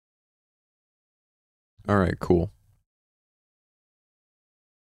Alright, cool.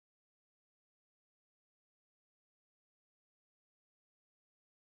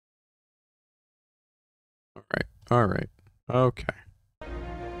 Alright, alright. Okay.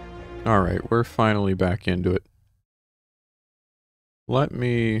 Alright, we're finally back into it. Let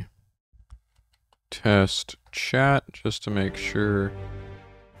me test chat just to make sure.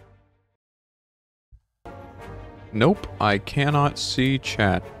 Nope, I cannot see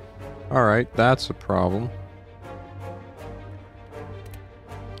chat. Alright, that's a problem.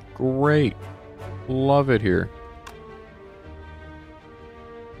 Great. Love it here.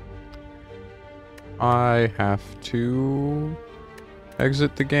 I have to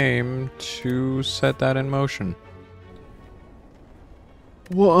exit the game to set that in motion.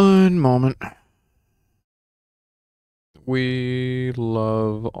 One moment. We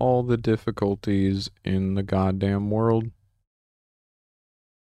love all the difficulties in the goddamn world.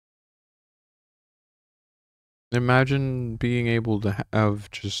 Imagine being able to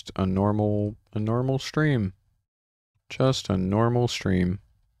have just a normal stream. Just a normal stream.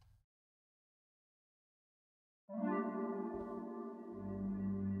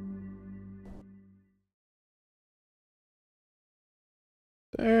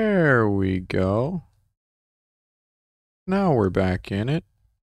 There we go. Now we're back in it.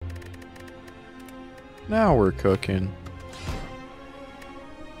 Now we're cooking.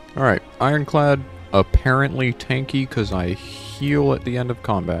 Alright, Ironclad, apparently tanky because I heal at the end of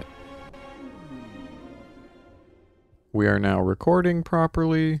combat. We are now recording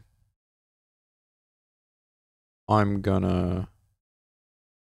properly. I'm gonna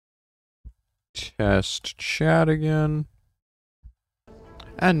test chat again.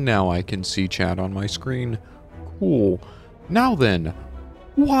 And now I can see chat on my screen. Cool. Now then,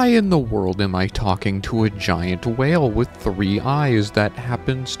 why in the world am I talking to a giant whale with 3 eyes that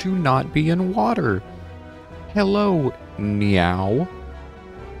happens to not be in water? Hello, Meow.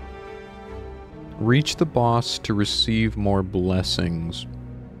 Reach the boss to receive more blessings.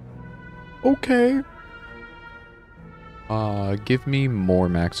 Okay. Give me more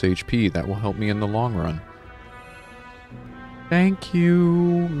max HP. That will help me in the long run. Thank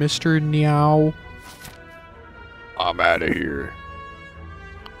you, Mr. Meow. I'm out of here.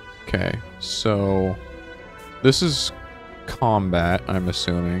 Okay, so this is combat, I'm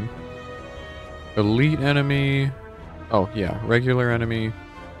assuming. Elite enemy. Oh, yeah, regular enemy.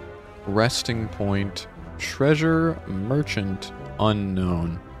 Resting point. Treasure merchant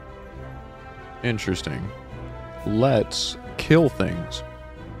unknown. Interesting. Let's kill things.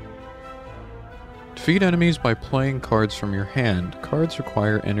 Defeat enemies by playing cards from your hand. Cards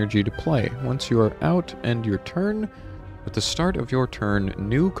require energy to play. Once you are out, end your turn. At the start of your turn,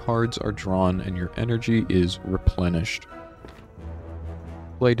 new cards are drawn and your energy is replenished.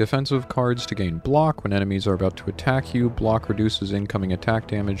 Play defensive cards to gain block. When enemies are about to attack you, block reduces incoming attack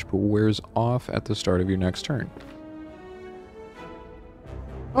damage but wears off at the start of your next turn.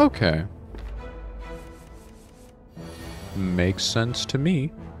 Okay. Makes sense to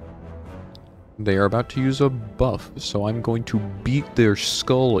me. They are about to use a buff, so I'm going to beat their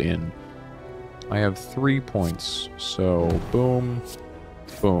skull in. I have 3 points, so boom,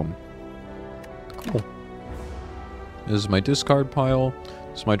 boom. Cool. This is my discard pile.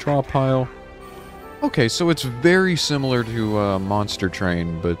 This is my draw pile. Okay, so it's very similar to Monster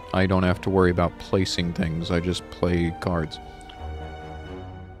Train, but I don't have to worry about placing things. I just play cards.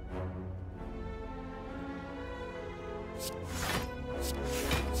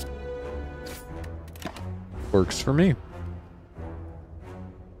 Works for me.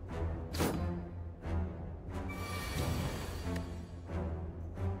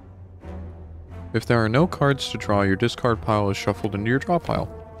 If there are no cards to draw, your discard pile is shuffled into your draw pile.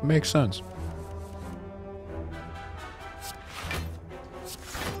 Makes sense.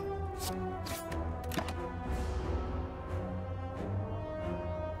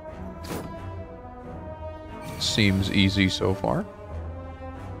 Seems easy so far.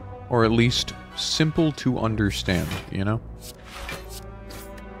 Or at least simple to understand, you know?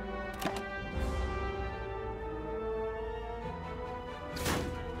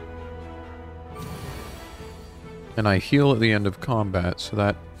 And I heal at the end of combat, so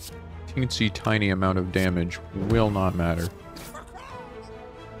that teensy tiny amount of damage will not matter.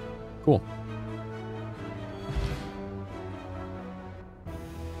 Cool.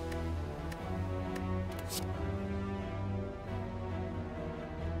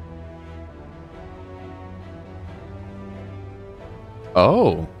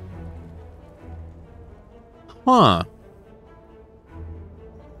 Oh. Huh.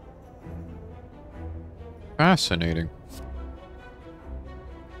 Fascinating.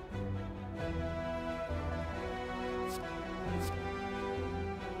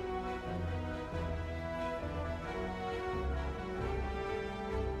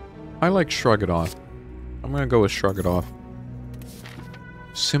 I like Shrug It Off. I'm gonna go with Shrug It Off.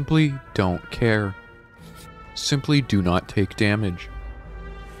 Simply don't care. Simply do not take damage.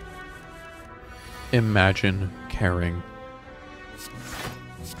 Imagine caring.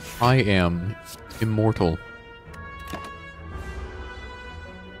 I am immortal.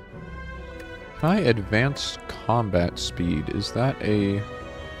 Can I advance combat speed? Is that a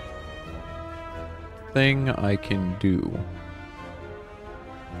thing I can do?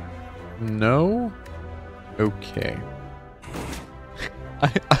 No? Okay.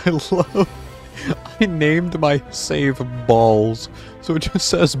 I love... I named my save Balls, so it just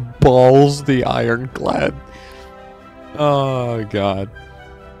says Balls the Ironclad. Oh, God.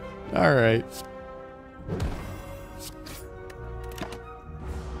 Alright.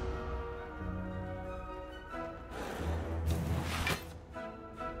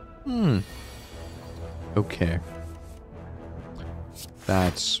 Okay.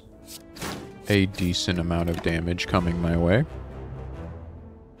 That's a decent amount of damage coming my way.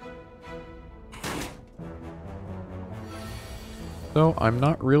 Though I'm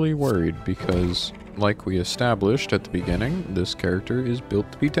not really worried because, like we established at the beginning, this character is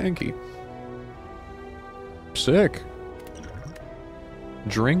built to be tanky. Sick.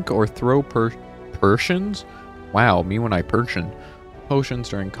 Drink or throw potions? Wow, me when I Persian. Potions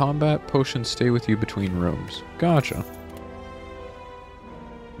during combat, potions stay with you between rooms. Gotcha.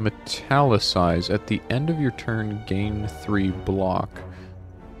 Metallicize. At the end of your turn, gain 3 block.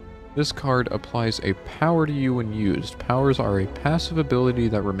 This card applies a power to you when used. Powers are a passive ability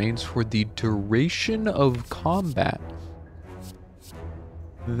that remains for the duration of combat.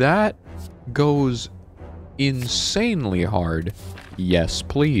 That goes insanely hard. Yes,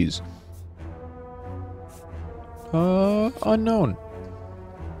 please. Unknown.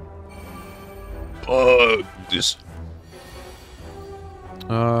 This.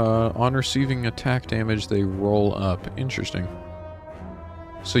 On receiving attack damage, they roll up. Interesting.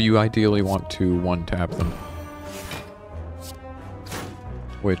 So you ideally want to one-tap them.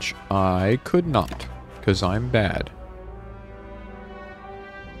 Which I could not, because I'm bad.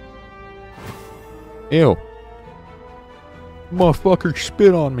 Ew. Motherfucker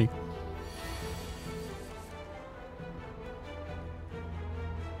spit on me.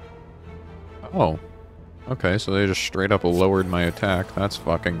 Oh. Okay, so they just straight up lowered my attack. That's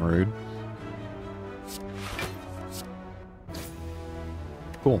fucking rude.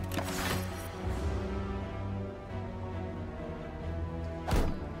 Cool.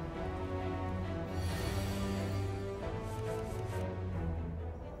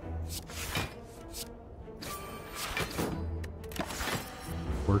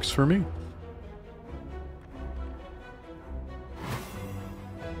 Works for me.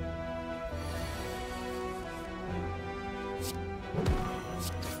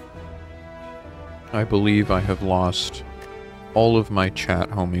 I believe I have lost all of my chat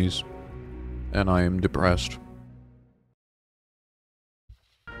homies, and I am depressed.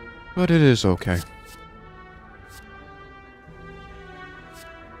 But it is okay.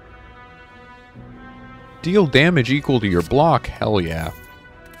 Deal damage equal to your block? Hell yeah.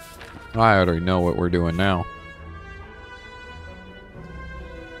 I already know what we're doing now.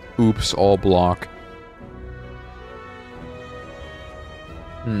 Oops, all block.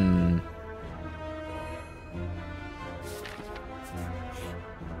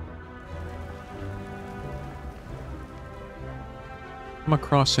 Come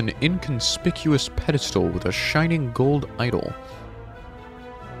across an inconspicuous pedestal with a shining gold idol.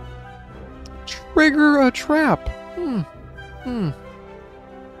 Trigger a trap!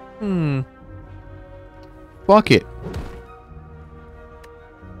 Fuck it.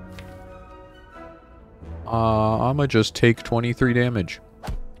 I'ma just take 23 damage.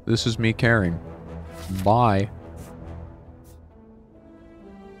 This is me carrying. Bye.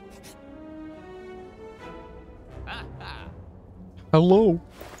 Hello.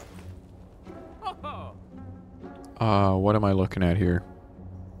 What am I looking at here?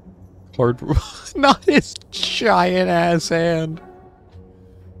 Card... Not his giant ass hand.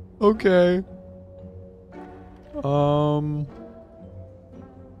 Okay.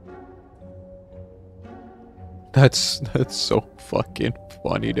 That's so fucking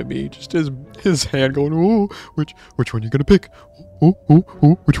funny to me. Just his hand going, ooh, which one you gonna pick? Ooh, ooh,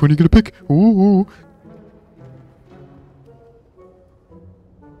 ooh, which one you gonna pick? Ooh, ooh.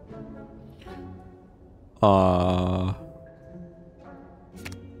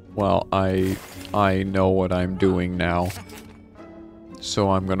 Well, I know what I'm doing now. So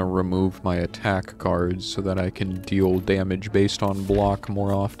I'm gonna remove my attack cards so that I can deal damage based on block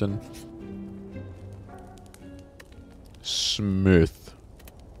more often. Smith.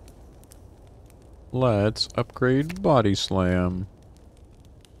 let's upgrade Body Slam.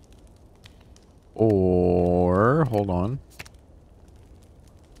 Or, hold on.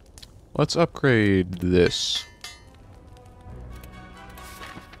 Let's upgrade this.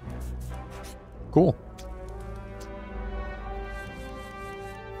 Cool.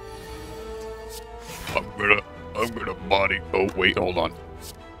 I'm gonna body. Oh wait, hold on.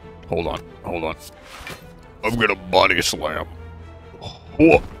 Hold on. I'm gonna body slam.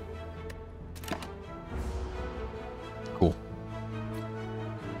 Whoa. Cool.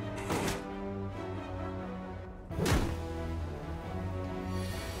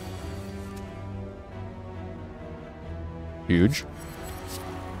 Huge.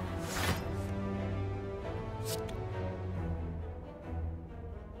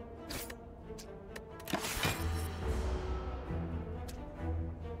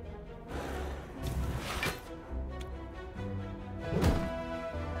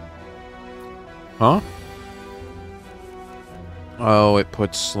 Huh? Oh, it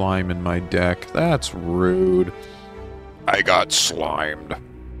puts slime in my deck. That's rude. I got slimed.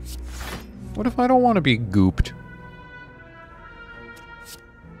 What if I don't want to be gooped?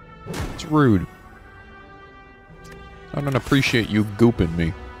 It's rude. I don't appreciate you gooping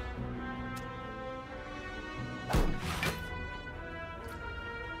me.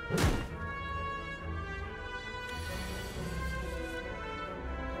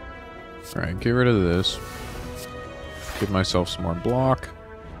 Alright, get rid of this. Give myself some more block.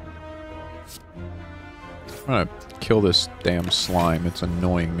 I'm gonna kill this damn slime. It's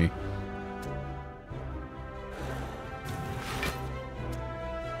annoying me.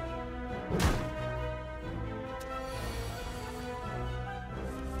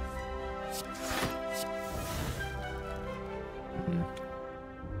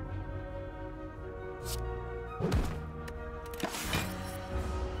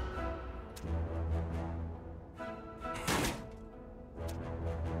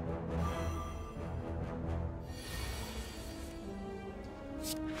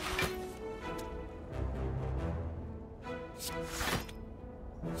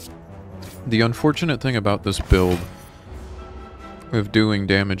 The unfortunate thing about this build of doing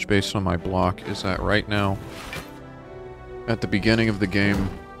damage based on my block is that right now, at the beginning of the game,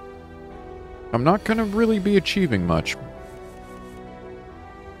 I'm not gonna really be achieving much.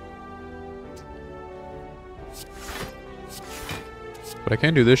 But I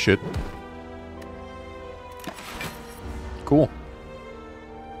can do this shit. Cool.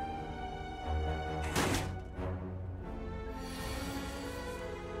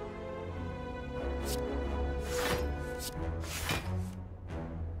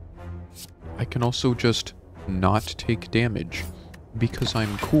 I can also just not take damage because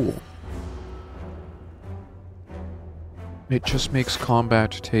I'm cool. It just makes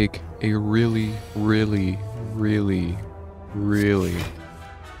combat take a really, really, really, really,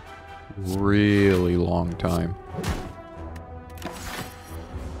 really long time.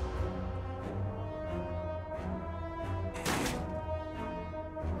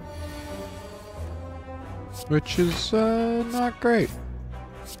 Which is, not great.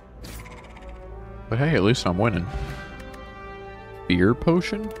 But hey, at least I'm winning. Fear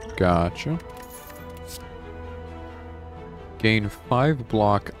potion? Gotcha. Gain 5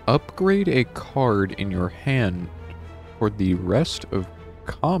 block. Upgrade a card in your hand for the rest of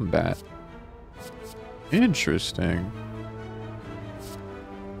combat. Interesting.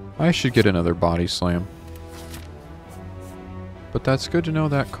 I should get another body slam. But that's good to know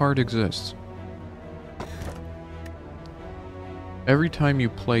that card exists. Every time you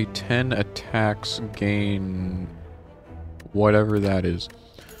play 10 attacks, gain whatever that is.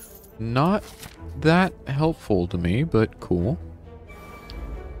 Not that helpful to me, but cool.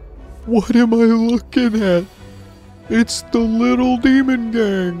 What am I looking at? It's the little demon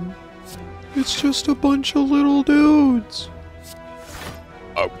gang. It's just a bunch of little dudes.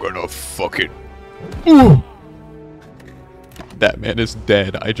 I'm gonna fucking... Ooh! That man is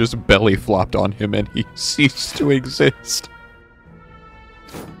dead. I just belly flopped on him and he ceased to exist.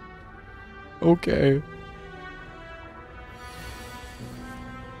 Okay.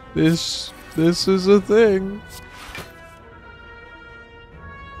 This is a thing.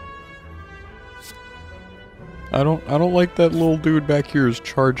 I don't like that little dude back here is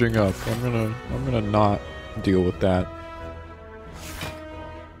charging up. I'm gonna not deal with that.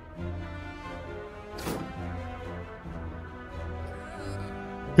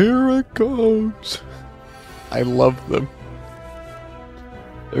 Here it comes. I love them.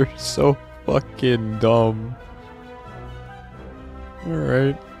 They're so fucking dumb.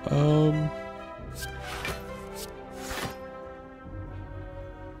 Alright,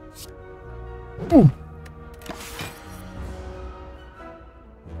 Ooh.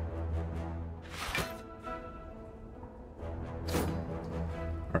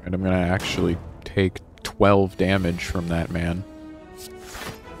 Alright, I'm gonna actually take 12 damage from that man.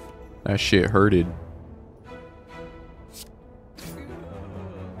 That shit hurted.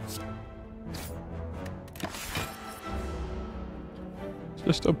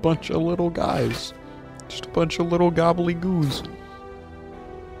 Just a bunch of little guys. Just a bunch of little gobbledygoos.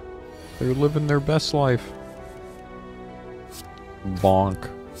 They're living their best life. Bonk.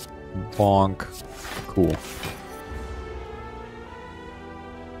 Bonk. Cool.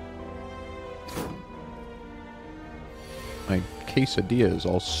 My quesadilla is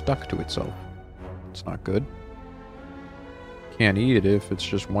all stuck to itself. It's not good. Can't eat it if it's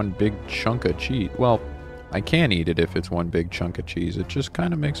just one big chunk of cheese. Well, I can eat it if it's one big chunk of cheese. It just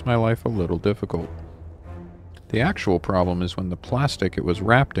kind of makes my life a little difficult. The actual problem is when the plastic it was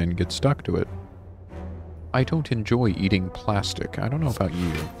wrapped in gets stuck to it. I don't enjoy eating plastic. I don't know about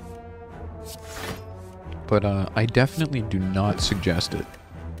you. But I definitely do not suggest it.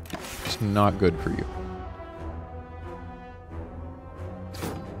 It's not good for you.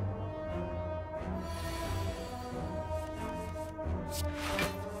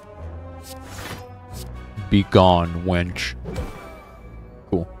 Be gone, wench.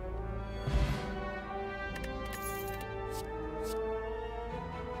 Cool.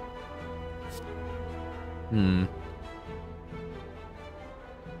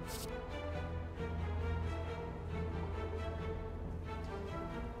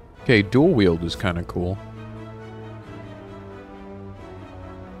 Okay, dual wield is kind of cool.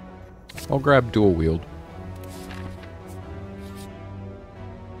 I'll grab dual wield.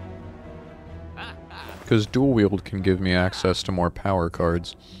 Because dual wield can give me access to more power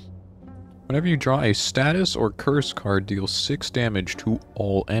cards. Whenever you draw a status or curse card, deal 6 damage to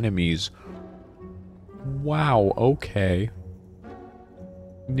all enemies. Wow, okay.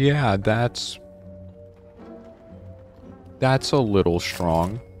 Yeah, that's a little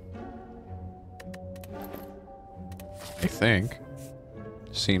strong. I think.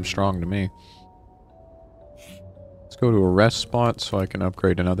 Seems strong to me. Let's go to a rest spot so I can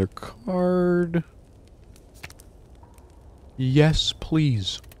upgrade another card. Yes,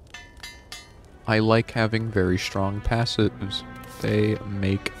 please. I like having very strong passives. They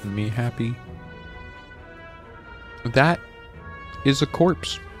make me happy. That is a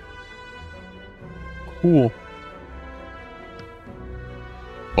corpse. Cool.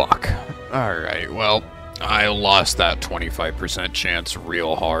 Fuck. Alright, well, I lost that 25% chance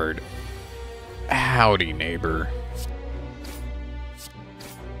real hard. Howdy, neighbor.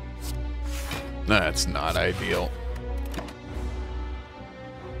 That's not ideal.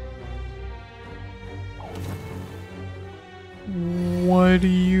 What do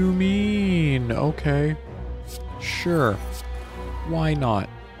you mean? Okay. Sure. Why not?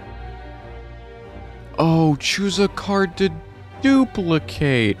 Oh, choose a card to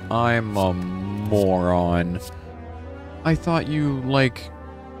duplicate. I'm a moron. I thought you, like,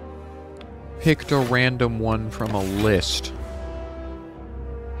 picked a random one from a list.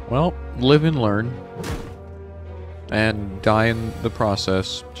 Well, live and learn. And die in the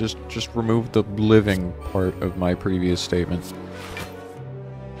process. Just remove the living part of my previous statement.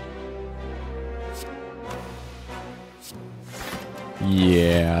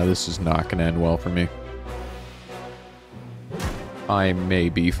 Yeah, this is not gonna end well for me. I may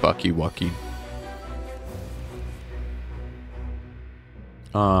be fucky-wucky.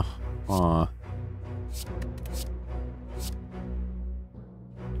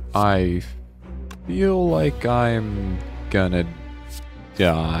 I feel like I'm gonna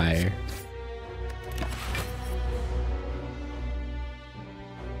die.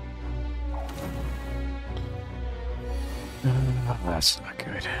 That's not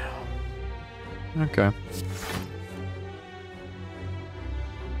good. Okay.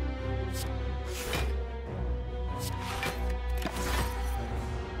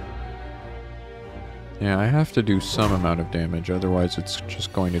 Yeah, I have to do some amount of damage, otherwise it's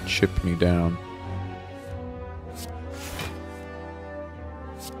just going to chip me down.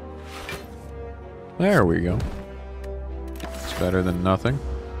 There we go. It's better than nothing.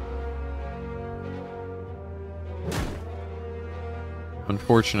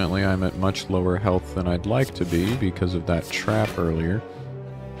 Unfortunately, I'm at much lower health than I'd like to be because of that trap earlier.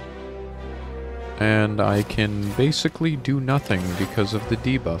 And I can basically do nothing because of the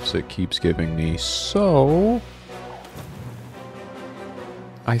debuffs it keeps giving me. So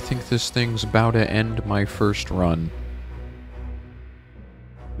I think this thing's about to end my first run.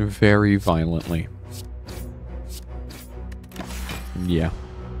 Very violently. Yeah.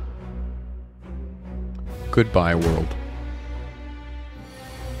 Goodbye, world.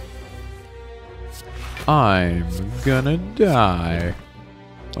 I'm gonna die.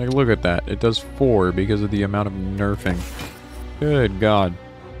 Like, look at that. It does 4 because of the amount of nerfing. Good God.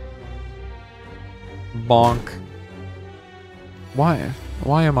 Bonk. Why?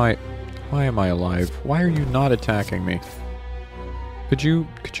 Why am I alive? Why are you not attacking me? Could you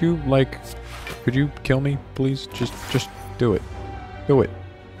kill me, please? Just do it. Do it.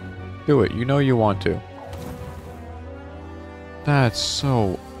 Do it. You know you want to. That's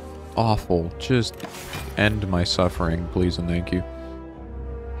so awful. Just end my suffering, please and thank you.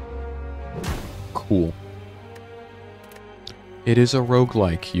 Cool. It is a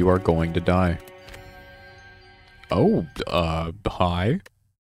roguelike. You are going to die. Oh, hi.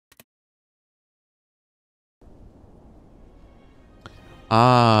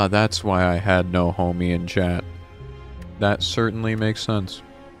 Ah, that's why I had no homie in chat. That certainly makes sense.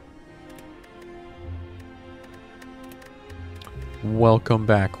 Welcome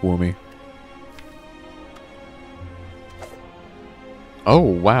back, Woomy. Oh,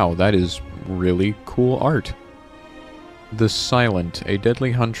 wow, that is really cool art. The Silent, a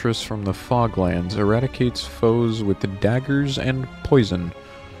deadly huntress from the Foglands, eradicates foes with daggers and poison.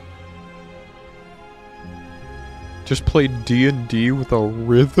 Just played D&D with a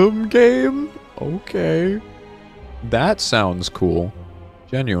rhythm game? Okay. That sounds cool.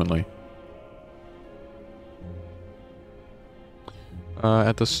 Genuinely.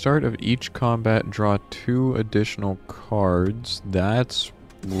 At the start of each combat, draw 2 additional cards. That's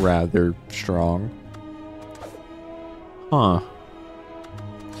rather strong. Huh.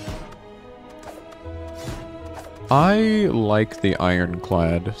 I like the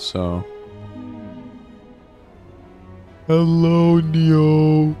Ironclad, so... Hello,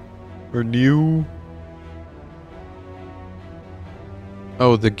 Neo. Or New.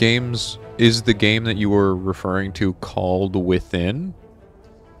 Oh, the game's... Is the game that you were referring to called Within?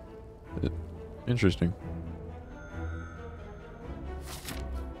 Interesting.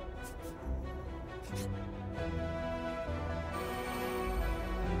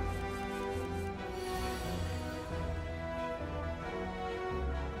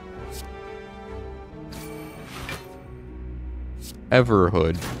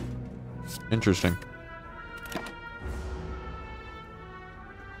 Everhood. Interesting.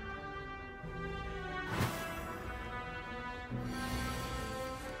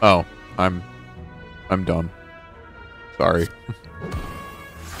 Oh, I'm dumb. Sorry.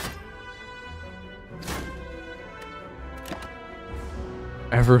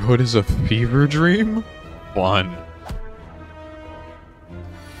 Everhood is a fever dream? Fun.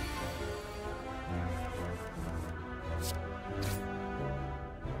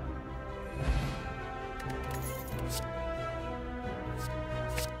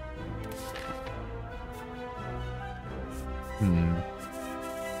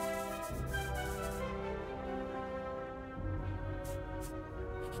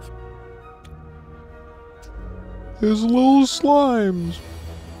 There's little slimes.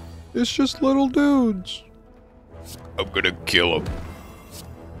 It's just little dudes. I'm gonna kill them.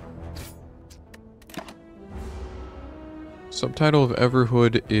 Subtitle of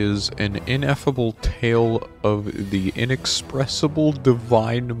Everhood is An Ineffable Tale of the Inexpressible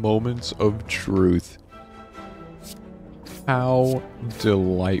Divine Moments of Truth. How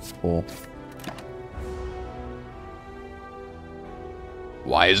delightful.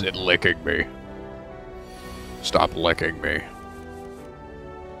 Why is it licking me? Stop licking me.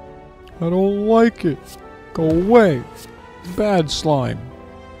 I don't like it. Go away. Bad slime.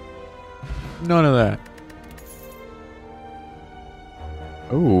 None of that.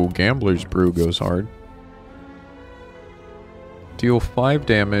 Oh, Gambler's Brew goes hard. Deal 5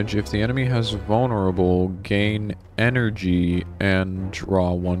 damage. If the enemy has vulnerable, gain energy and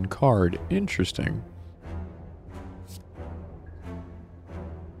draw 1 card. Interesting.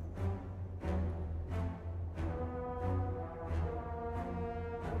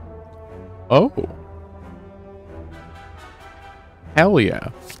 Oh. Hell yeah.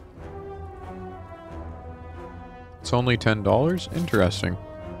 It's only $10? Interesting.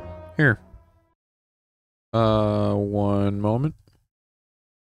 Here. One moment.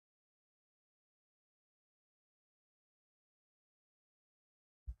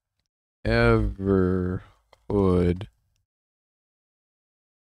 Everhood.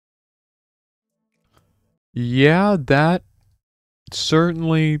 Yeah, that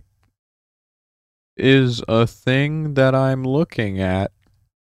certainly is a thing that I'm looking at.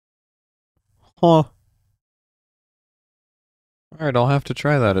 Huh. Alright, I'll have to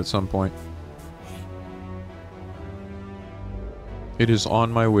try that at some point. It is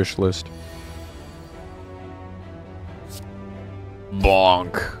on my wish list.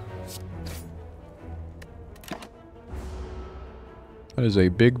 Bonk. That is a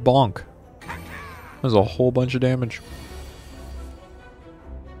big bonk. That's a whole bunch of damage.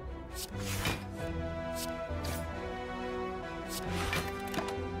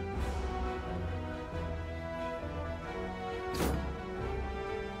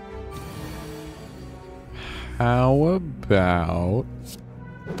 How about...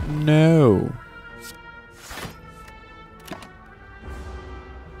 no.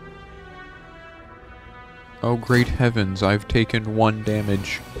 Oh great heavens, I've taken 1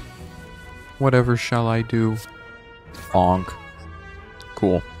 damage. Whatever shall I do? Bonk.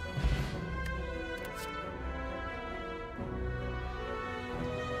 Cool.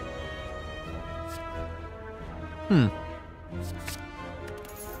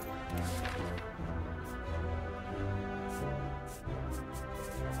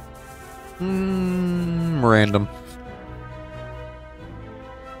 Random.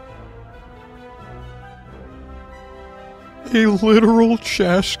 A literal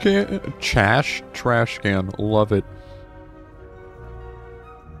trash can. Trash can. Love it.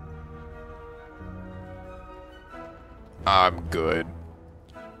 I'm good.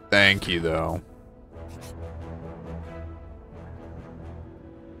 Thank you, though.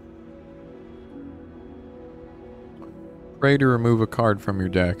 Ready to remove a card from your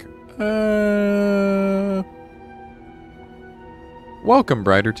deck. Welcome,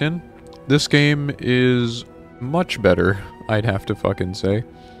 Brighterton. This game is much better, I'd have to fucking say.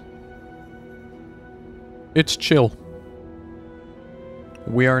 It's chill.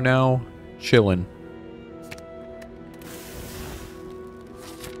 We are now chillin'.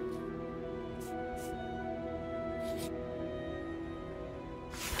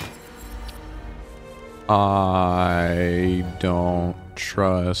 I don't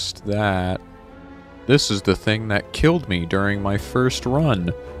trust that. This is the thing that killed me during my first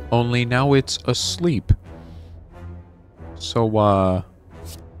run, only now it's asleep. So,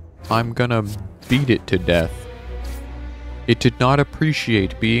 I'm gonna beat it to death. It did not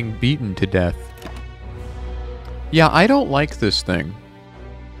appreciate being beaten to death. Yeah, I don't like this thing.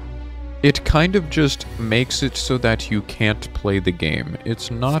 It kind of just makes it so that you can't play the game.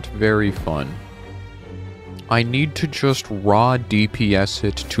 It's not very fun. I need to just raw DPS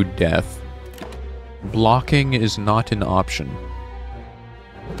it to death. Blocking is not an option.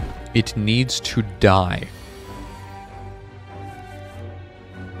 It needs to die.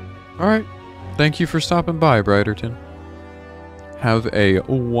 Alright. Thank you for stopping by, Brighterton. Have a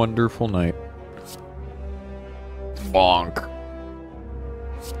wonderful night. Bonk.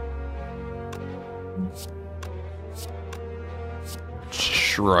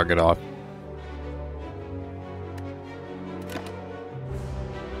 Shrug it off.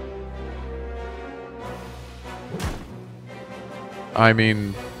 I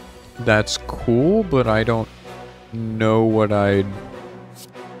mean, that's cool, but I don't know what I'd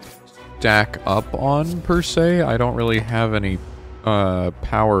stack up on, per se. I don't really have any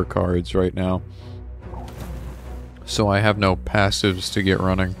power cards right now. So I have no passives to get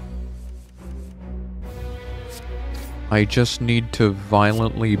running. I just need to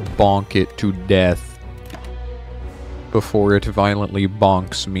violently bonk it to death before it violently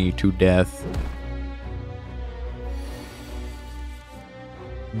bonks me to death.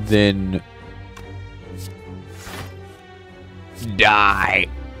 Then die.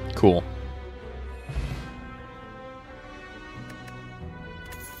 Cool.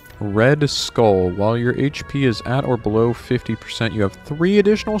 Red Skull. While your HP is at or below 50%, you have 3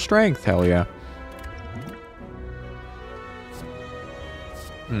 additional strength. Hell yeah.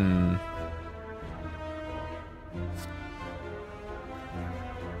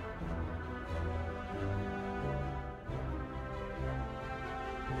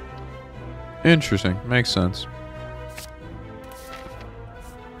 Interesting. Makes sense.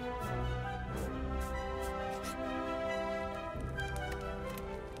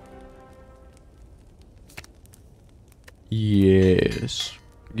 Yes.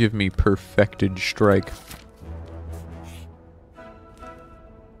 Give me perfected strike.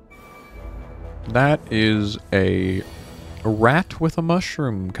 That is a rat with a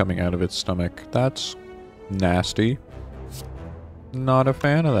mushroom coming out of its stomach. That's nasty. Not a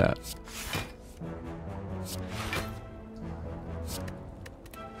fan of that.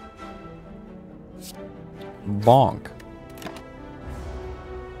 Bonk.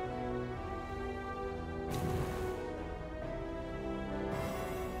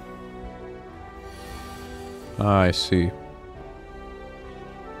 I see.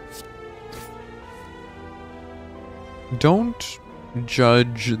 Don't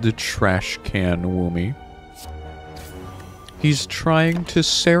judge the trash can, Woomy. He's trying to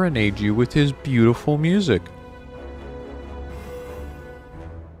serenade you with his beautiful music.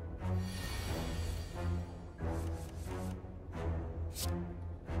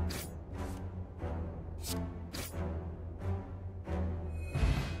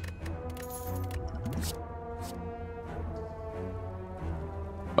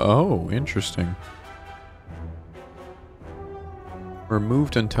 Oh, interesting.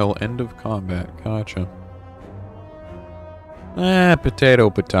 Removed until end of combat. Gotcha. Potato,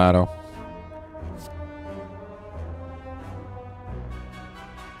 potato.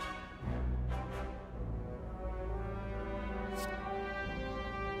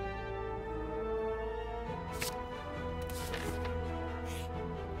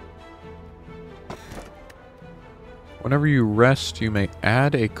 Whenever you rest, you may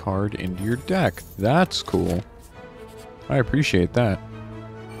add a card into your deck. That's cool. I appreciate that.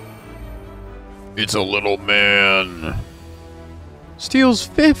 It's a little man. Steals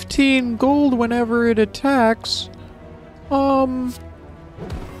 15 gold whenever it attacks. No.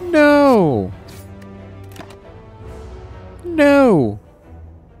 No.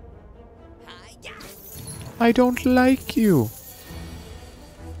 I don't like you.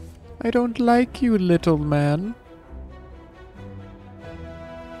 I don't like you, little man.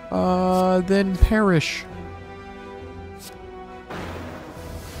 Then perish.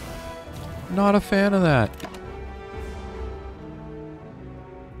 Not a fan of that.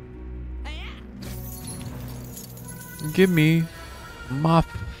 Give me my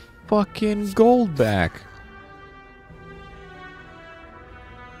fucking gold back.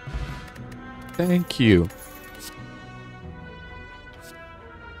 Thank you.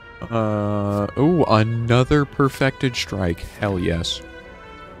 Oh, another perfected strike. Hell yes.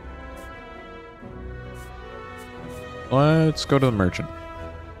 Let's go to the merchant.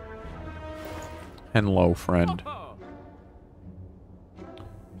 Hello, friend.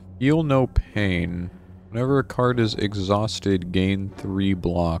 Feel no pain. Whenever a card is exhausted, gain 3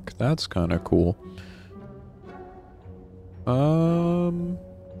 block. That's kind of cool.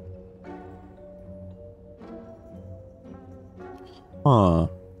 Huh.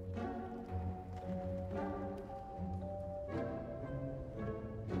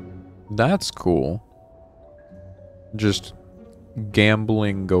 That's cool. Just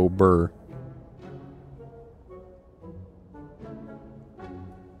gambling go burr.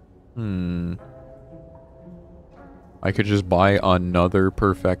 I could just buy another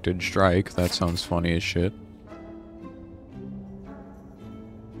perfected strike. That sounds funny as shit.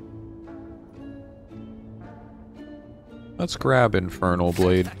 Let's grab Infernal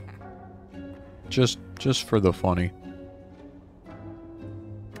Blade. Just for the funny.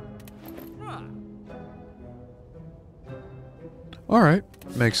 Alright,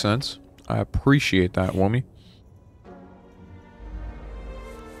 makes sense. I appreciate that, Wommy.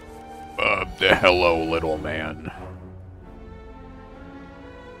 Hello, little man.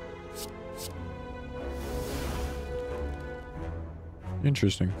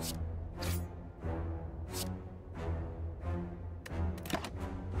 Interesting.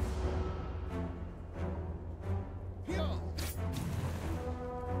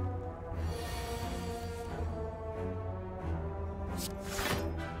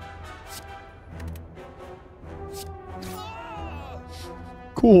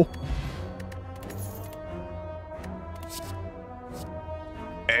 Cool.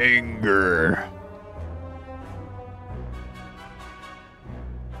 Anger.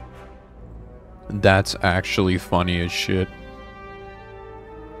 That's actually funny as shit.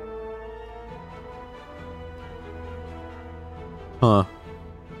 Huh.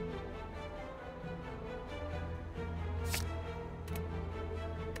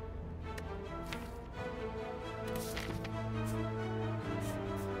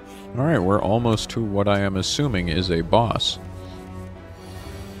 Alright, we're almost to what I am assuming is a boss.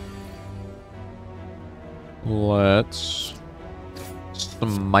 Let's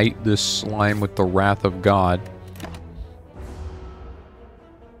smite this slime with the wrath of God.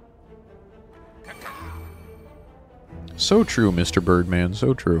 So true, Mr. Birdman,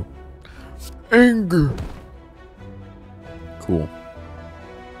 so true. Anger! Cool.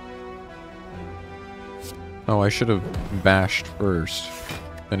 Oh, I should have bashed first.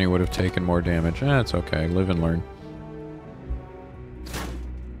 Then he would have taken more damage. It's okay, live and learn.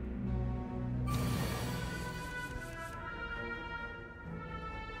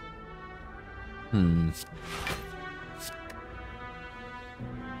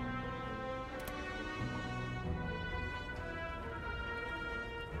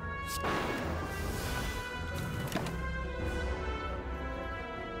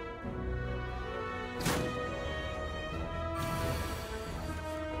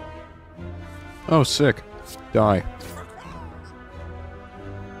 Oh, sick. Die.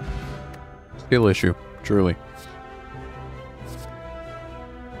 Skill issue, truly.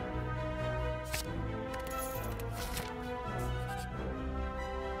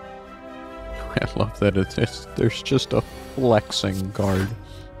 I love that there's just a flexing guard.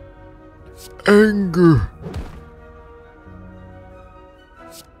 Anger!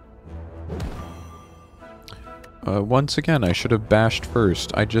 Once again, I should have bashed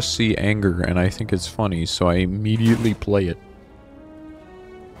first. I just see anger and I think it's funny, so I immediately play it.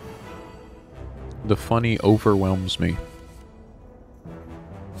 The funny overwhelms me.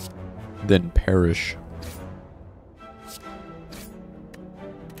 Then perish.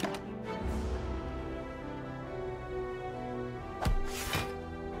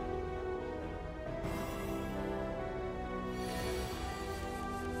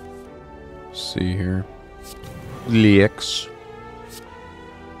 See here. Lex.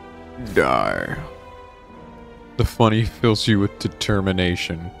 Die. The funny fills you with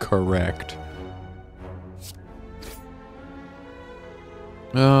determination. Correct.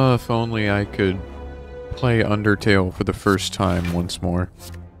 If only I could play Undertale for the first time once more.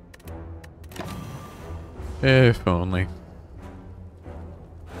 If only.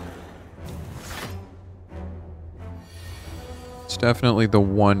 It's definitely the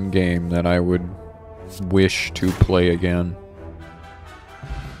one game that I would wish to play again.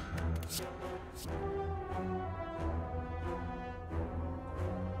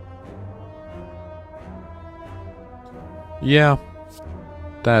 Yeah.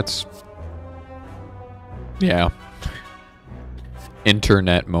 Yeah.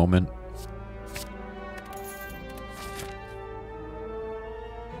 Internet moment.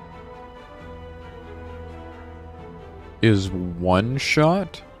 Is one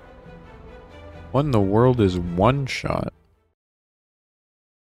shot? What in the world is one shot?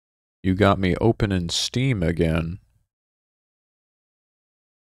 You got me opening Steam again.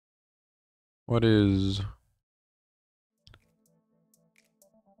 What is...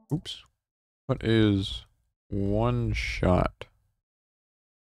 Oops. What is one shot?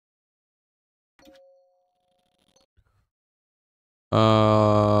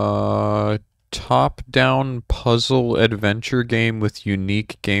 Top-down puzzle adventure game with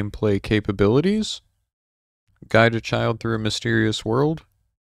unique gameplay capabilities? Guide a child through a mysterious world?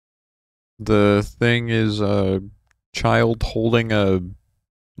 The thing is a child holding a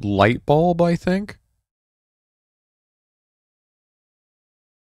light bulb, I think?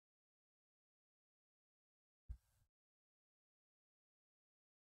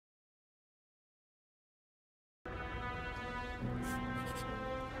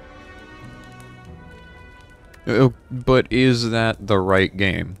 But is that the right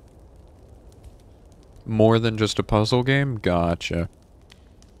game? More than just a puzzle game? Gotcha.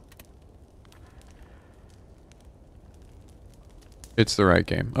 It's the right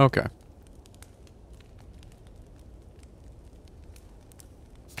game. Okay.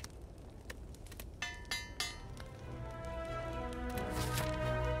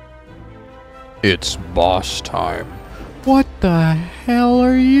 It's boss time. What the hell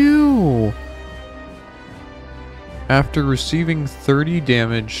are you? After receiving 30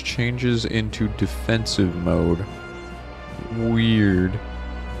 damage, changes into defensive mode. Weird.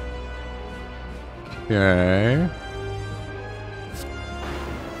 Okay.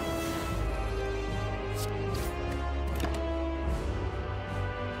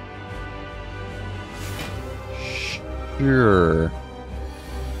 Sure.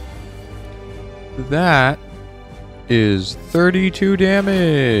 That is 32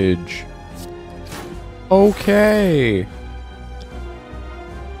 damage. Okay.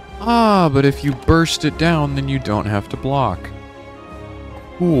 Ah, but if you burst it down, then you don't have to block.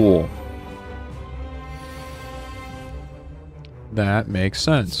 Cool. That makes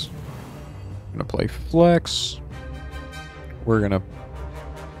sense. I'm gonna play Flex. We're gonna...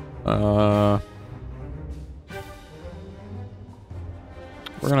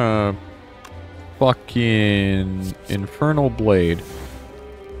 We're gonna... Fucking... Infernal Blade.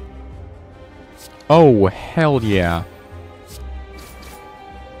 Oh, hell yeah.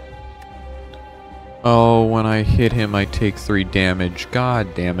 Oh, when I hit him, I take 3 damage. God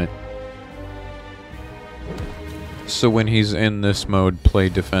damn it. So when he's in this mode, play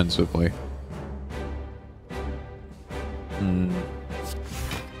defensively.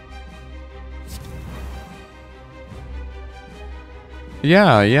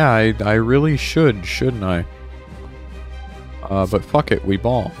 Yeah, I really should, shouldn't I? But fuck it, we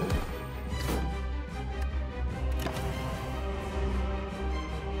ball.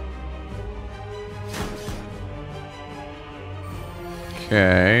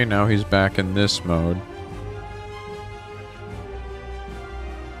 Okay, now he's back in this mode.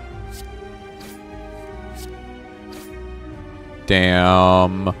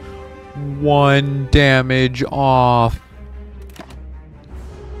 Damn. 1 damage off.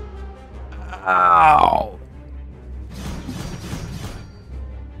 Ow.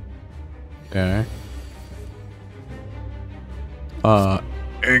 Okay.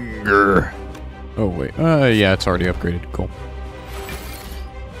 Anger. Oh, wait. Yeah, it's already upgraded. Cool.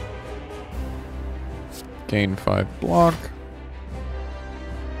 Gain 5 block.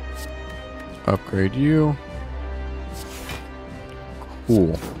 Upgrade you.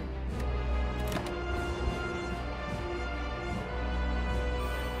 Cool.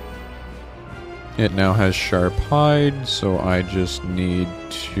 It now has sharp hide, so I just need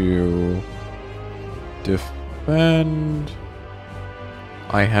to defend.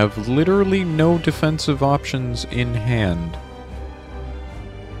 I have literally no defensive options in hand.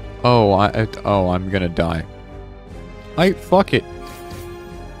 Oh, I'm gonna die. Fuck it.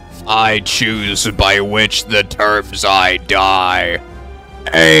 I choose by which the terms I die.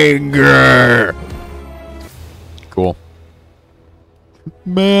 Anger. Cool.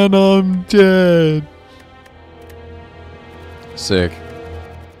 Man, I'm dead. Sick.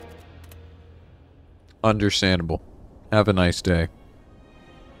 Understandable. Have a nice day.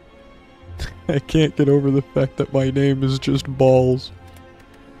 I can't get over the fact that my name is just Balls.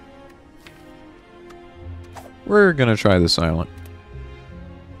 We're gonna try the silent.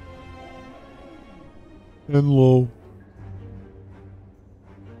 And low.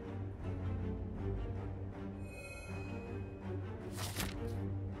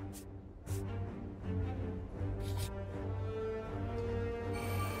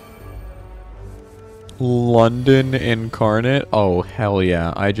 London Incarnate? Oh, hell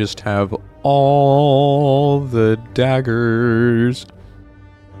yeah. I just have all the daggers.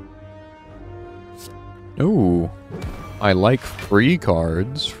 Ooh. I like free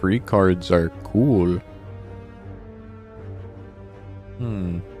cards. Free cards are cool.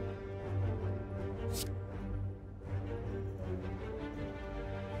 Hmm.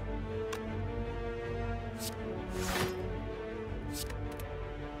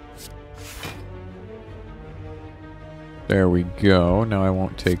 There we go. Now I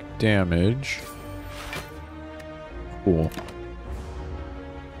won't take damage. Cool.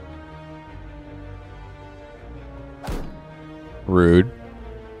 Rude.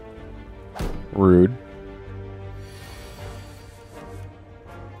 Rude.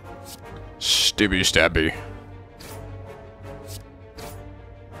 Stibby stabby.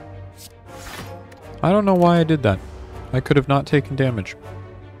 I don't know why I did that. I could have not taken damage.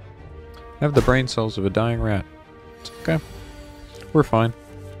 I have the brain cells of a dying rat. It's okay. We're fine.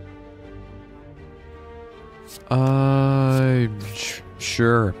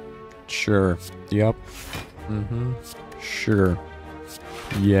 Sure. Sure. Yep. Mm-hmm. Sure.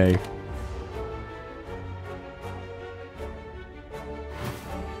 Yay.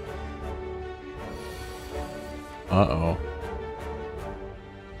 Uh-oh.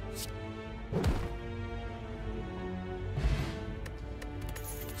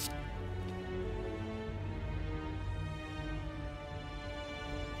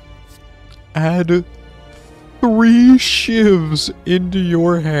 Add 3 shivs into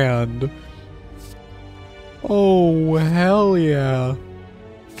your hand. Oh, hell yeah.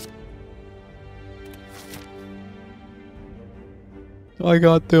 I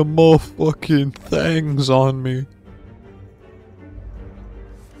got them motherfucking things on me.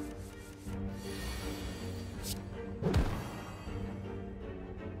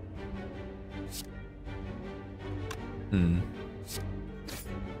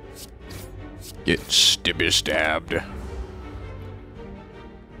 Get stibby stabbed.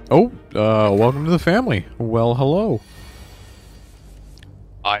 Oh, welcome to the family. Well, hello.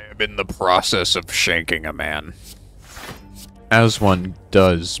 I am in the process of shanking a man. As one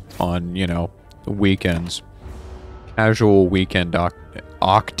does on, you know, weekends. Casual weekend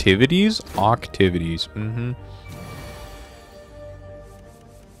activities? Activities. Mm-hmm.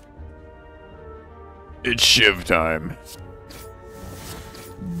 It's shiv time.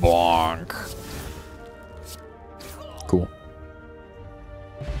 Bonk. Cool.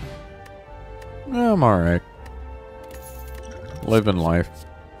 I'm alright. Living life.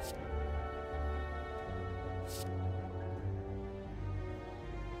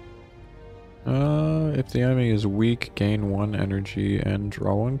 If the enemy is weak, gain 1 energy and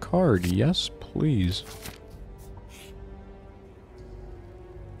draw 1 card. Yes, please.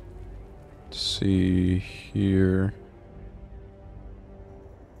 Let's see here.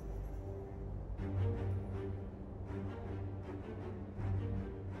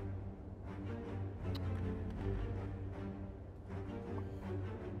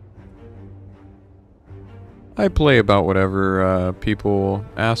 I play about whatever people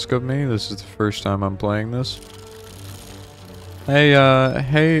ask of me. This is the first time I'm playing this. Hey,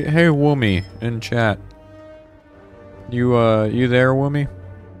 hey, Woomy in chat. You there, Woomy?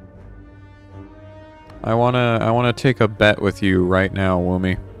 I wanna take a bet with you right now,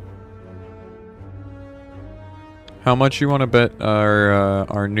 Woomy. How much you wanna bet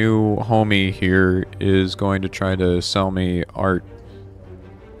our new homie here is going to try to sell me art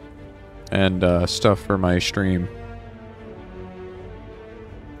and stuff for my stream?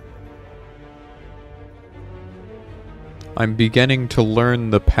 I'm beginning to learn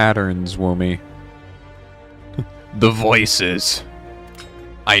the patterns, Woomy. The voices.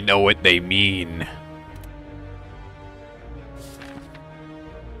 I know what they mean.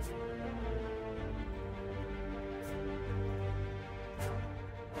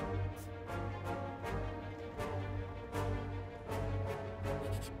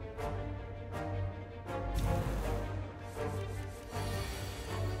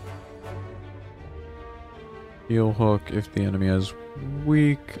 Heal hook if the enemy is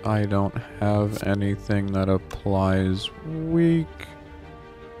weak. I don't have anything that applies weak.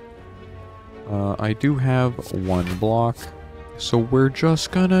 I do have one block, so we're just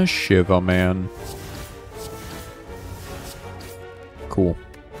gonna Shiva, man. Cool.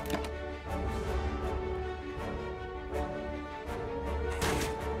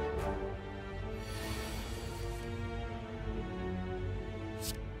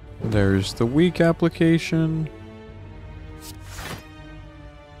 There's the weak application.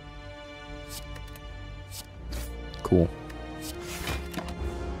 Cool.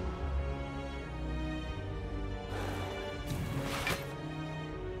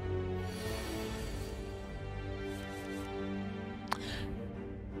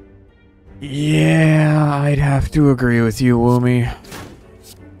 Yeah, I'd have to agree with you, Woomy.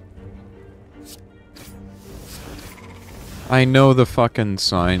 I know the fucking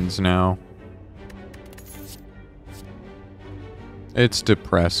signs now. It's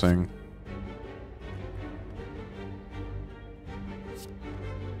depressing.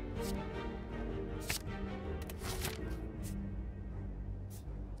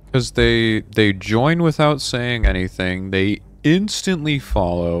 Because they join without saying anything. They instantly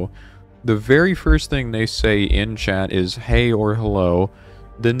follow. The very first thing they say in chat is hey or hello.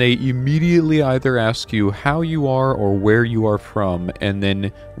 Then they immediately either ask you how you are or where you are from. And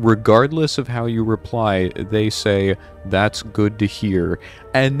then regardless of how you reply, they say that's good to hear.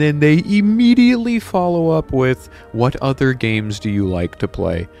 And then they immediately follow up with what other games do you like to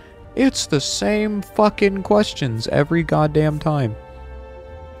play? It's the same fucking questions every goddamn time.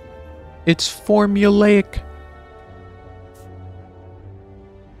 It's formulaic.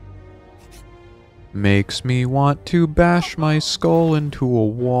 Makes me want to bash my skull into a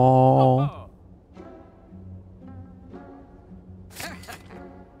wall.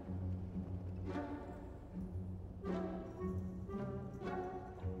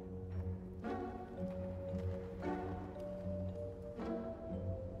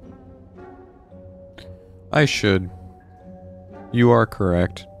 I should. You are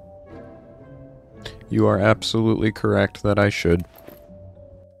correct. You are absolutely correct that I should.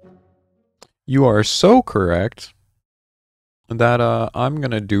 You are so correct that I'm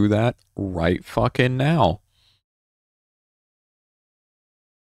gonna do that right fucking now.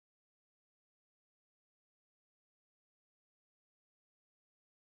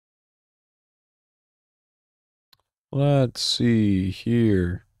 Let's see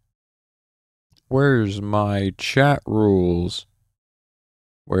here. Where's my chat rules?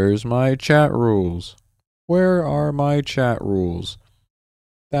 Where's my chat rules? Where are my chat rules?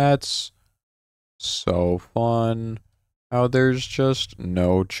 That's so fun. How there's just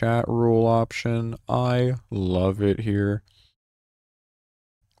no chat rule option. I love it here.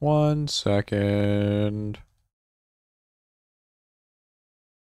 1 second.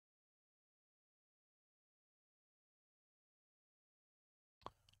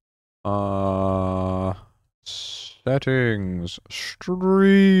 Settings.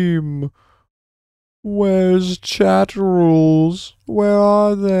 Stream. Where's chat rules? Where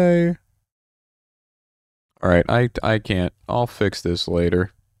are they? Alright, I can't. I'll fix this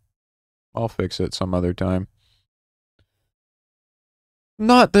later. I'll fix it some other time.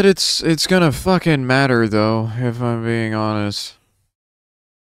 Not that it's gonna fucking matter though, if I'm being honest.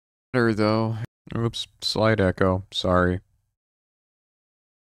 Matter though. Oops, slight echo. Sorry.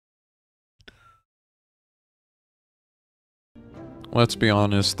 Let's be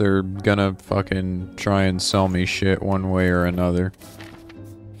honest, they're gonna fucking try and sell me shit one way or another.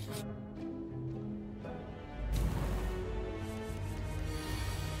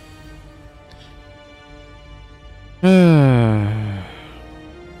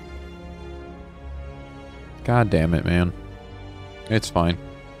 God damn it, man. It's fine.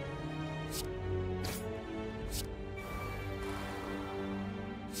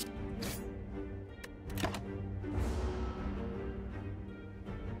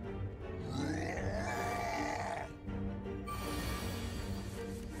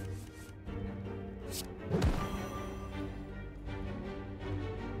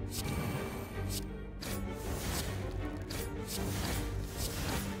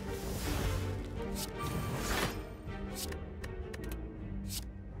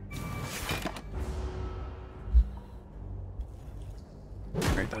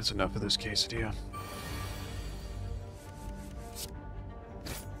 Alright, that's enough of this quesadilla.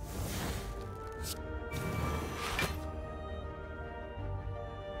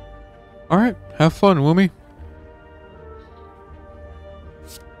 Alright, have fun, Woomy.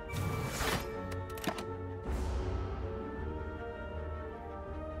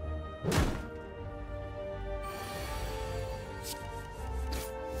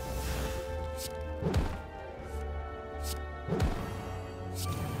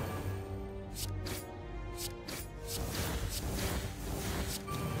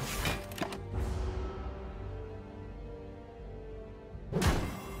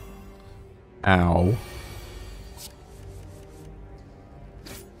 Ow.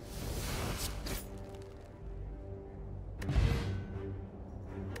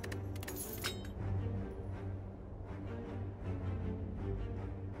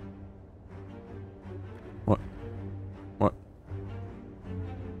 What? What?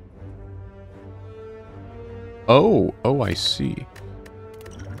 Oh, I see.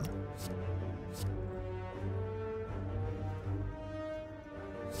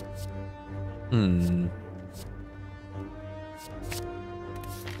 Hmm.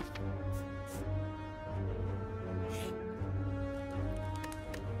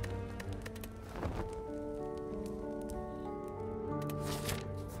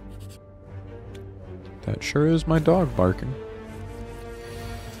 That sure is my dog barking.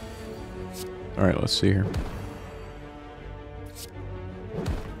 Alright, let's see here.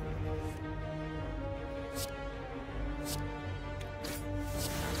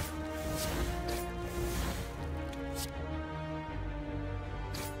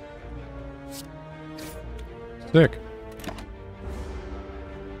 Sick.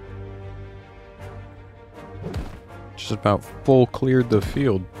 Just about full cleared the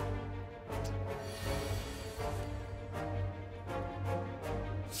field.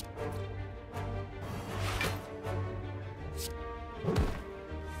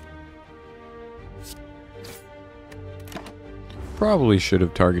 Probably should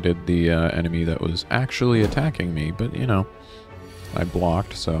have targeted the enemy that was actually attacking me, but you know, I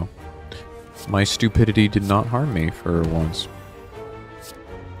blocked, so my stupidity did not harm me for once.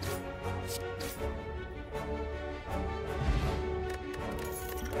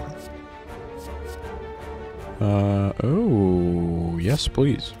 Oh, yes,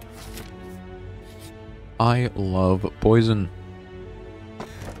 please. I love poison.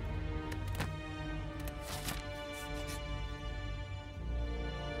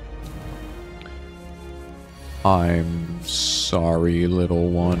 I'm sorry, little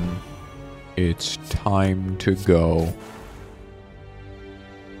one. It's time to go.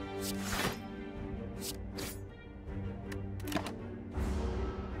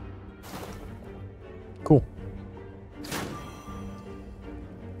 Cool.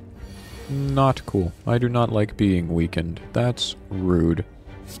 Not cool. I do not like being weakened. That's rude.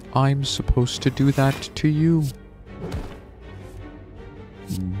 I'm supposed to do that to you.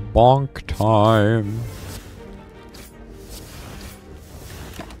 Bonk time.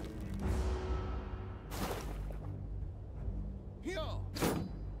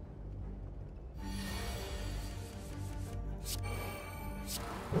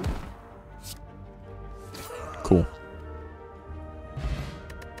 Cool.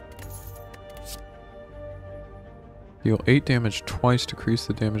 Deal 8 damage twice, decrease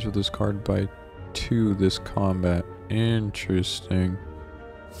the damage of this card by 2 this combat. Interesting.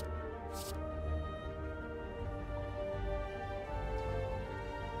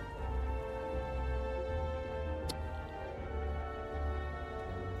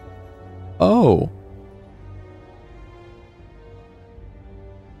 Oh.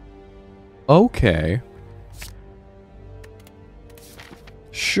 Okay.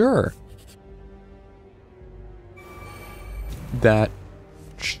 Sure. That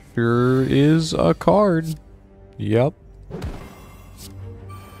sure is a card. Yep.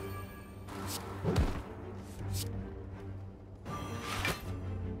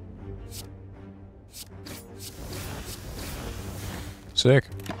 Sick.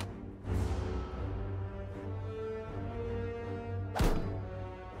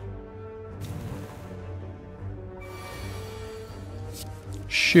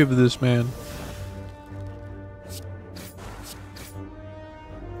 Shiv this man.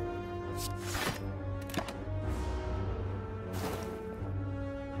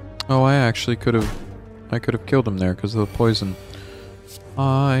 Oh, I actually could have killed him there because of the poison.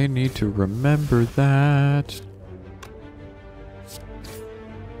 I need to remember that.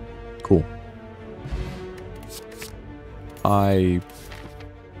 Cool. I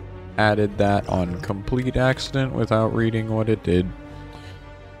added that on complete accident without reading what it did.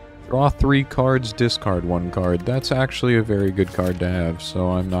 Draw 3 cards, discard 1 card. That's actually a very good card to have,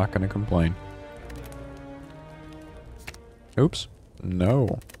 so I'm not going to complain. Oops.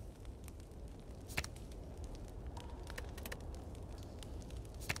 No.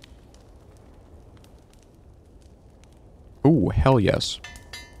 Ooh, hell yes.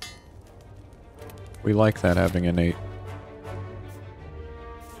 We like that, having an 8.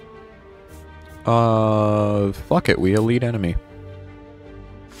 Fuck it, we elite enemy.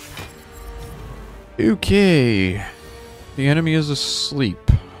 Okay. The enemy is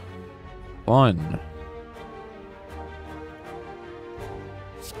asleep. Fun.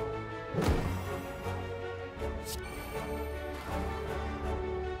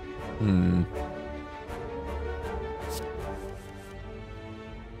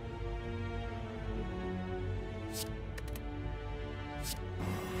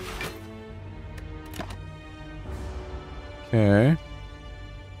 Okay.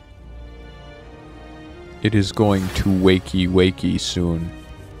 It is going to wakey soon.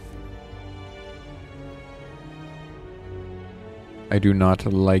 I do not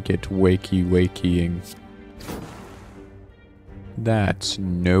like it wakeying. That's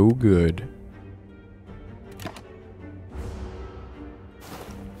no good.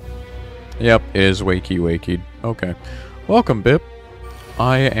 Yep, is wakey. Okay. Welcome, Bip.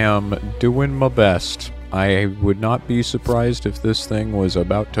 I am doing my best. I would not be surprised if this thing was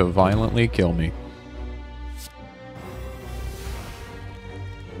about to violently kill me.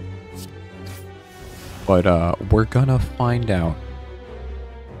 But, we're gonna find out.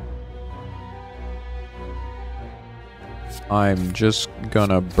 I'm just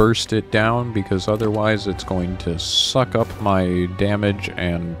gonna burst it down because otherwise it's going to suck up my damage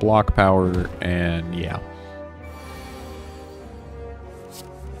and block power, and yeah.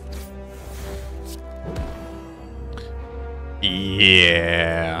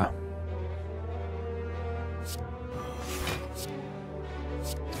 Yeah.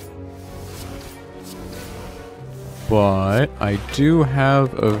 But I do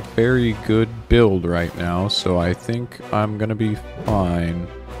have a very good build right now, so I think I'm gonna be fine.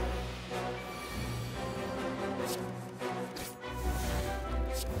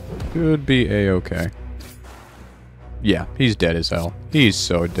 Could be a-okay. Yeah, he's dead as hell. He's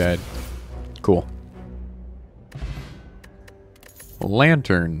so dead. Cool.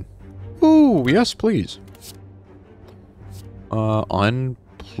 Lantern. Ooh, yes, please. Unplayable?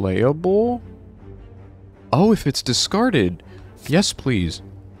 Oh, if it's discarded. Yes, please.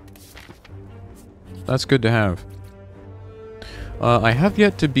 That's good to have. I have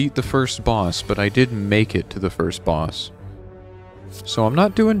yet to beat the first boss, but I did make it to the first boss. So I'm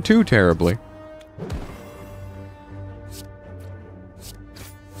not doing too terribly.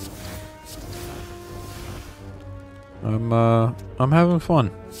 I'm having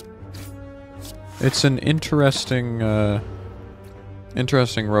fun. It's an interesting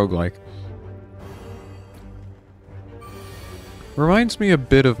roguelike. Reminds me a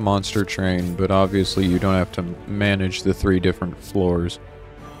bit of Monster Train, but obviously you don't have to manage the 3 different floors.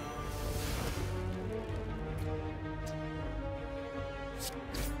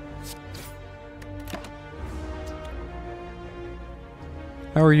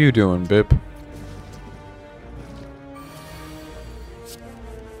 How are you doing, Bip?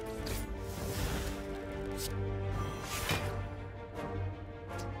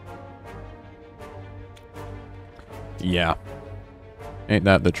 Yeah. Ain't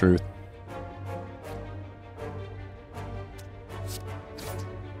that the truth?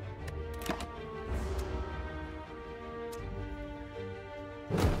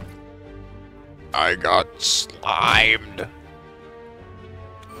 I got slimed.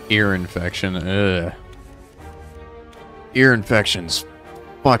 Ear infection. Ugh. Ear infections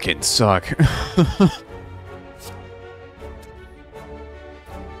fucking suck.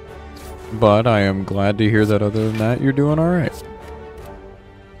 But I am glad to hear that other than that, you're doing alright.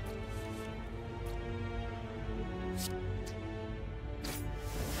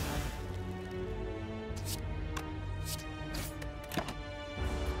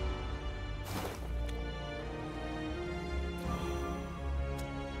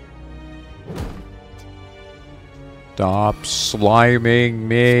 Stop sliming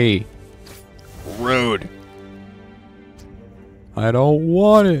me. Rude. I don't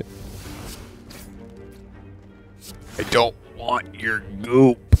want it. I don't want your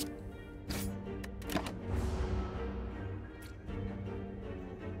goop.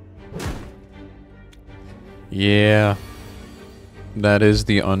 Yeah. That is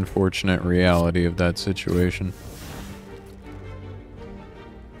the unfortunate reality of that situation.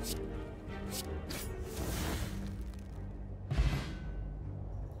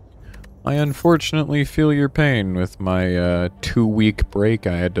 I unfortunately feel your pain with my 2-week break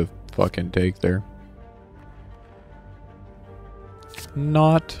I had to fucking take there.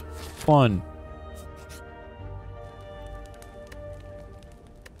 Not fun.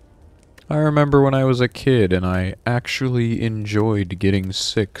 I remember when I was a kid and I actually enjoyed getting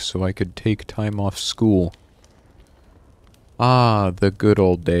sick so I could take time off school. Ah, the good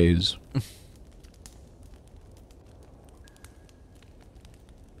old days.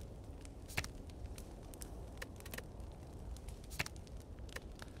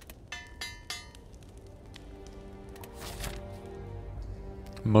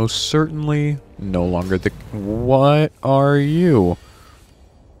 Most certainly no longer the... What are you?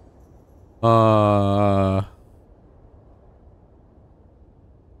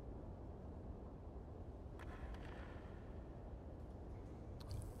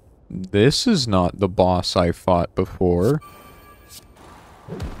 This is not the boss I fought before.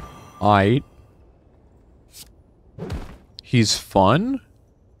 He's fun?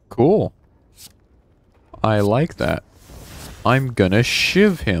 Cool. I like that. I'm gonna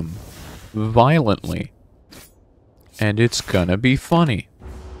shiv him. Violently. And it's gonna be funny.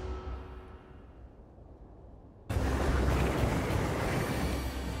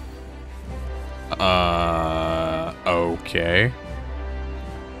 Okay.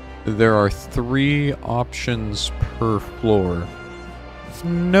 There are 3 options per floor.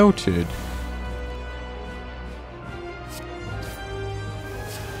 Noted.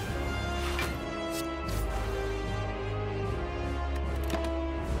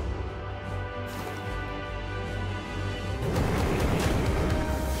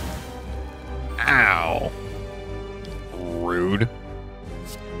 Ow. Rude.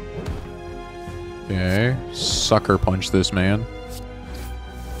 Okay. Sucker punch this man.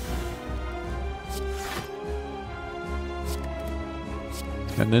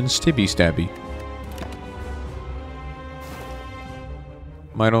 And then stibby stabby.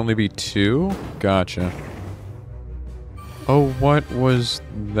 Might only be 2? Gotcha. Oh, what was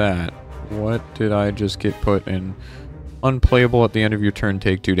that? What did I just get put in? Unplayable at the end of your turn,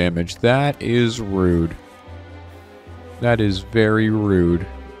 take 2 damage. That is rude. That is very rude.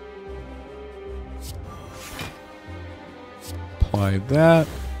 Apply that.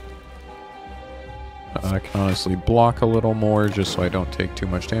 I can honestly block a little more just so I don't take too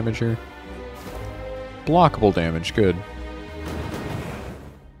much damage here. Blockable damage, good.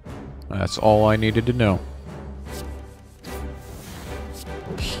 That's all I needed to know.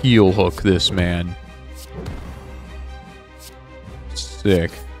 Heel hook this man.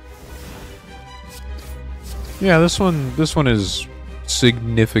 Sick. Yeah, this one is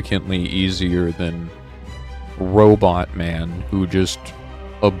significantly easier than Robot Man, who just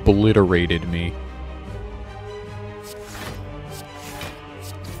obliterated me.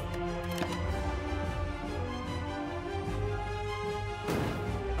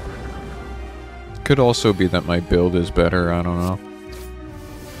 Could also be that my build is better, I don't know.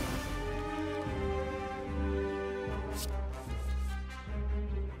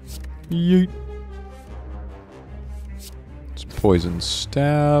 Yeet. It's poison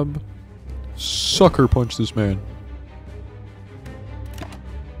stab. Sucker punch this man.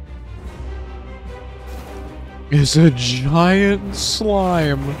 Is a giant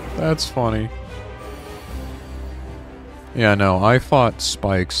slime. That's funny. Yeah, no, I fought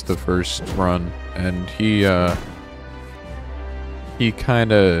Spikes the first run, and he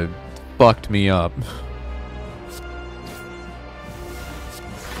kinda fucked me up.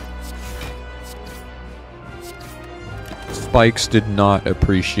 Spikes did not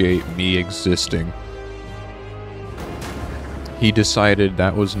appreciate me existing. He decided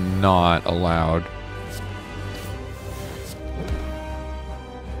that was not allowed.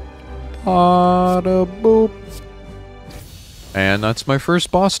 Bada boop. And that's my first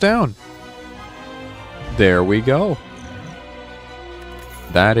boss down. There we go.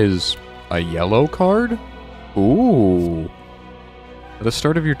 That is a yellow card? Ooh. At the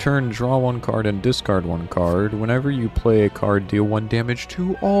start of your turn, draw 1 card and discard 1 card. Whenever you play a card, deal 1 damage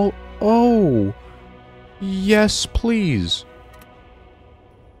to all... Oh! Yes, please.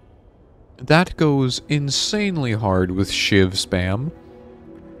 That goes insanely hard with Shiv spam.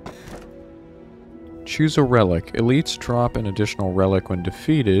 Choose a relic. Elites drop an additional relic when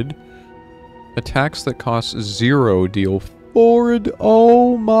defeated. Attacks that cost 0 deal 4.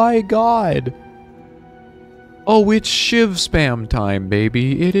 Oh my god! Oh, it's Shiv spam time,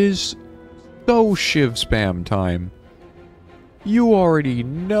 baby. It is so Shiv spam time. You already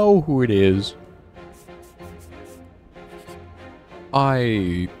know who it is.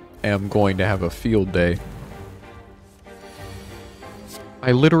 I am going to have a field day.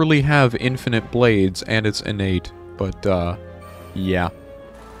 I literally have infinite blades, and it's innate, but, yeah.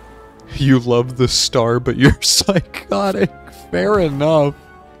 You love the star, but you're psychotic. Fair enough.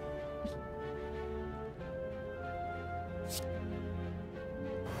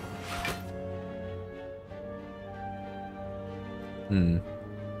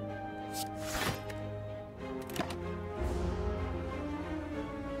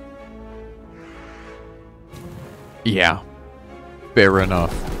 Yeah. Fair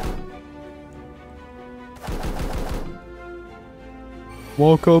enough.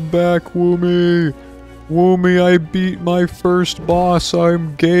 Welcome back, Woomy! Woomy, I beat my first boss.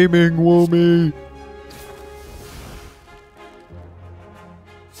 I'm gaming, Woomy!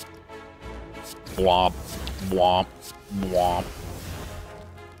 Womp. Womp. Womp.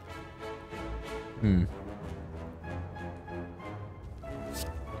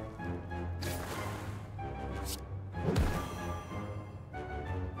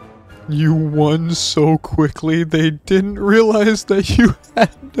 You won so quickly, they didn't realize that you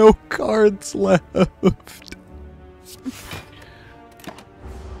had no cards left.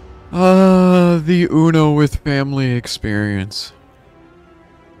 The Uno with family experience.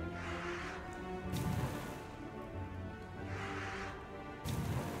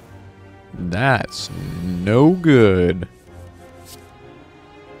 That's no good.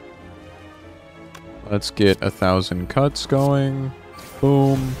 Let's get 1,000 cuts going.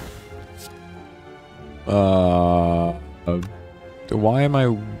 Boom.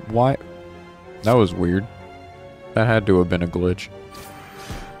 Why? That was weird. That had to have been a glitch.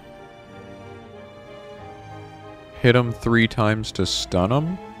 Hit him 3 times to stun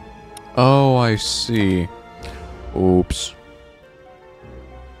him? Oh, I see. Oops.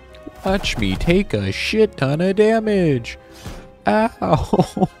 Watch me take a shit ton of damage.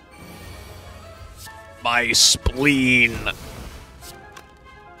 Ow. My spleen.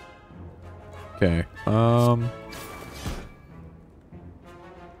 Okay,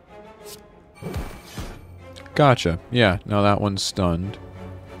 gotcha. Yeah, now that one's stunned.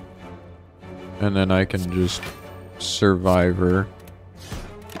 And then I can just Survivor.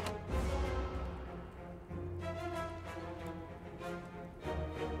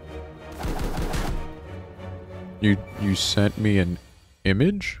 You sent me an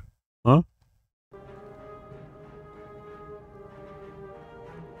image? Huh?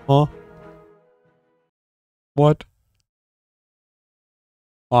 Huh? What?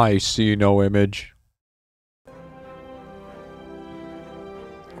 I see no image.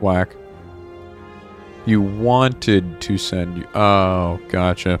 Quack. You wanted to send you... Oh,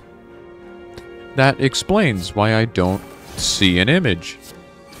 gotcha. That explains why I don't see an image.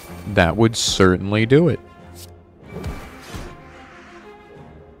 That would certainly do it.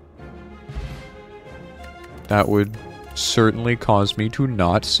 That would certainly cause me to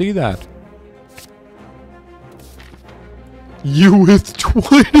not see that. You with 20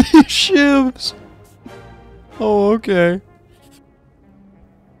 shivs! Oh, okay.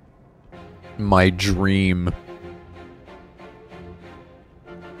 My dream.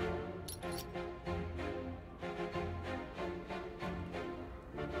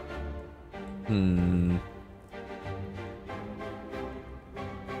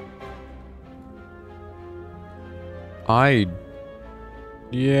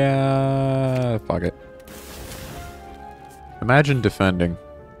 Yeah, fuck it. Imagine defending.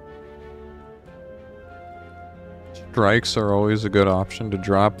 Strikes are always a good option to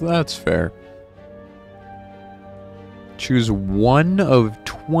drop. That's fair. Choose one of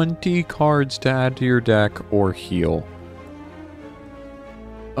 20 cards to add to your deck or heal.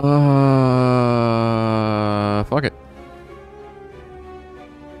 Fuck it.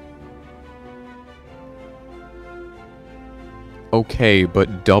 Okay,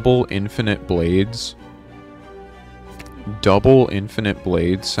 but double infinite blades? Double infinite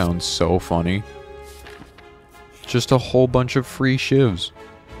blades sounds so funny. Just a whole bunch of free shivs.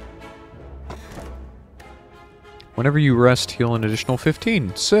 Whenever you rest, heal an additional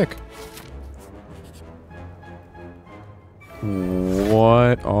 15. Sick.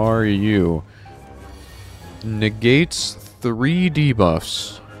 What are you? Negates 3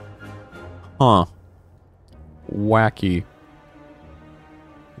 debuffs. Huh. Wacky.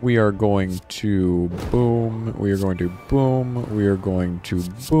 We are going to boom. We are going to boom. We are going to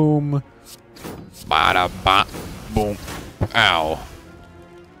boom. Bada ba boom. Ow.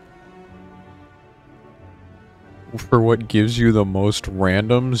 For what gives you the most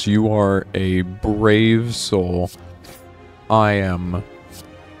randoms, you are a brave soul. I am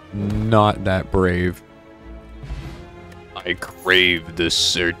not that brave. I crave the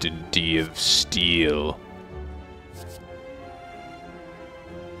certainty of steel.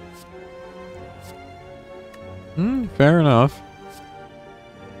 Fair enough.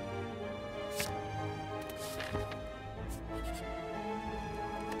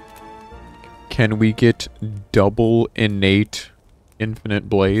 Can we get double innate infinite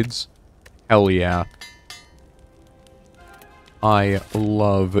blades? Hell yeah. I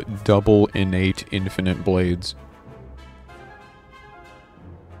love double innate infinite blades.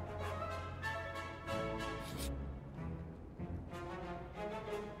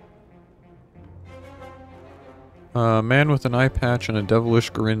 A man with an eye patch and a devilish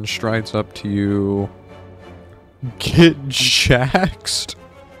grin strides up to you. Get jaxed?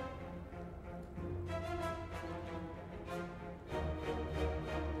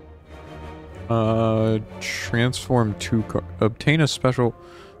 Transform 2 obtain a special.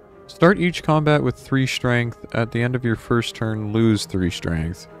 Start each combat with 3 strength. At the end of your first turn, lose 3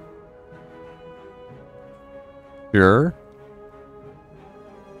 strength. Sure.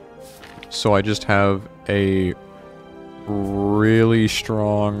 So I just have a really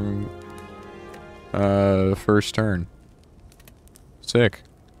strong first turn. Sick.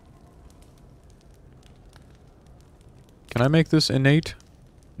 Can I make this innate?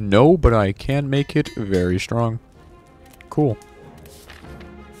 No, but I can make it very strong. Cool.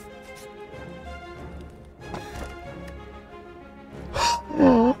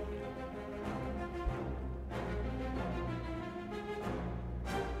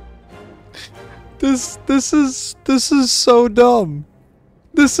 This is so dumb.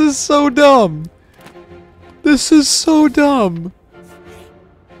 This is so dumb. This is so dumb.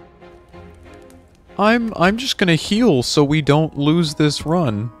 I'm just gonna heal so we don't lose this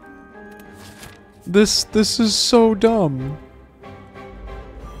run. This is so dumb.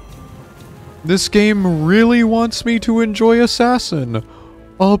 This game really wants me to enjoy Assassin.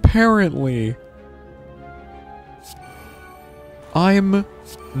 Apparently. I'm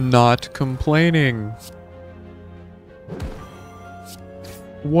not complaining.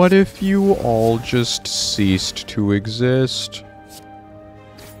 What if you all just ceased to exist?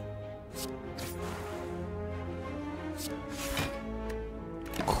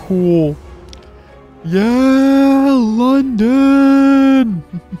 Cool. Yeah, London!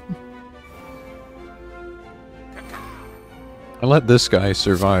 I let this guy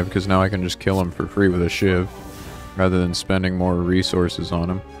survive because now I can just kill him for free with a shiv, rather than spending more resources on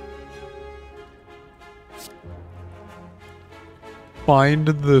him. Find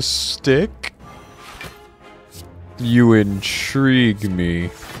the stick? You intrigue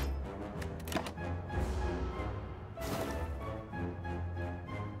me.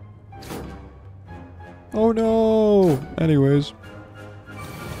 Oh no! Anyways.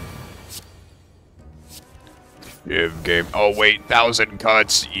 Give game. Oh wait, 1,000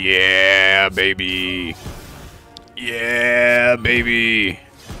 cuts. Yeah, baby. Yeah, baby.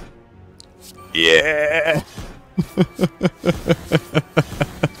 Yeah.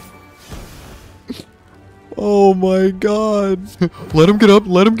 Oh my god. Let him get up.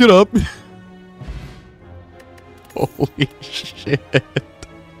 Let him get up. Holy shit.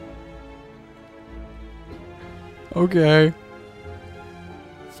 Okay.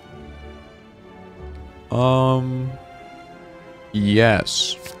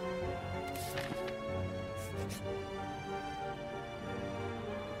 Yes.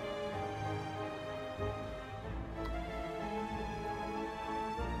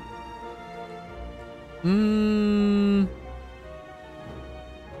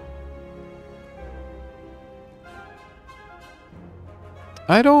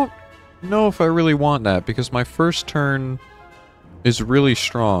 I don't know if I really want that, because my first turn is really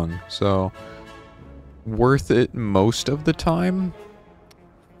strong, so worth it most of the time?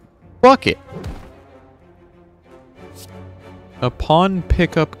 Fuck it. Upon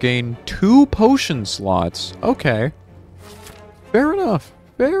pickup, gain 2 potion slots. Okay. Fair enough.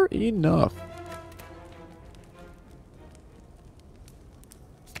 Fair enough.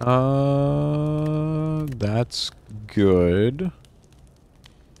 That's good.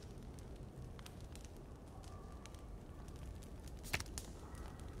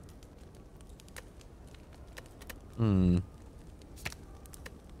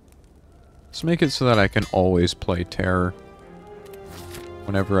 Let's make it so that I can always play Terror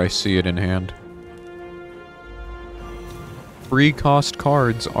whenever I see it in hand. Free cost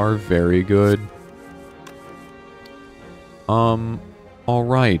cards are very good.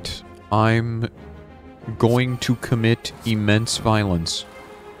 Alright. I'm going to commit immense violence.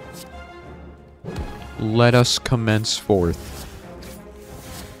 Let us commence forth.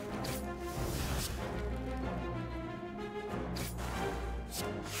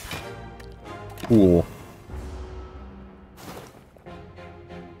 Cool.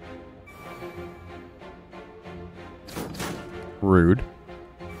 Rude.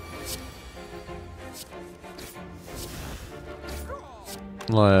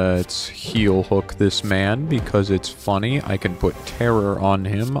 Let's heel hook this man because it's funny. I can put terror on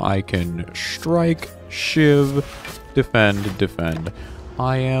him. I can strike, shiv, defend, defend.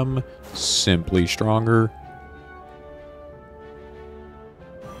 I am simply stronger.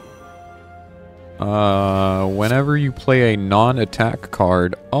 Whenever you play a non-attack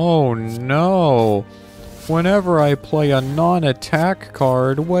card... Oh no! Whenever I play a non-attack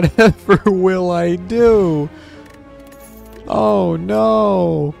card, whatever will I do? Oh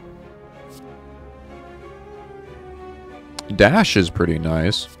no! Dash is pretty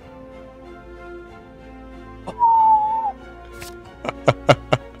nice.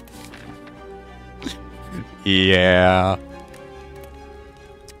 Yeah.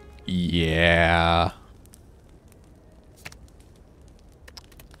 Yeah.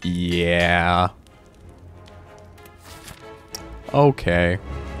 Yeah. Okay.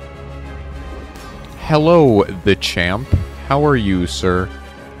 Hello, the champ. How are you, sir?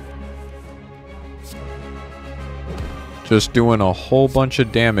 Just doing a whole bunch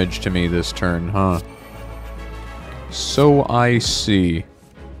of damage to me this turn, huh? So I see.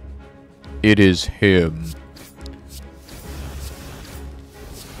 It is him.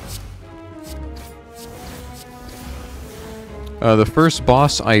 The first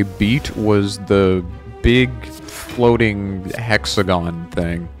boss I beat was the big floating hexagon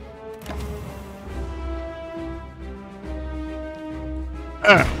thing.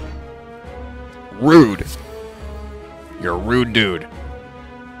 Rude. You're a rude dude.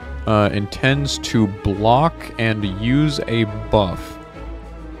 Intends to block and use a buff.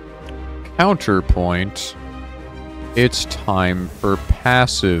 Counterpoint. It's time for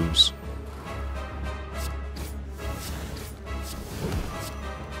passives.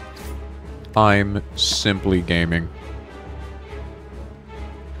 I'm simply gaming.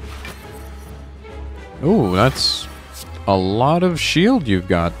 Ooh, that's a lot of shield you've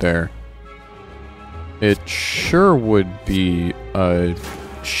got there. It sure would be a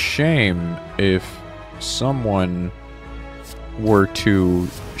shame if someone were to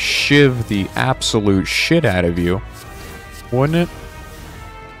shiv the absolute shit out of you. Wouldn't it?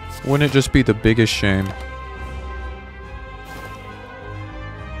 Wouldn't it just be the biggest shame?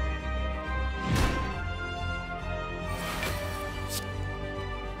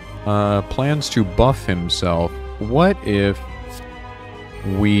 Plans to buff himself. What if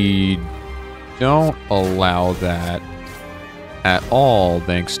we don't allow that at all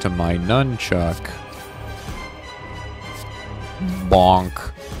thanks to my nunchuck?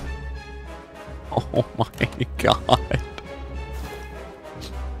 Bonk. Oh my god.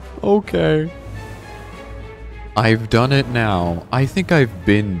 Okay. I've done it now. I think I've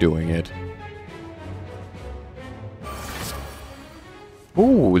been doing it.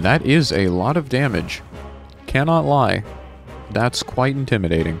 Ooh, that is a lot of damage. Cannot lie. That's quite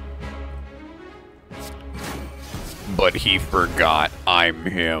intimidating. But he forgot I'm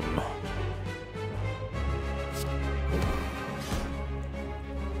him.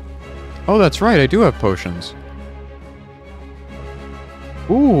 Oh, that's right, I do have potions.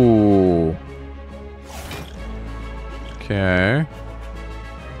 Ooh. Okay.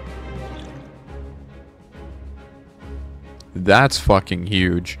 That's fucking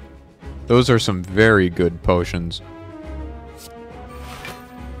huge. Those are some very good potions.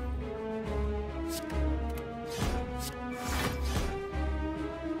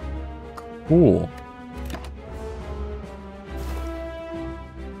 Cool.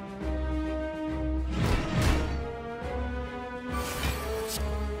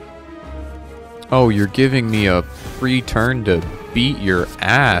 Oh, you're giving me a free turn to beat your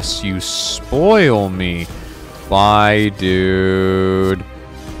ass. You spoil me. Bye, dude.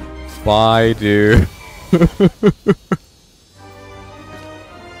 Bye, dude.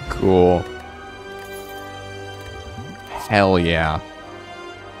 Cool. Hell yeah.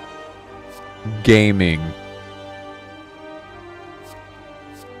 Gaming.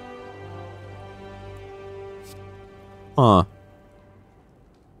 Huh.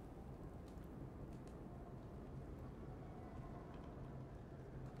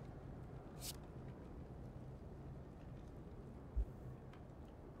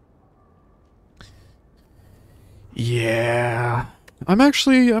 Yeah. I'm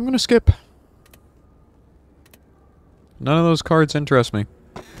gonna skip. None of those cards interest me.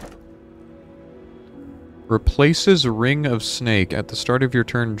 Replaces Ring of Snake. At the start of your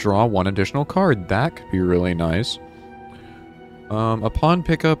turn, draw one additional card. That could be really nice. Upon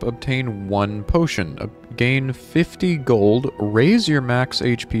pickup, obtain one potion. Gain 50 gold. Raise your max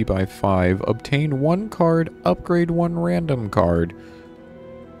HP by 5. Obtain one card. Upgrade one random card.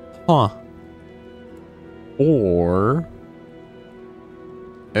 Huh. Or...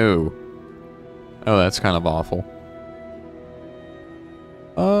 Oh. Oh, that's kind of awful.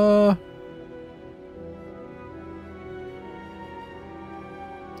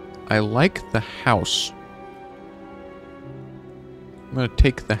 I like the house. I'm gonna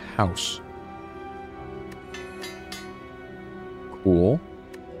take the house. Cool.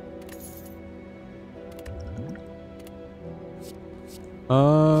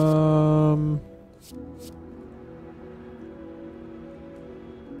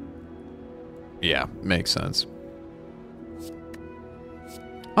 Yeah, makes sense.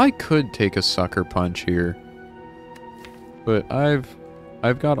 I could take a sucker punch here. But I've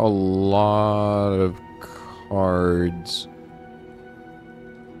got a lot of cards.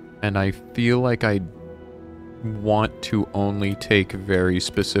 And I feel like I want to only take very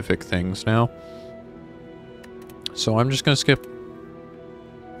specific things now. So I'm just gonna skip.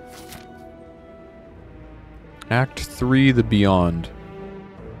 Act 3, The Beyond.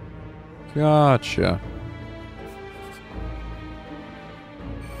 Gotcha.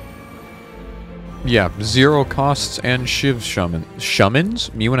 Yeah, 0 costs and Shiv Shaman.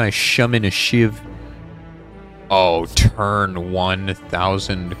 Shamans? Me when I shaman a Shiv. Oh, turn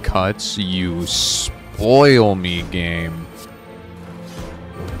 1,000 cuts? You spoil me, game.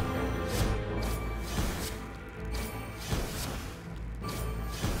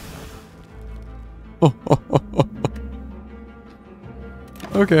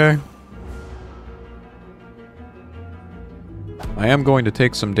 Okay. I am going to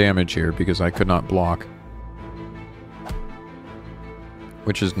take some damage here because I could not block.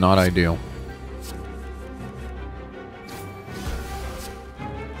 Which is not ideal.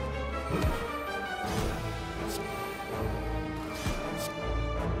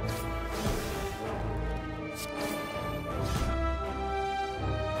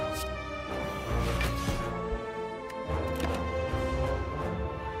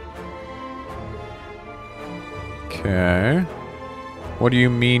 Okay. What do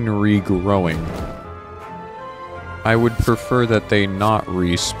you mean regrowing? I would prefer that they not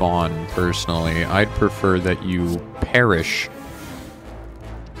respawn, personally. I'd prefer that you perish.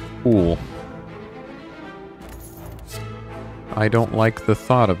 Cool. I don't like the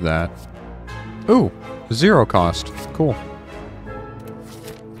thought of that. Ooh, 0 cost. Cool.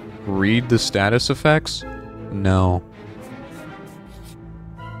 Read the status effects? No.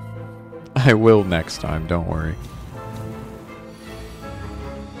 I will next time, don't worry.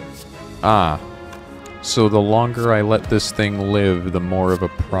 Ah. So the longer I let this thing live, the more of a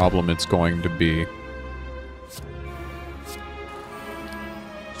problem it's going to be.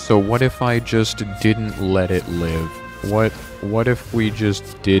 So what if I just didn't let it live? What if we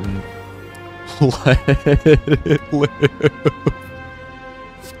just didn't let it live?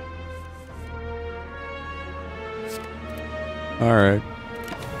 Alright.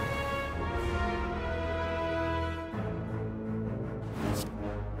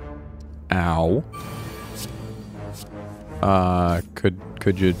 Ow.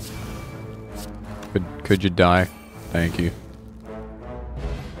 Could you die? Thank you.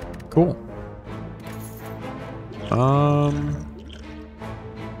 Cool.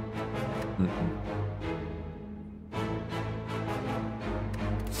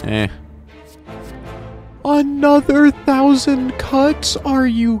 Eh. Another 1,000 cuts? Are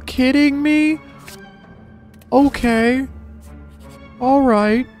you kidding me? Okay.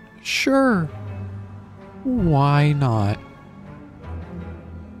 Alright. Sure. Why not?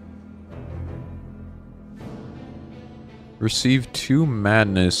 Receive 2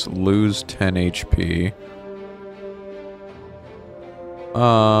 madness, lose 10 HP.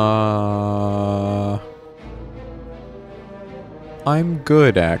 I'm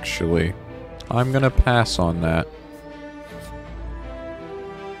good, actually. I'm gonna pass on that.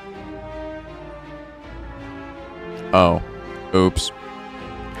 Oh. Oops.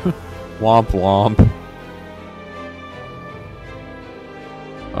 Womp womp.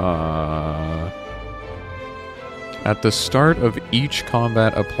 At the start of each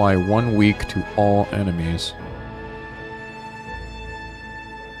combat, apply 1 week to all enemies.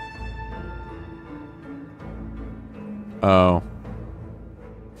 Oh.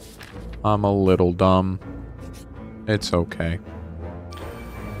 I'm a little dumb. It's okay.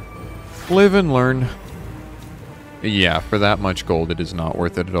 Live and learn. Yeah, for that much gold, it is not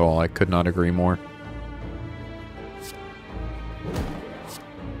worth it at all. I could not agree more.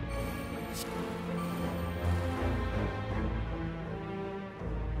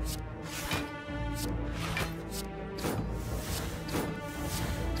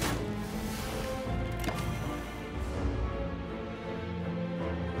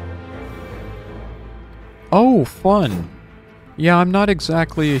 Oh, fun. Yeah, I'm not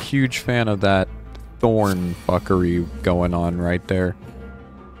exactly a huge fan of that thorn fuckery going on right there.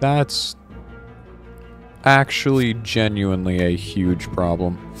 That's actually genuinely a huge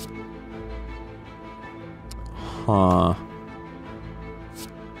problem. Huh.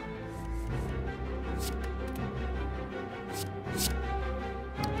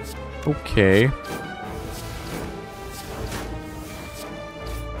 Okay.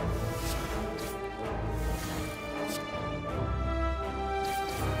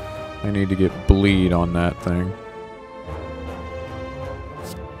 I need to get bleed on that thing.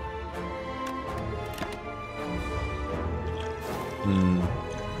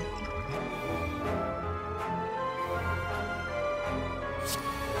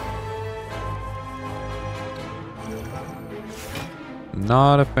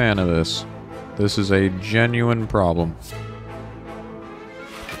 Not a fan of this. This is a genuine problem.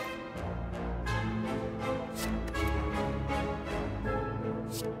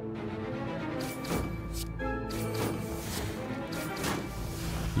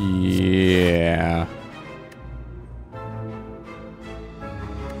 Yeah.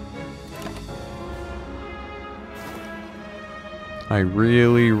 I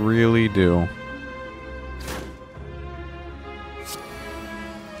really, really do.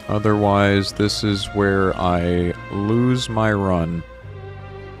 Otherwise, this is where I lose my run.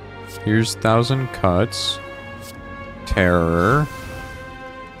 Here's 1,000 cuts. Terror.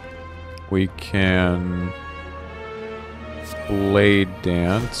 We can... Blade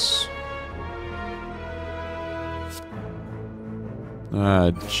dance.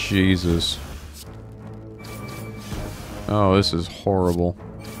 Ah, Jesus. Oh, this is horrible.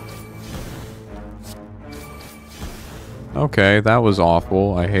 Okay, that was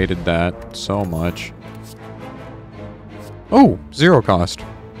awful. I hated that so much. Oh, 0 cost.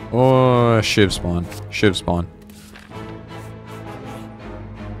 Oh, Shiv spawn. Shiv spawn.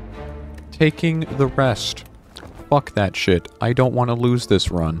 Taking the rest. Fuck that shit. I don't want to lose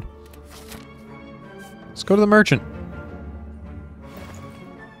this run. Let's go to the merchant.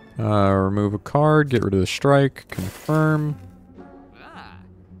 Remove a card, get rid of the strike, confirm.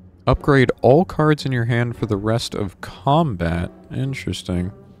 Upgrade all cards in your hand for the rest of combat.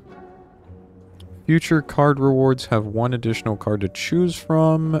 Interesting. Future card rewards have 1 additional card to choose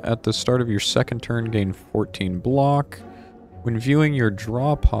from. At the start of your second turn, gain 14 block. When viewing your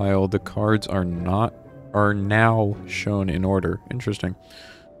draw pile, the cards are now shown in order. Interesting.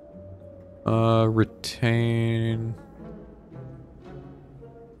 Retain.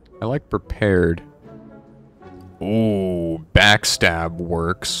 I like prepared. Ooh, backstab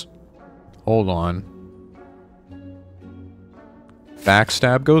works. Hold on.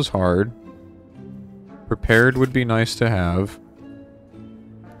 Backstab goes hard. Prepared would be nice to have.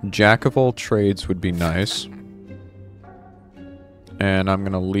 Jack of all trades would be nice. And I'm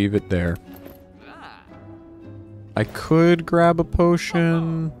gonna leave it there. I could grab a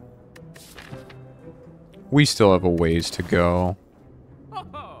potion. We still have a ways to go.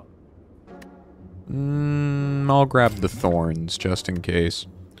 I'll grab the thorns, just in case.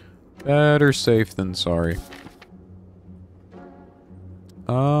 Better safe than sorry.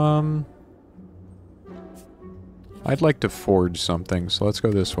 I'd like to forge something, so let's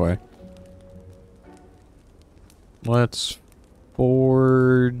go this way. Let's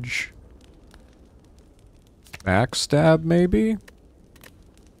forge... Backstab, maybe?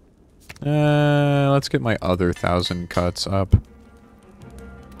 Let's get my other 1,000 cuts up.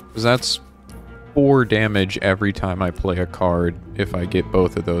 Because that's 4 damage every time I play a card, if I get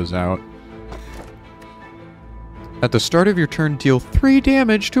both of those out. At the start of your turn, deal 3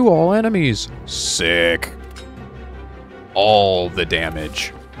 damage to all enemies. Sick. All the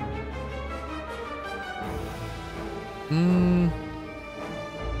damage. I'm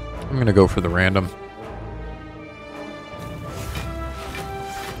gonna go for the random.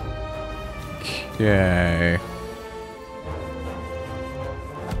 Okay.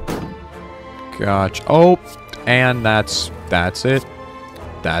 Gotcha. Oh, and that's it.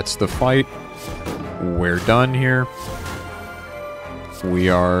 That's the fight. We're done here. We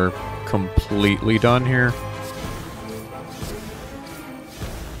are completely done here.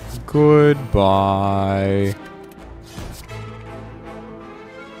 Goodbye.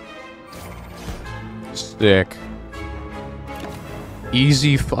 Sick.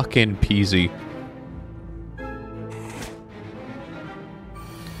 Easy fucking peasy.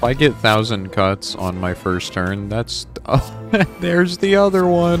 If I get 1,000 cuts on my first turn, that's... Oh, there's the other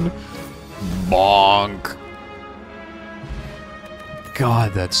one. Bonk.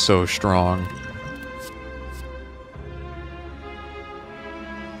 God, that's so strong.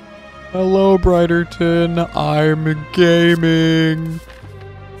 Hello, Brighterton. I'm gaming.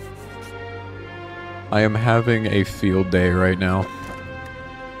 I am having a field day right now.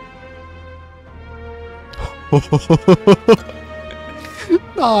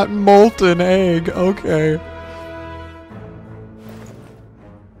 Not molten egg. Okay.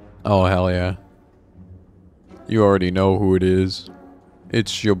 Oh, hell yeah. You already know who it is.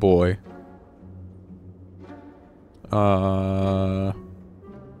 It's your boy.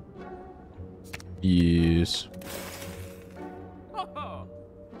 Yes.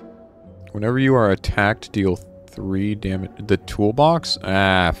 Whenever you are attacked, deal 3 damage. The toolbox?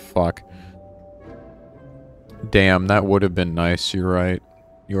 Ah, fuck. Damn, that would have been nice. You're right.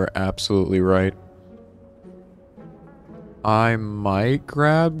 You are absolutely right. I might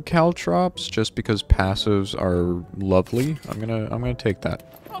grab Caltrops just because passives are lovely. I'm gonna take that.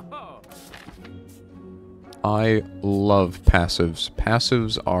 I love passives.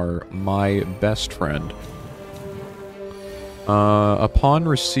 Passives are my best friend. Upon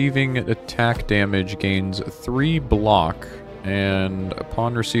receiving attack damage, gains 3 block, and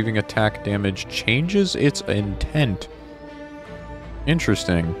upon receiving attack damage, changes its intent.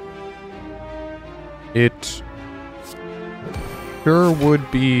 Interesting. It sure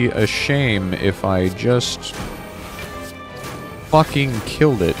would be a shame if I just fucking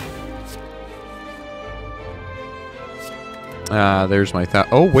killed it. There's my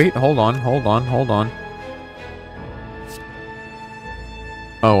oh, wait, hold on.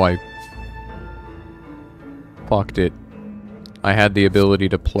 Oh, I fucked it. I had the ability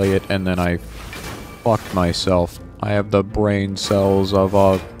to play it, and then I fucked myself. I have the brain cells of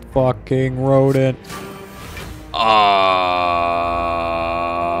a fucking rodent.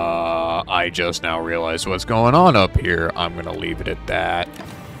 I just now realized what's going on up here. I'm gonna leave it at that.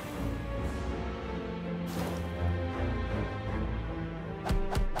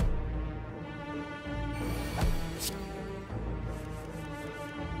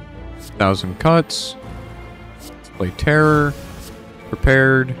 Thousand cuts. Let's play terror.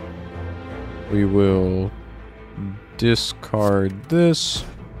 Prepared. We will discard this.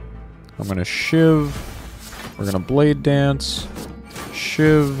 I'm gonna shiv. We're gonna blade dance.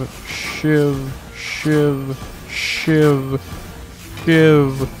 Shiv, shiv, shiv, shiv,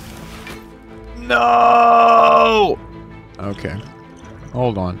 shiv. No! Okay.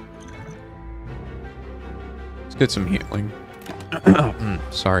 Hold on. Let's get some healing.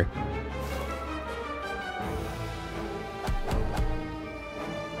 Sorry.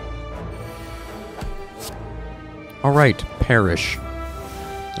 Alright, perish.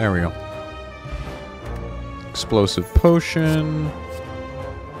 There we go. Explosive potion.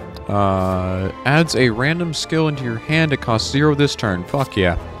 Adds a random skill into your hand. It costs 0 this turn. Fuck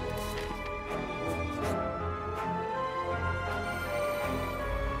yeah.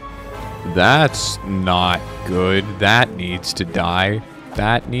 That's not good. That needs to die.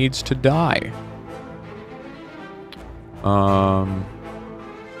 That needs to die.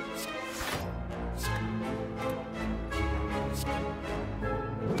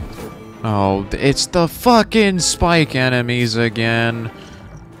 Oh, it's the fucking spike enemies again.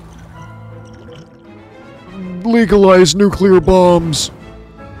 Legalize nuclear bombs.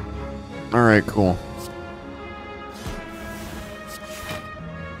 Alright, cool.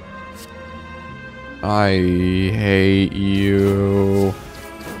 I hate you.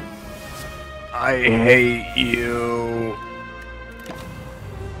 I hate you.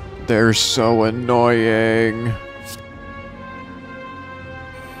 They're so annoying.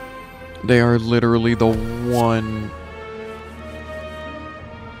 They are literally the one...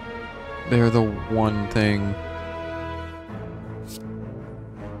 They're the one thing.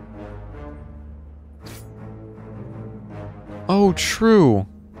 Oh, true.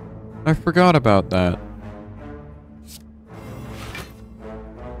 I forgot about that.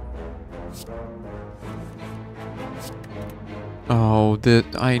 Oh,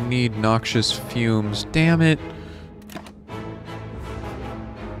 I need noxious fumes. Damn it.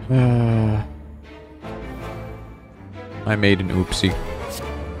 I made an oopsie.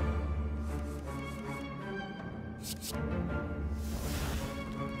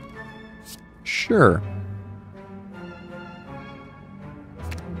 Sure.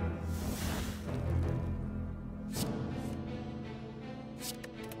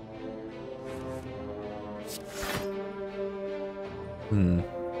 Hmm.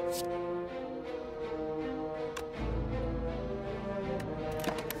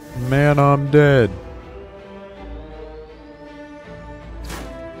 Man, I'm dead.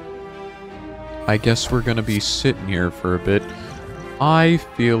 I guess we're gonna be sitting here for a bit. I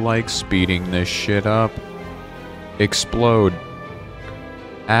feel like speeding this shit up. Explode.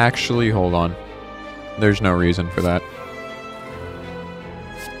 Actually, hold on. There's no reason for that.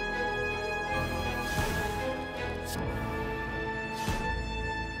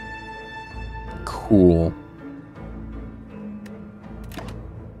 Cool.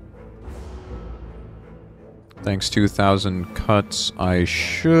 Thanks to 1,000 cuts, I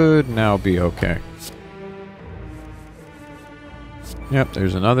should now be okay. Yep,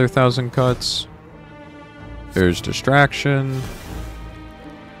 there's another 1,000 cuts. There's distraction.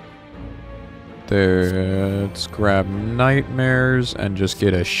 Let's grab nightmares and just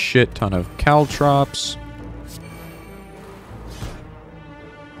get a shit ton of caltrops.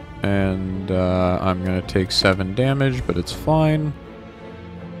 And I'm gonna take 7 damage, but it's fine.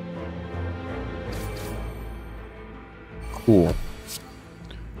 Cool.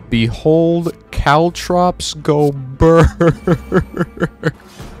 Behold, caltrops go burr.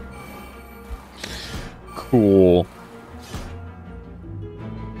 Cool.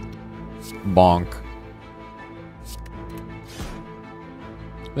 Bonk.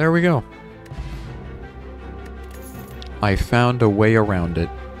 There we go. I found a way around it,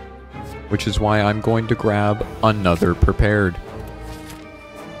 which is why I'm going to grab another prepared.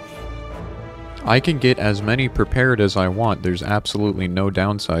 I can get as many prepared as I want. There's absolutely no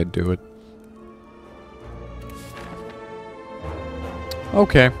downside to it.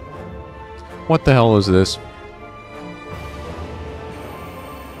 Okay. What the hell is this?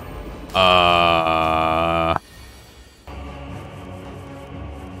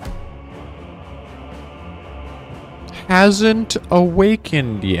 Hasn't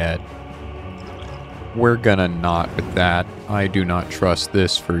awakened yet. We're gonna not with that. I do not trust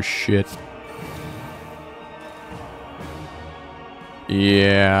this for shit.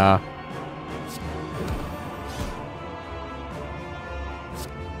 Yeah.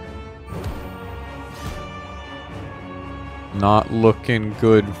 Not looking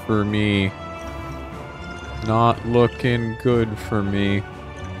good for me. Not looking good for me.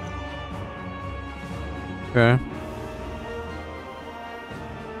 Okay.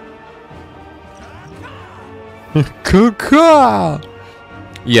 Kuka!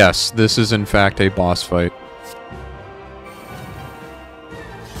 Yes, this is in fact a boss fight.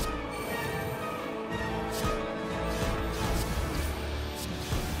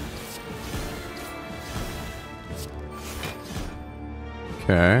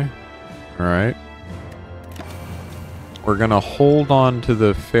 Okay. Alright. We're gonna hold on to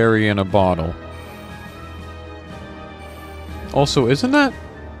the fairy in a bottle. Also, isn't that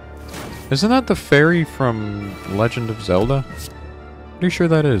the fairy from Legend of Zelda? Pretty sure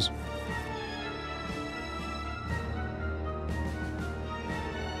that is.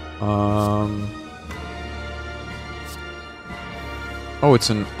 Oh, it's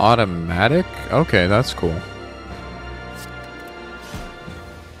an automatic? Okay, that's cool.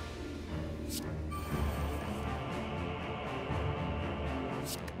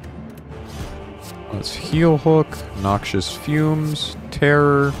 Let's heal hook, noxious fumes,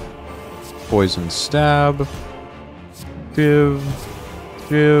 terror, poison stab, Viv.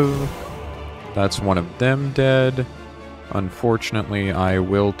 That's one of them dead. Unfortunately, I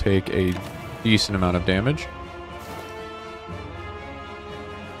will take a decent amount of damage.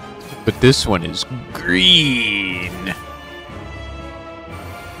 But this one is green.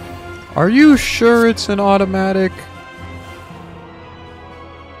 Are you sure it's an automatic?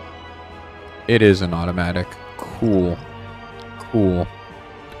 It is an automatic. Cool. Cool.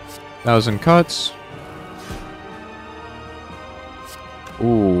 1,000 cuts.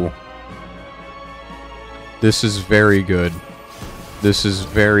 Ooh. This is very good. This is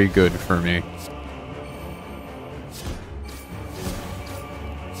very good for me.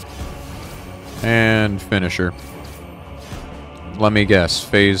 And finisher. Let me guess.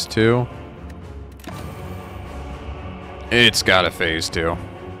 Phase 2? It's got a phase 2.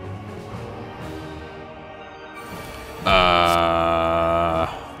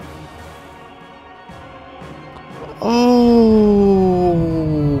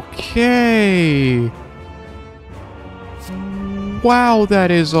 Okay. Wow,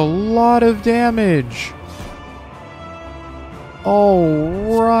 that is a lot of damage.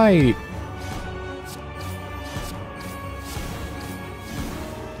 All right.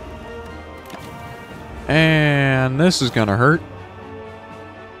 And this is gonna hurt.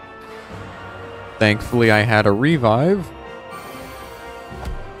 Thankfully, I had a revive.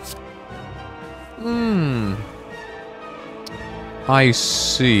 I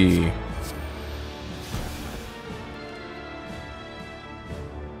see.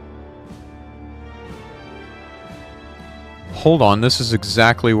 Hold on, this is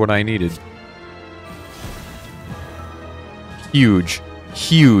exactly what I needed. Huge.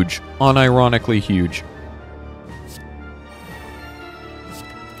 Huge. Unironically huge.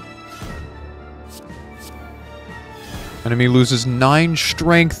 Enemy loses 9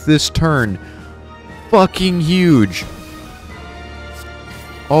 strength this turn. Fucking huge.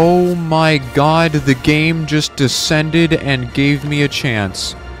 Oh my god, the game just descended and gave me a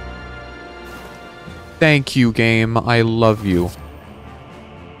chance. Thank you, game. I love you.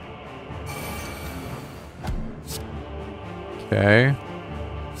 Okay.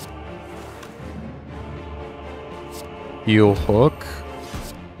 Heel hook.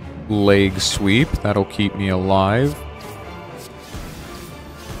 Leg sweep. That'll keep me alive.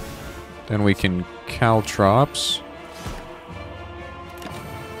 Then we can caltrops.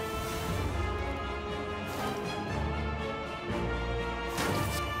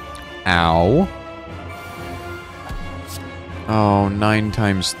 Ow. Oh, 9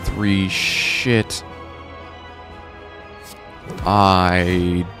 times 3. Shit.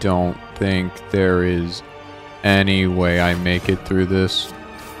 I don't think there is any way I make it through this.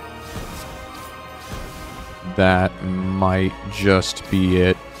 That might just be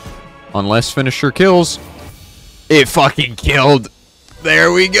it. Unless finisher kills. It fucking killed.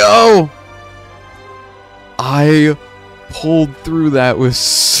 There we go. I pulled through that with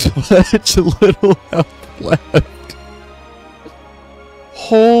such little health left.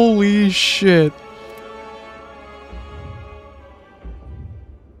 Holy shit.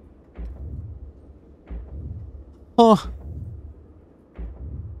 Huh.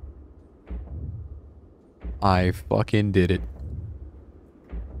 I fucking did it.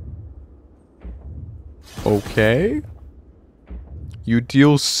 Okay. You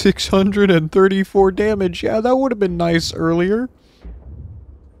deal 634 damage. Yeah, that would have been nice earlier.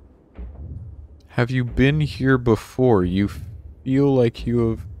 Have you been here before? You feel like you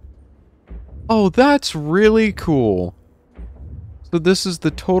have... Oh, that's really cool. So this is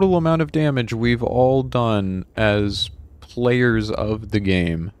the total amount of damage we've all done as players of the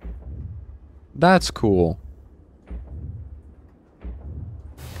game. That's cool.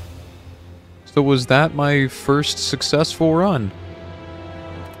 So was that my first successful run?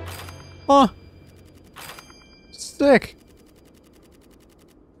 Huh. Sick.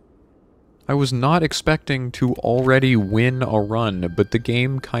 I was not expecting to already win a run, but the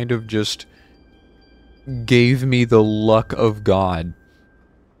game kind of just gave me the luck of God.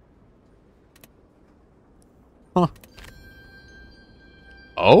 Huh.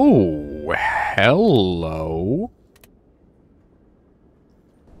 Oh, hello.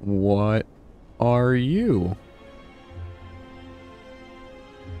 What are you?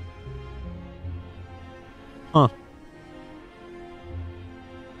 Huh.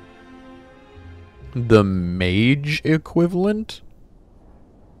 The mage equivalent?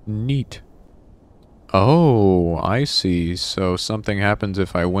 Neat. Oh, I see. So something happens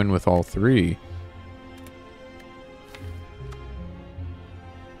if I win with all 3.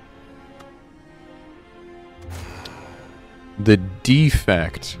 The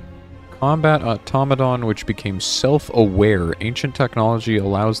defect. Combat automaton which became self-aware. Ancient technology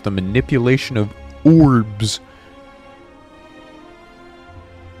allows the manipulation of orbs.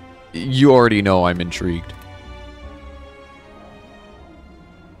 You already know I'm intrigued.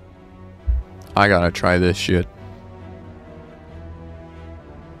 I gotta try this shit.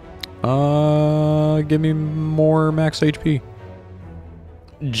 Give me more max HP.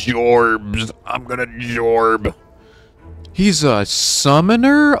 Jorbs. I'm gonna jorb. He's a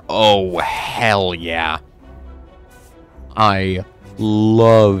summoner? Oh, hell yeah. I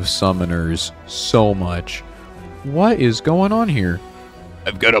love summoners so much. What is going on here?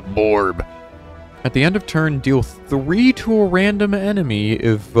 I've got a borb. At the end of turn, deal 3 to a random enemy.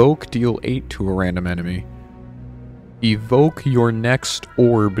 Evoke, deal 8 to a random enemy. Evoke your next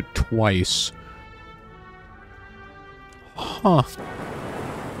orb twice. Huh.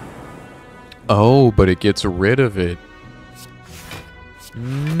 Oh, but it gets rid of it.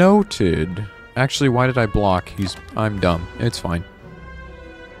 Noted. Actually, why did I block? I'm dumb. It's fine.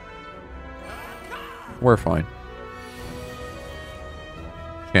 We're fine.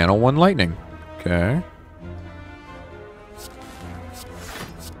 Channel 1 lightning. Okay.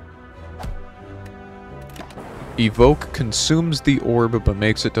 Evoke consumes the orb, but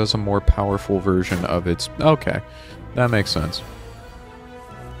makes it does a more powerful version of its... Okay. That makes sense.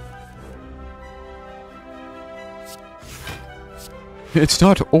 It's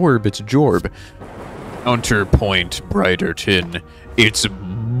not orb, it's jorb. Counterpoint, Brighterton. It's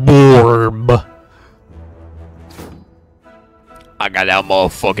Borb. I got that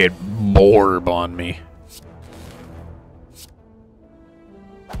motherfucking Borb on me.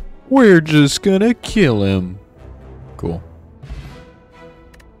 We're just gonna kill him. Cool.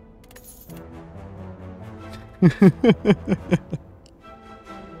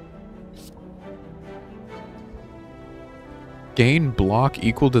 Gain block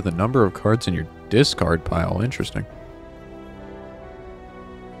equal to the number of cards in your discard pile. Interesting.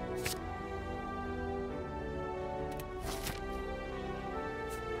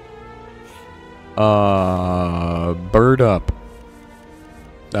 Bird up.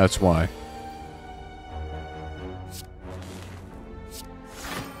 That's why.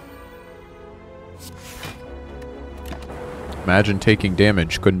 Imagine taking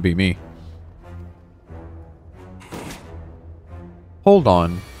damage. Couldn't be me. Hold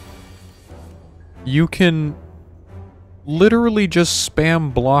on. You can literally just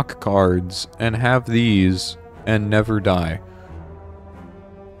spam block cards and have these and never die.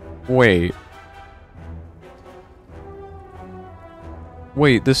 Wait.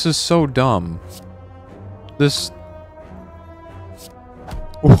 Wait, this is so dumb. This...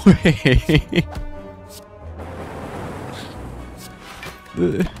 Wait...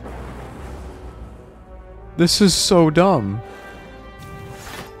 This is so dumb.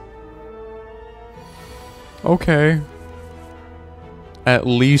 Okay. At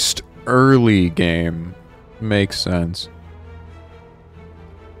least early game makes sense.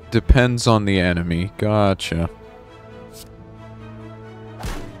 Depends on the enemy. Gotcha.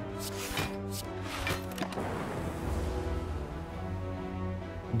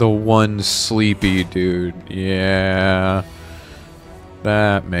 The one sleepy dude. Yeah.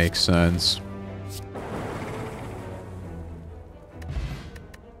 That makes sense.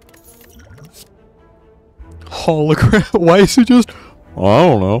 Hologram? Why is it just... Oh, I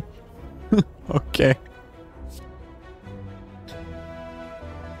don't know. Okay.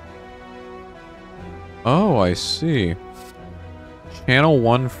 Oh, I see. Channel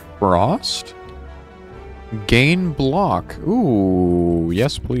 1 Frost? Gain block. Ooh,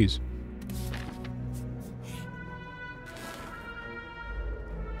 yes please.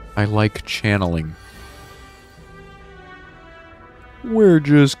 I like channeling. We're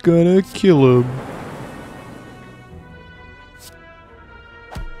just gonna kill him.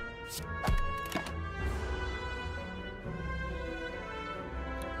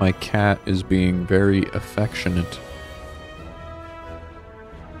 My cat is being very affectionate.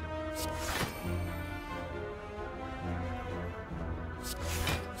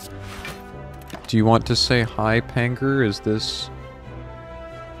 Do you want to say hi, Panger? Is this...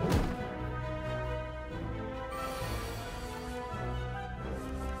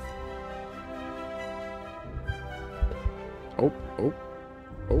 Oh,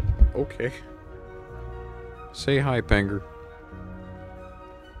 okay. Say hi, Panger.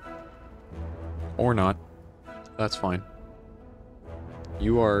 Or not. That's fine.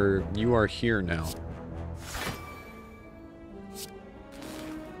 You are here now.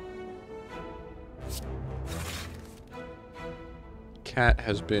 Cat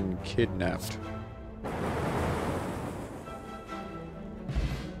has been kidnapped.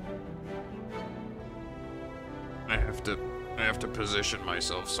 I have to position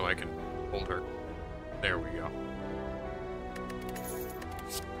myself so I can hold her. There we go.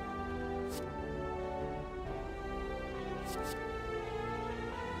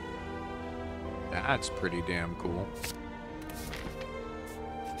 That's pretty damn cool.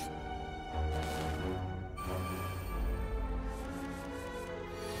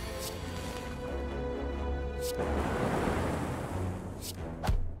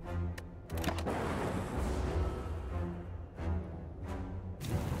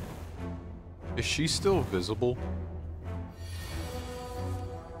 Is she still visible?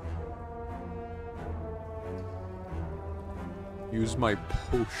 Use my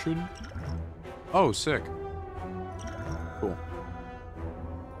potion? Oh, sick. Cool.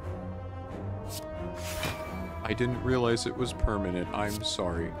 I didn't realize it was permanent. I'm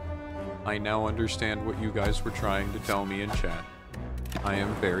sorry. I now understand what you guys were trying to tell me in chat. I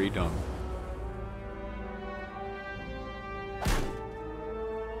am very dumb.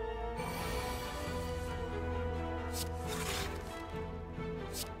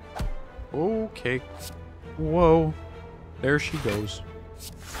 Okay. Whoa. There she goes.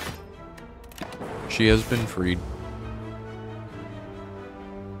 She has been freed.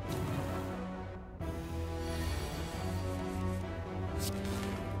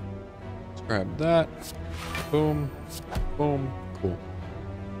 Let's grab that. Boom. Boom. Cool.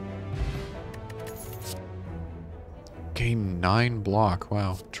 gain 9 block.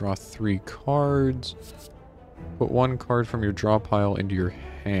 Wow. Draw 3 cards. Put 1 card from your draw pile into your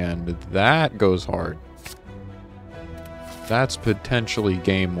hand. That goes hard. That's potentially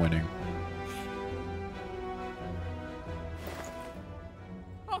game winning.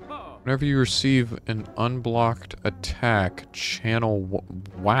 Whenever you receive an unblocked attack, channel...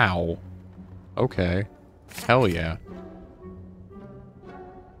 Wow. Okay. Hell yeah.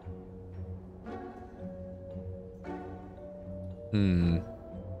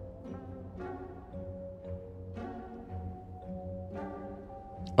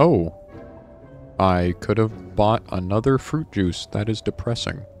 Oh. I could have bought another fruit juice. That is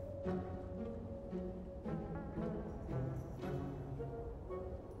depressing.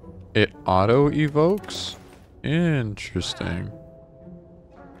 It auto-evokes? Interesting.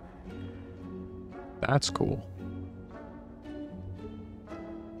 That's cool.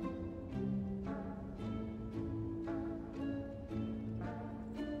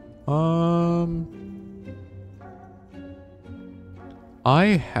 I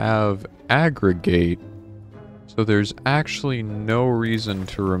have aggregate, so there's actually no reason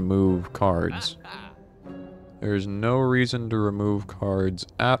to remove cards. There's no reason to remove cards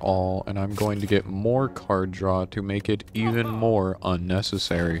at all, and I'm going to get more card draw to make it even more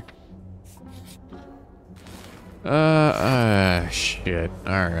unnecessary. Shit.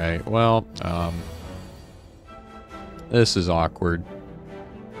 Alright, well, this is awkward.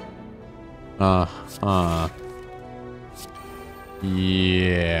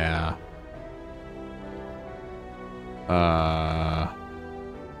 Yeah.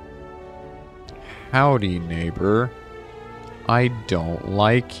 Howdy, neighbor. I don't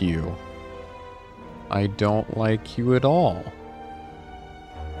like you. I don't like you at all.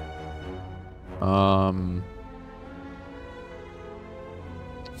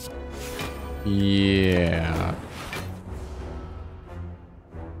 Yeah.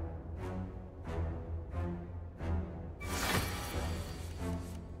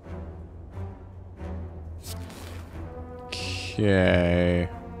 Okay.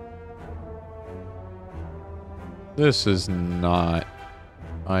 This is not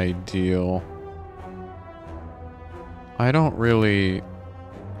ideal. I don't really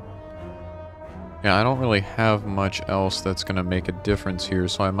have much else that's gonna make a difference here,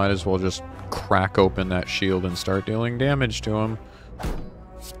 so I might as well just crack open that shield and start dealing damage to him.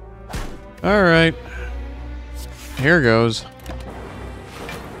 Alright. Here goes.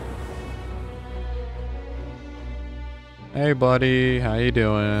 Hey buddy, how you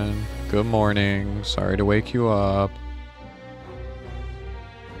doing? Good morning. Sorry to wake you up.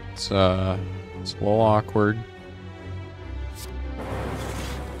 It's a little awkward.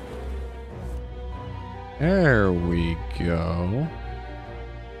 There we go.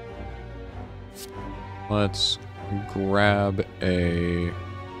 Let's grab a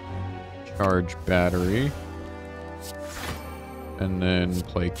charge battery. And then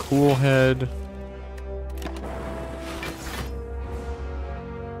play Cool Head.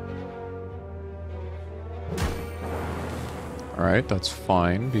 Alright, that's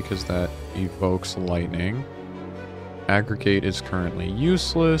fine because that evokes lightning. Aggregate is currently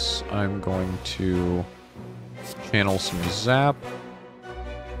useless. I'm going to channel some zap.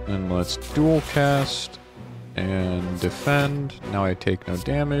 And let's dual cast and defend. Now I take no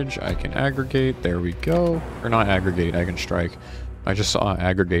damage. I can aggregate. There we go. Or not aggregate, I can strike. I just saw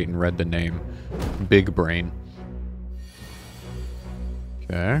aggregate and read the name. Big brain.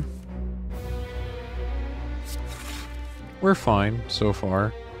 Okay. We're fine so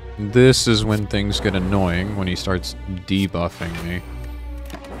far. This is when things get annoying, when he starts debuffing me.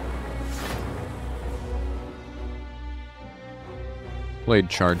 Played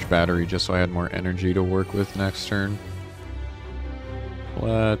charge battery just so I had more energy to work with next turn.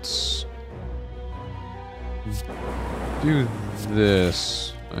 Let's do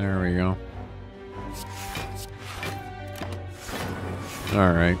this. There we go.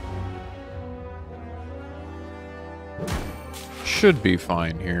 Alright. Should be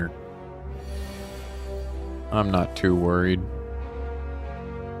fine here. I'm not too worried.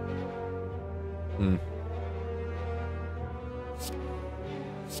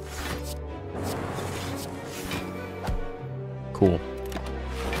 Cool.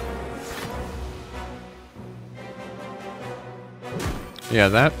 Yeah,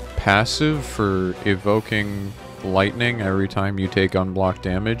 that passive for evoking lightning every time you take unblocked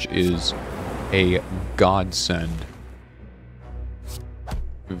damage is a godsend.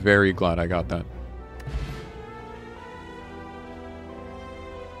 Very glad I got that.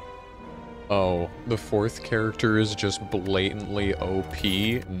 Oh, the fourth character is just blatantly OP.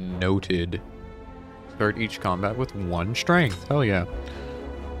 Noted. Start each combat with 1 strength. Hell yeah.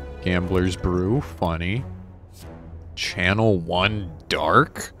 Gambler's Brew. Funny. Channel 1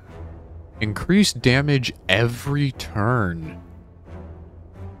 Dark? Increase damage every turn.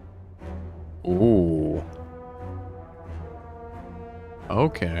 Ooh.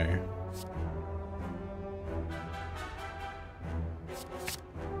 Okay.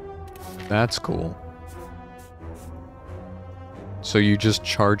 That's cool. So you just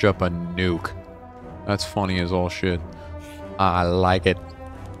charge up a nuke. That's funny as all shit. I like it.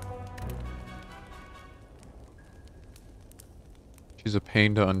 She's a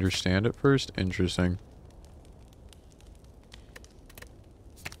pain to understand at first. Interesting.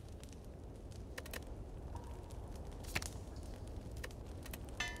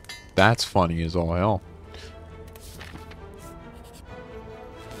 That's funny as all hell.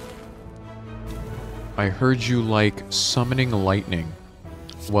 I heard you like summoning lightning.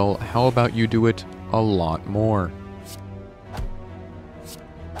 Well, how about you do it a lot more?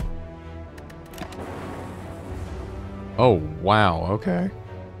 Oh, wow, okay.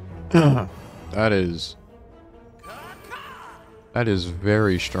 That is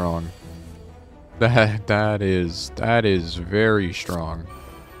very strong. That is very strong.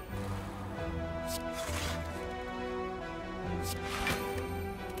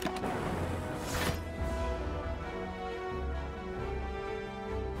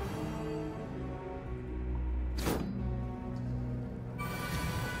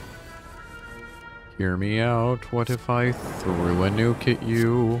 Hear me out, what if I threw a nuke at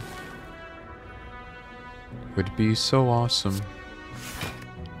you? Would be so awesome.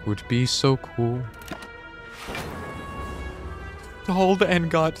 Would be so cool. Stalled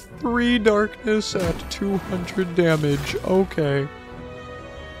and got 3 darkness at 200 damage. Okay.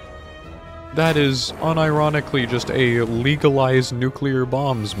 That is unironically just a legalized nuclear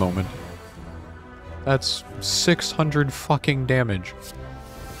bombs moment. That's 600 fucking damage.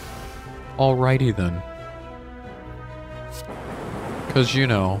 Alrighty then. 'Cause, you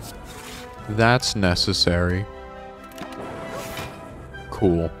know, that's necessary.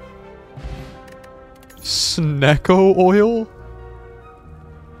 Cool. Snecko oil?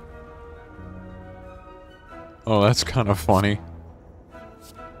 Oh, that's kind of funny.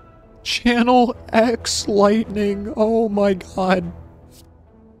 Channel X lightning. Oh my god.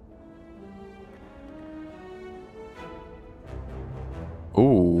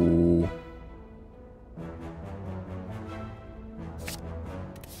 Ooh.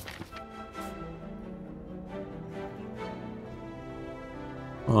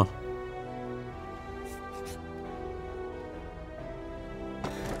 Huh.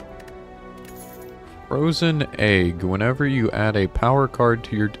 Frozen egg. Whenever you add a power card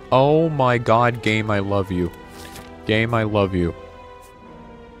to your... Oh my god, game, I love you. Game, I love you.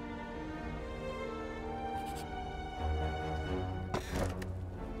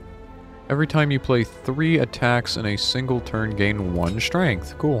 Every time you play 3 attacks in a single turn, gain 1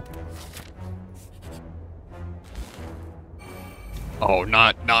 strength. Cool. Oh,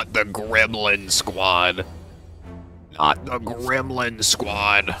 not the Gremlin Squad. Not the Gremlin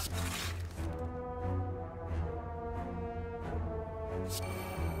Squad.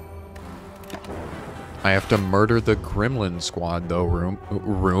 I have to murder the Gremlin Squad, though,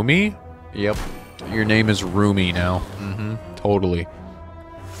 Roomy? Yep. Your name is Roomy now. Mm-hmm. Totally.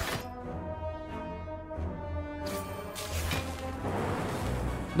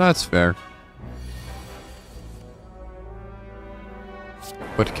 That's fair.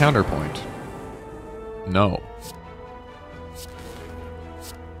 But counterpoint. No.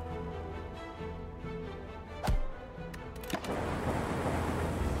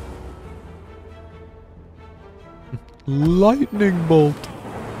 Lightning bolt.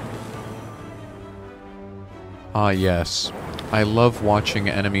 Ah, yes. I love watching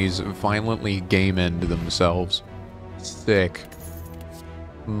enemies violently game end themselves. Sick.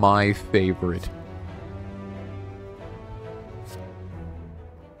 My favorite.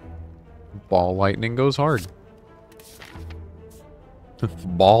 Ball lightning goes hard.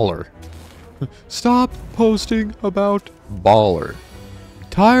 Baller. Stop posting about baller.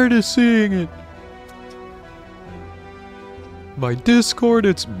 Tired of seeing it. My Discord,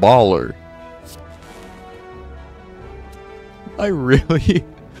 it's baller. I really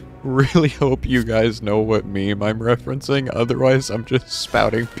hope you guys know what meme I'm referencing, otherwise I'm just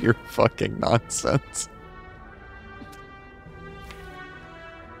spouting pure fucking nonsense.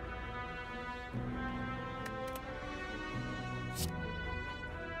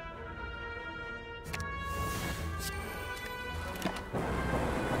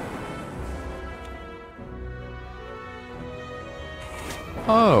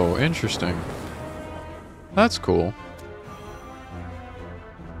 Oh, interesting. That's cool.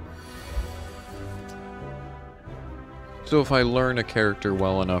 So if I learn a character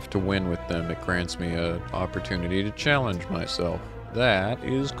well enough to win with them, it grants me an opportunity to challenge myself. That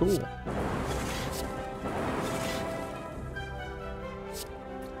is cool.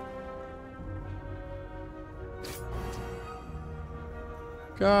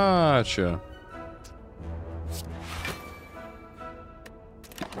 Gotcha.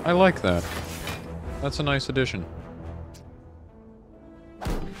 I like that. That's a nice addition.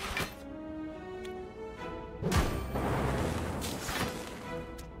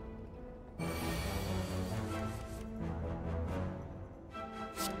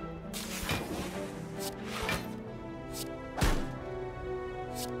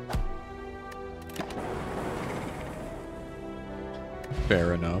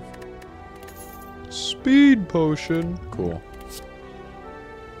 Fair enough. Speed potion. Cool.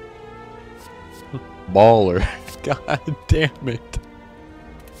 Baller. God damn it.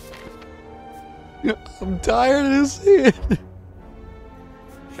 I'm tired of this shit.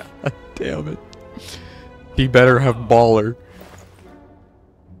 God damn it. He better have baller.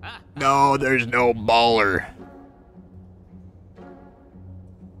 No, there's no baller.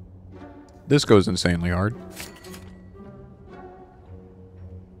 This goes insanely hard.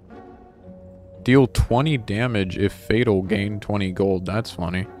 Deal 20 damage if fatal, gain 20 gold. That's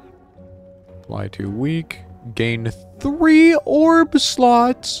funny. Apply to weak. Gain 3 orb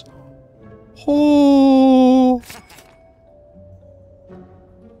slots. Oh.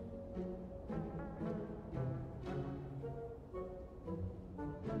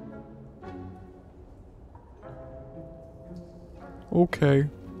 Okay.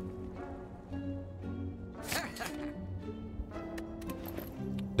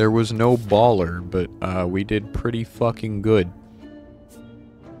 There was no baller, but we did pretty fucking good.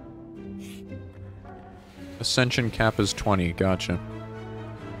 Ascension cap is 20, gotcha.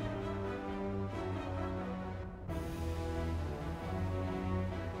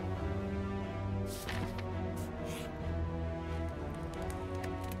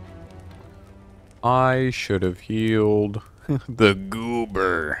 I should have healed the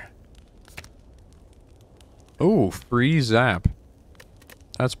goober. Oh, free zap.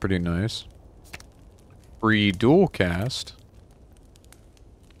 That's pretty nice. Free dual cast.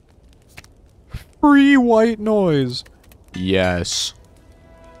 Free white noise. Yes.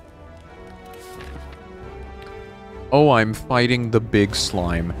 Oh, I'm fighting the big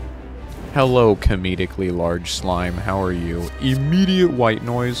slime. Hello, comedically large slime. How are you? Immediate white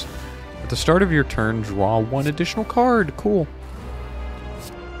noise. At the start of your turn, draw 1 additional card. Cool.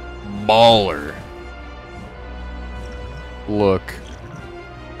 Baller. Look.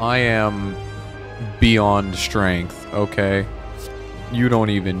 I am beyond strength, okay? You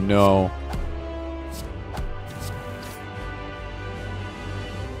don't even know.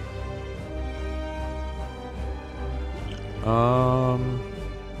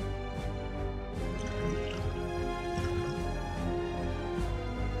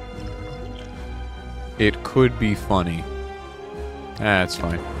 It could be funny. That's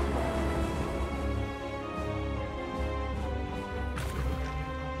fine.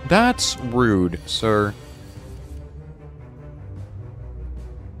 That's rude, sir.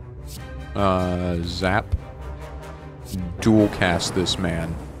 Zap. Dual cast this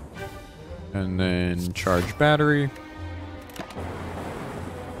man. And then charge battery.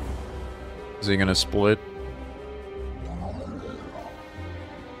 Is he gonna split?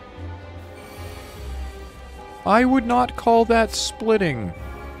 I would not call that splitting.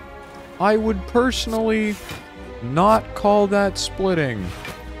 I would personally not call that splitting.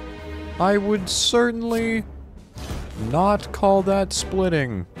 I would certainly not call that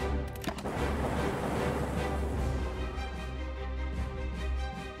splitting.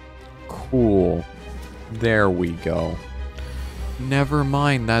 Cool. There we go. Never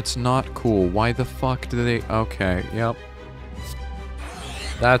mind, that's not cool. Why the fuck do they... Okay, yep.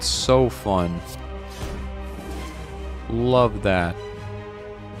 That's so fun. Love that.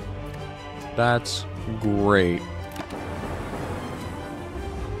 That's great.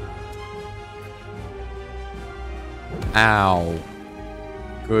 Ow.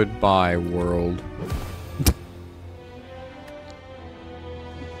 Goodbye, world.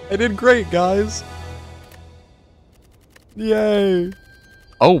 I did great, guys. Yay.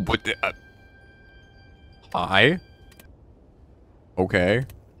 Oh, but... hi? Okay.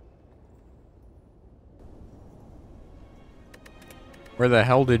 Where the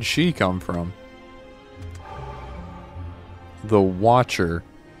hell did she come from? The Watcher.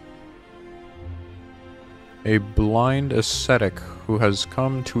 A blind ascetic who has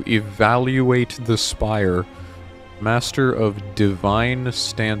come to evaluate the Spire. Master of Divine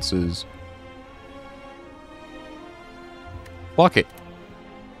Stances. Fuck it.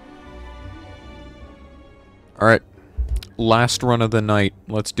 Alright. Last run of the night.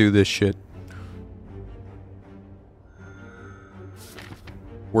 Let's do this shit.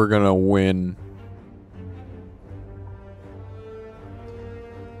 We're gonna win.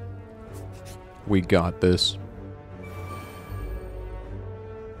 We got this.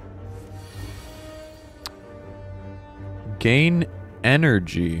 Gain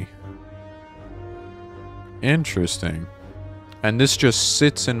energy. Interesting. And this just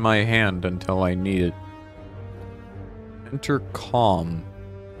sits in my hand until I need it. Enter calm.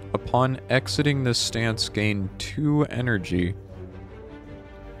 Upon exiting this stance, gain 2 energy.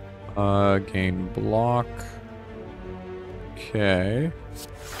 Gain block. Okay.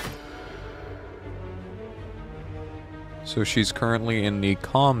 So she's currently in the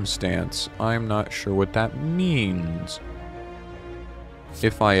calm stance. I'm not sure what that means.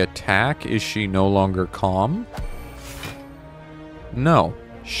 If I attack, is she no longer calm? No.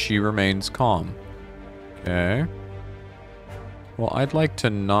 She remains calm. Okay. Well, I'd like to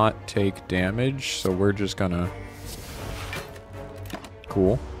not take damage, so we're just gonna...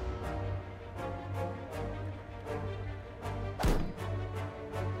 Cool.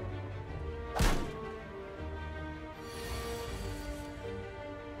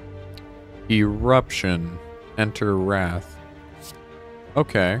 Eruption. Enter Wrath.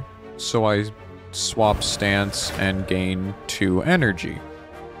 Okay. So I swap stance and gain 2 energy.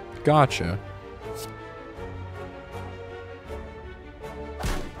 Gotcha.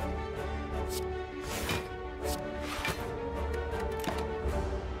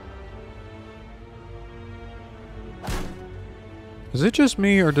 Is it just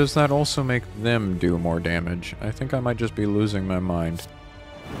me, or does that also make them do more damage? I think I might just be losing my mind.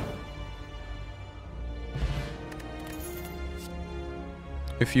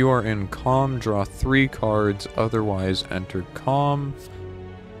 If you are in calm, draw 3 cards, otherwise enter calm.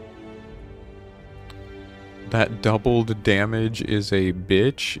 That doubled damage is a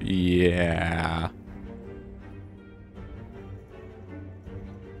bitch? Yeah.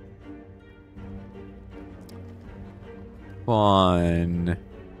 Fun.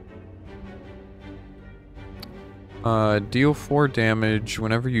 Deal 4 damage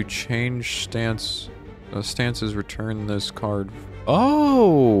whenever you change stances, return this card.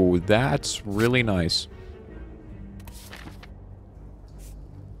 Oh, that's really nice.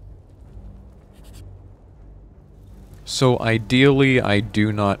 So ideally, I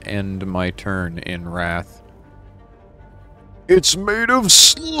do not end my turn in Wrath. It's made of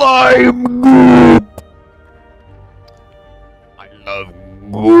slime goop! I love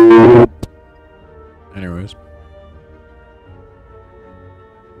goop! Anyways.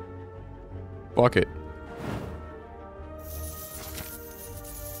 Fuck it.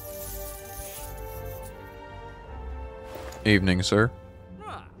 Evening, sir.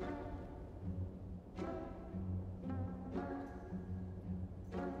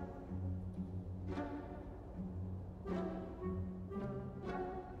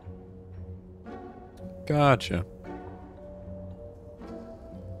 Gotcha.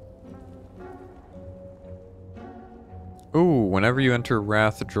 Ooh, whenever you enter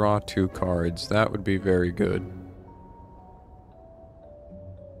Wrath, draw 2 cards. That would be very good.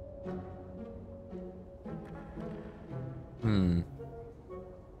 I'm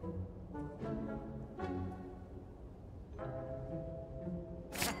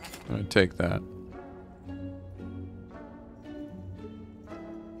gonna take that.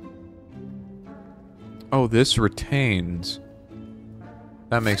 Oh, this retains.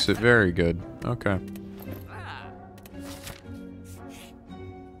 That makes it very good. Okay.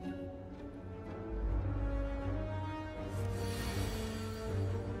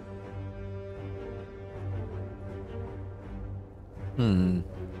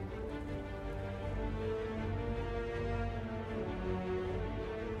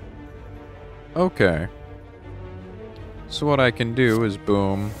 Okay. So what I can do is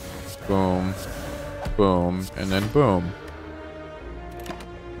boom, boom, boom, and then boom.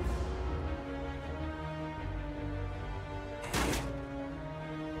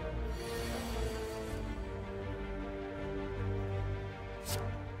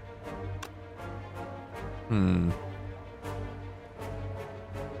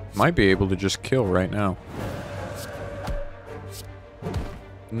 Might be able to just kill right now.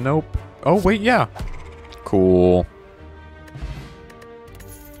 Nope. Oh, wait, yeah. Cool.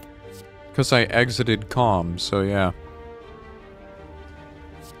 Because I exited calm, so yeah.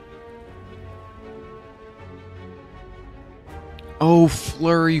 Oh,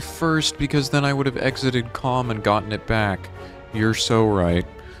 flurry first, because then I would have exited calm and gotten it back. You're so right.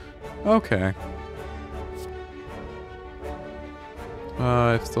 Okay.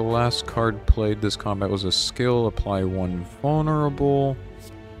 If the last card played this combat was a skill, apply 1 vulnerable.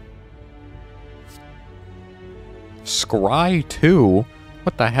 Scry 2?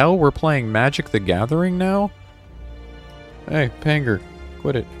 What the hell? We're playing Magic the Gathering now? Hey, Panger,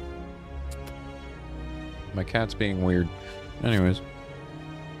 quit it. My cat's being weird. Anyways.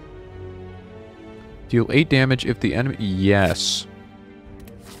 Deal 8 damage if the enemy... Yes.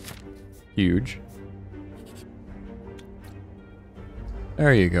 Huge.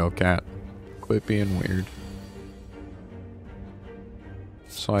 There you go, cat. Quit being weird.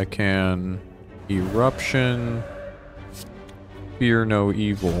 So I can... Eruption... Fear no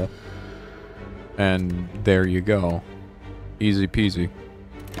evil. And there you go. Easy peasy.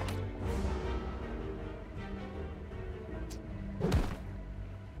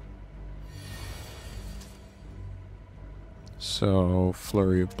 So,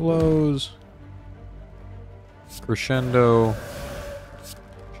 Flurry of Blows. Crescendo.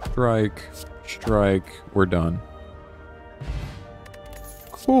 Strike. Strike. We're done.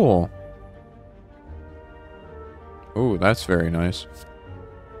 Cool. Ooh, that's very nice.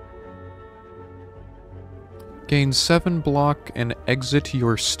 Gain 7 block and exit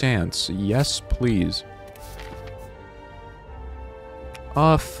your stance. Yes, please.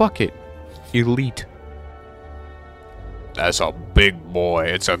 Fuck it. Elite. That's a big boy.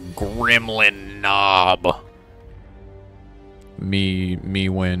 It's a gremlin knob. Me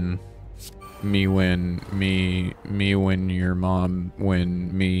win your mom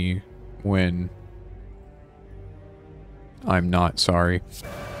win, me win. I'm not sorry.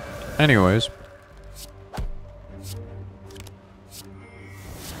 Anyways.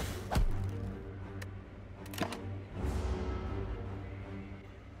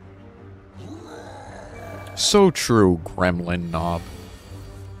 So true, gremlin knob.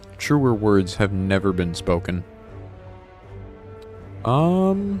 Truer words have never been spoken.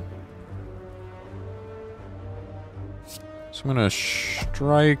 So I'm gonna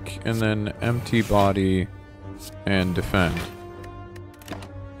strike and then empty body and defend.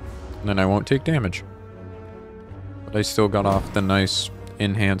 And then I won't take damage. But I still got off the nice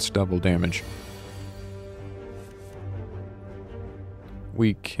enhanced double damage.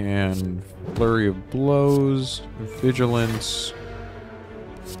 We can Flurry of Blows, Vigilance,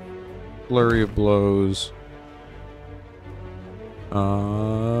 Flurry of Blows.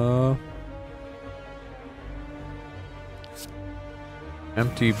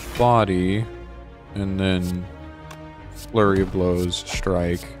 Empty body, and then Flurry of Blows,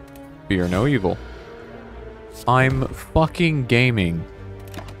 Strike, Fear no evil. I'm fucking gaming.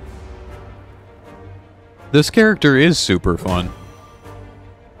 This character is super fun.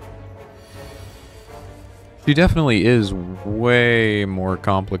 She definitely is way more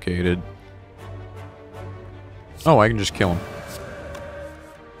complicated. Oh, I can just kill him.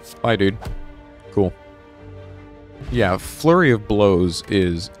 Bye, dude. Cool. Yeah, Flurry of Blows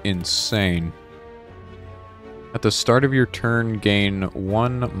is insane. At the start of your turn, gain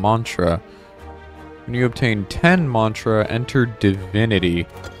 1 mantra. When you obtain 10 mantra, enter Divinity.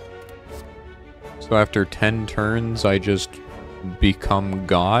 So after 10 turns, I just become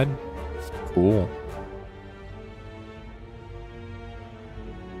God? Cool.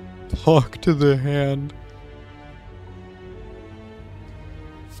 Talk to the hand.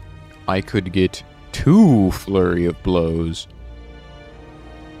 I could get 2 Flurry of Blows.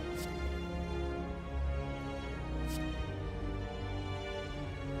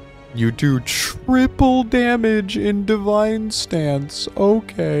 You do triple damage in Divine Stance.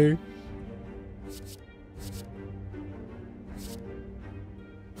 Okay.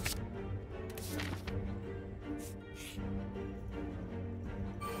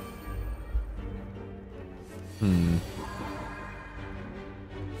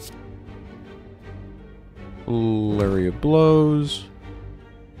 Flurry of Blows.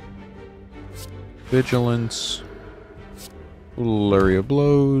 Vigilance. Flurry of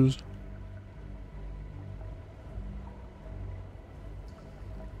Blows.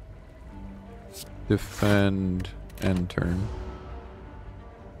 Defend. End turn.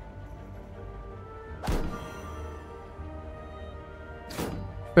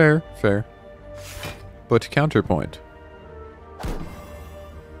 Fair, fair. But counterpoint.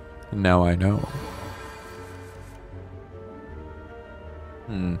 Now I know.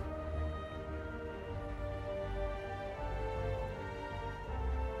 So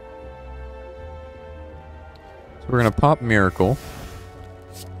we're gonna pop Miracle.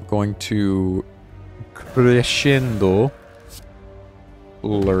 Going to Crescendo.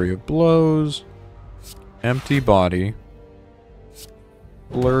 Flurry of blows. Empty body.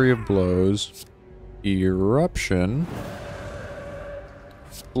 Flurry of blows. Eruption.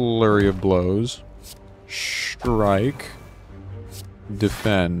 Flurry of blows. Strike.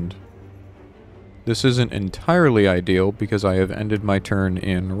 Defend. This isn't entirely ideal because I have ended my turn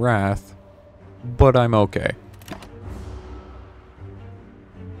in Wrath, but I'm okay.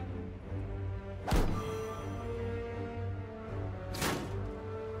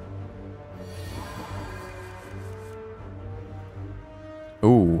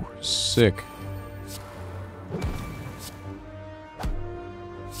 Ooh, sick.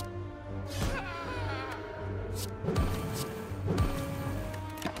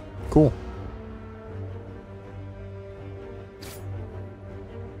 Cool.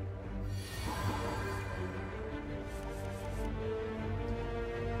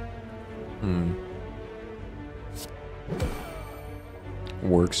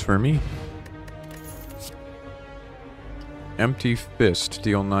 Works for me. Empty Fist.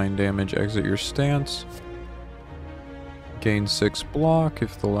 Deal 9 damage, exit your stance. Gain 6 block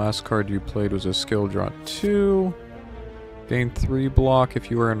if the last card you played was a skill, draw 2. Gain 3 block if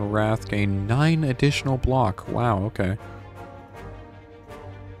you were in Wrath. Gain 9 additional block. Wow, okay.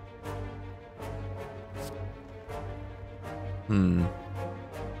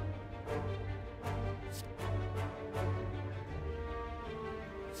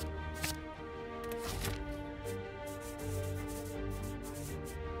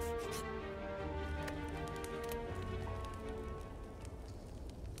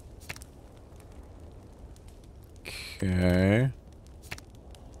 Okay.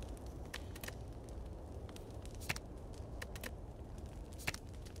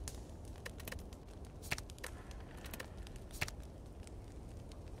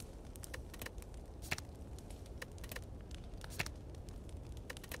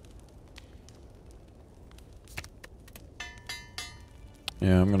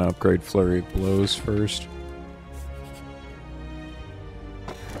 Yeah, I'm gonna upgrade Flurry of Blows first.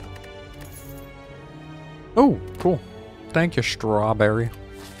 Oh, cool. Thank you, Strawberry.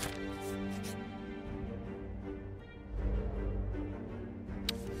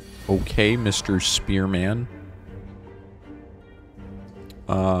 Okay, Mr. Spearman.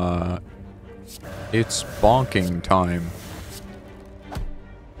 It's bonking time.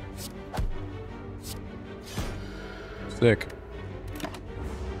 Sick.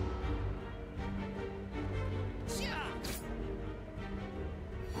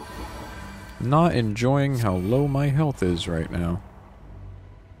 Not enjoying how low my health is right now.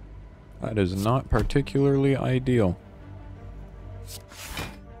 That is not particularly ideal.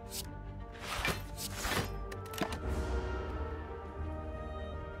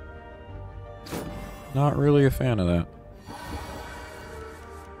 Not really a fan of that.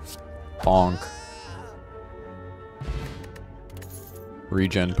 Bonk.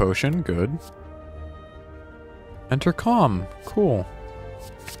 Regen potion, good. Enter calm, cool.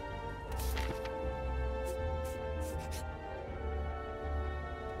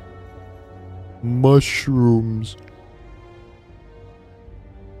 Mushrooms.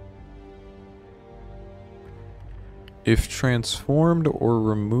 If transformed or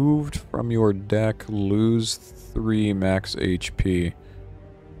removed from your deck, lose 3 max HP.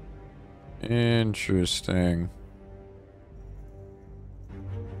 Interesting.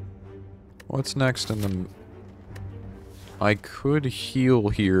 What's next in the... I could heal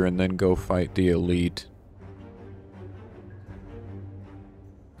here and then go fight the elite.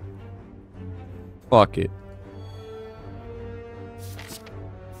 Fuck it.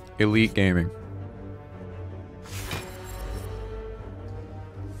 Elite Gaming.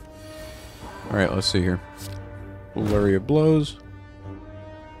 Alright, let's see here. Flurry of Blows.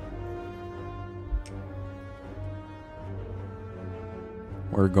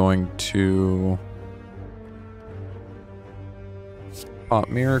 We're going to... Pop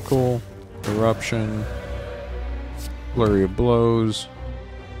Miracle. Eruption. Flurry of Blows.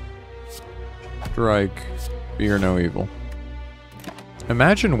 Strike. Fear no evil.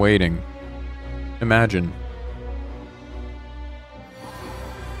 Imagine waiting. Imagine.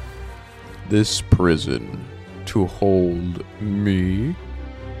 This prison to hold me.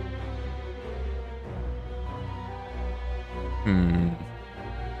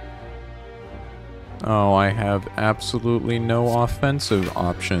 Oh, I have absolutely no offensive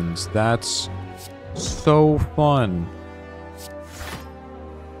options. That's so fun.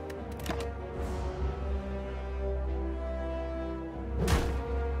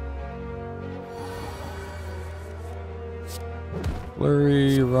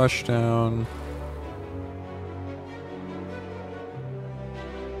 Flurry, rush down.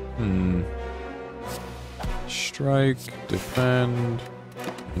 Strike, defend,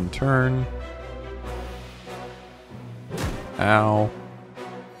 and turn. Ow.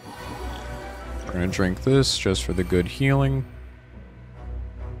 We're gonna drink this just for the good healing.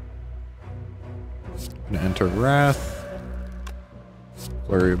 Gonna enter Wrath.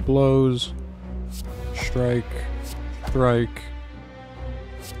 Flurry of blows. Strike. Strike.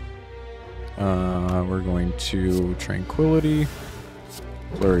 We're going to Tranquility.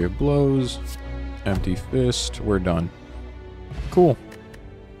 Flurry of blows. Empty fist. We're done. Cool.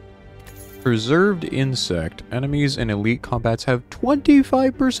 Preserved insect. Enemies in elite combats have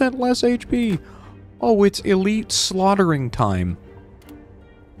 25% less HP. Oh, it's elite slaughtering time.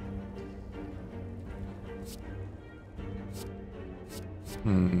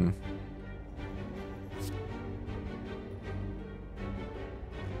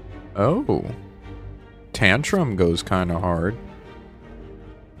 Oh. Tantrum goes kind of hard.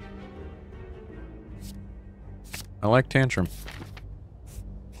 I like Tantrum.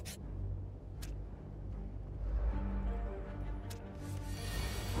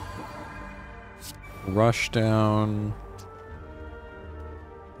 Rush down.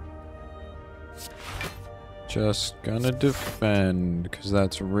 Just gonna defend, because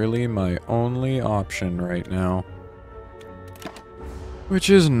that's really my only option right now. Which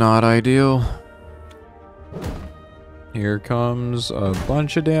is not ideal. Here comes a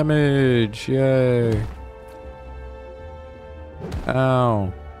bunch of damage. Yay.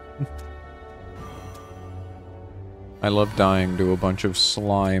 Ow. I love dying to a bunch of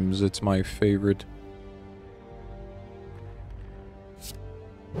slimes. It's my favorite.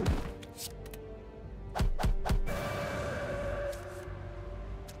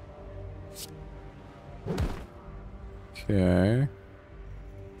 Okay.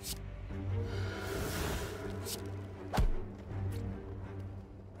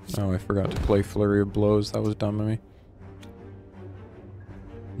 Oh, I forgot to play Flurry of Blows. That was dumb of me.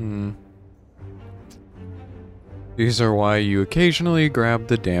 These are why you occasionally grab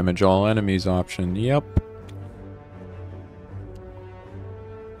the damage all enemies option. Yep.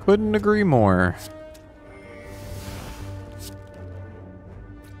 Couldn't agree more.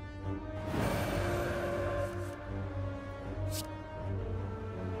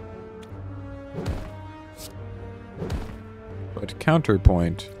 But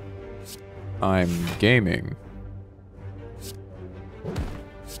counterpoint, I'm gaming.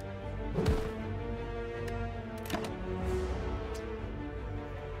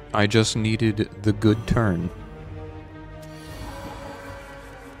 I just needed the good turn.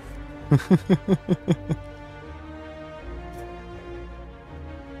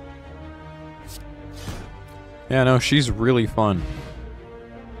 Yeah, no, she's really fun.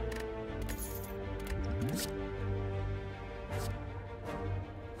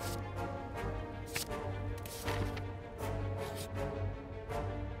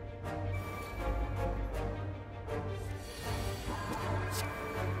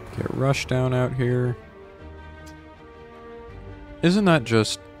 Get Rush down out here. Isn't that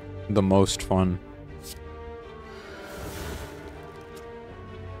just the most fun?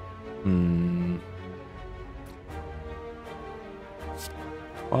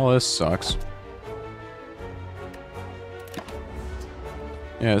 Well, this sucks.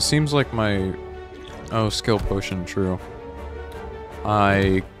 Yeah, it seems like my... Oh, skill potion, true.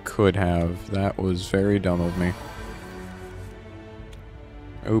 I could have. That was very dumb of me.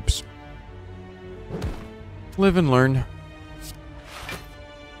 Oops. Live and learn.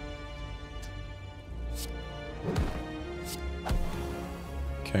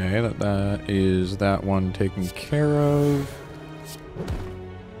 Okay, that is that one taken care of.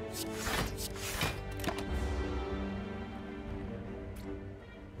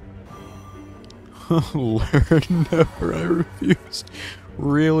 Learn never, I refuse.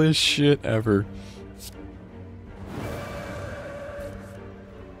 Realest shit ever.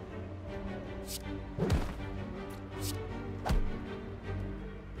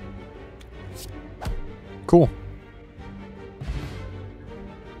 Cool.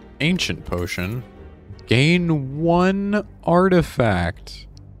 Ancient potion. Gain 1 artifact.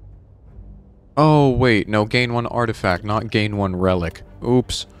 Oh, wait. No, gain 1 artifact, not gain 1 relic.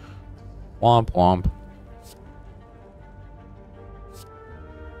 Oops. Womp womp.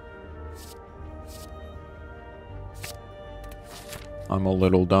 I'm a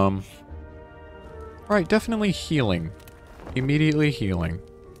little dumb. Alright, definitely healing. Immediately healing.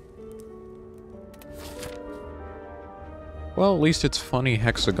 Well, at least it's funny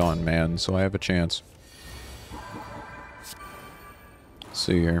Hexagon Man, so I have a chance. Let's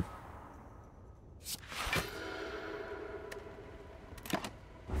see here.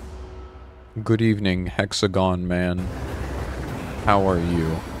 Good evening, Hexagon Man. How are you?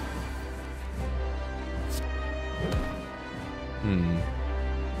 Hmm.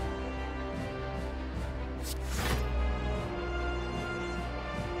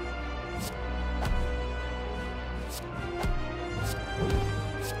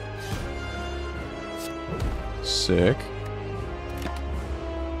 Sick.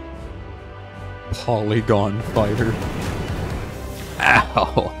 Polygon fighter.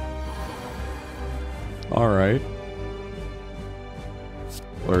 Ow! Alright.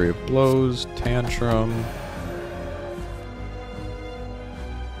 Flurry of blows, tantrum.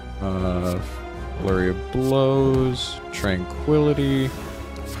 Flurry of blows, tranquility.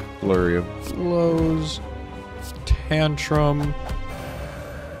 Flurry of blows, tantrum.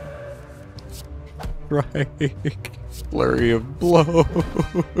 Right. Flurry of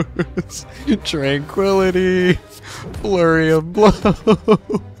blows. Tranquility. Flurry of blows.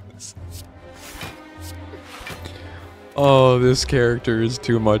 Oh, this character is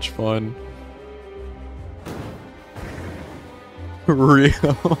too much fun.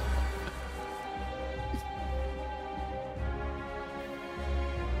 Real.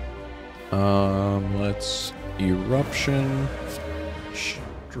 Let's eruption.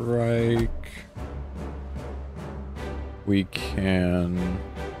 Strike. We can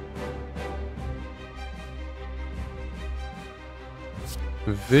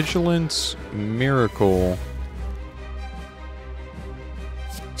Vigilance, Miracle,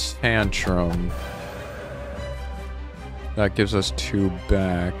 Tantrum. That gives us 2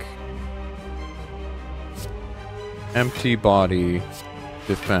 back. Empty Body,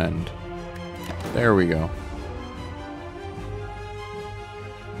 Defend. There we go.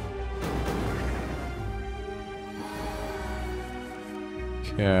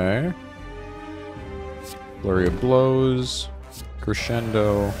 Okay. Flurry of Blows.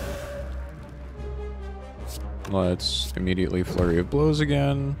 Crescendo. Let's immediately Flurry of Blows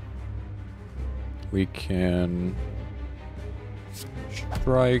again. We can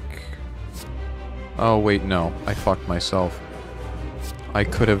strike. Oh wait, no. I fucked myself. I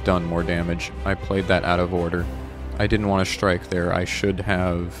could have done more damage. I played that out of order. I didn't want to strike there. I should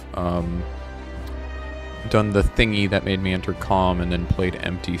have done the thingy that made me enter Calm and then played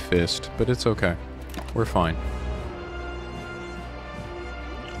Empty Fist. But it's okay. We're fine.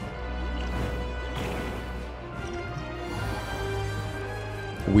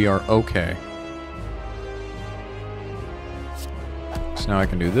 We are okay. So now I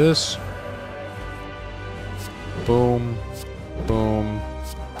can do this. Boom. Boom.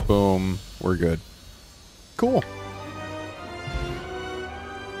 Boom. We're good. Cool.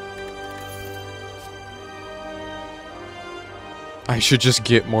 I should just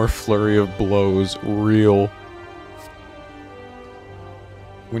get more Flurry of Blows. Real.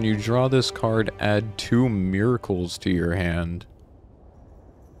 When you draw this card, add 2 miracles to your hand.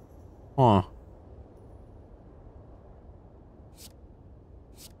 Huh.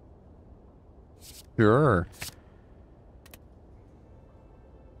 Sure.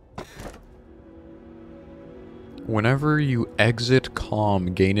 Whenever you exit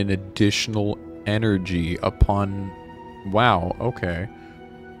Calm, gain an additional energy upon... Wow, okay.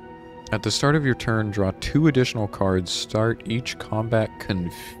 At the start of your turn, draw 2 additional cards. Start each combat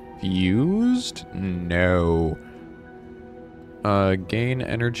confused? No. Gain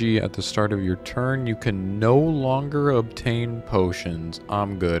energy at the start of your turn. You can no longer obtain potions.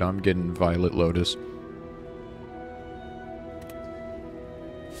 I'm good. I'm getting Violet Lotus.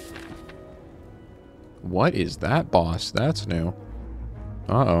 What is that, boss? That's new.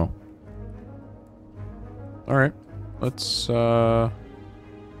 Uh-oh. Alright. Let's go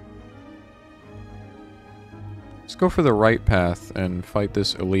for the right path and fight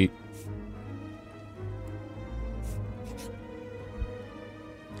this elite.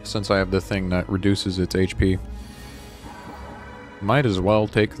 Since I have the thing that reduces its HP. Might as well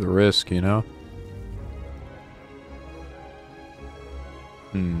take the risk, you know?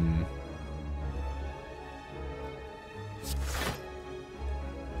 Hmm.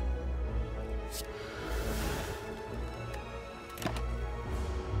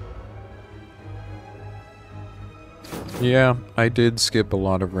 Yeah, I did skip a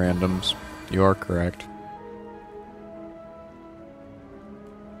lot of randoms. You are correct.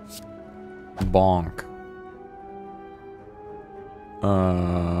 Bonk.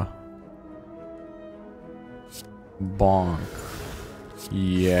 Bonk.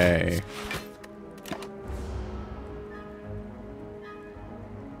 Yay.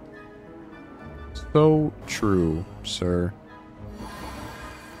 So true, sir.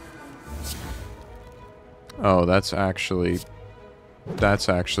 Oh, that's actually That's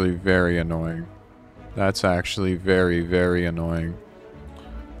actually very annoying. That's actually very, very annoying.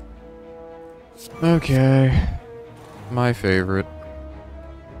 Okay. My favorite.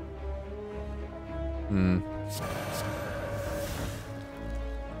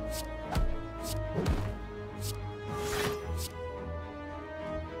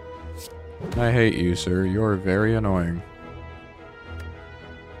 I hate you, sir. You're very annoying.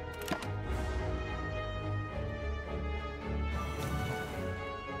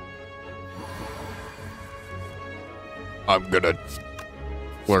 I'm gonna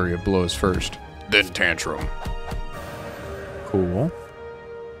flurry of blows first, then tantrum. Cool.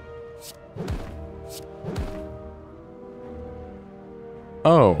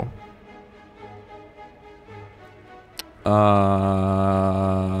 Oh.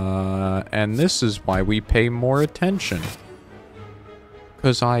 And this is why we pay more attention.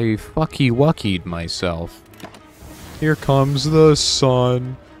 'Cause I fucky-wuckied myself. Here comes the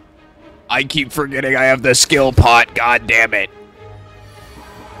sun. I keep forgetting I have the skill pot, god damn it.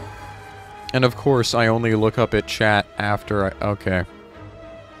 And of course, I only look up at chat after I... Okay.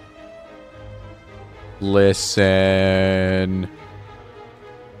 Listen.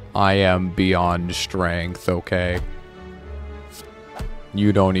 I am beyond strength, okay?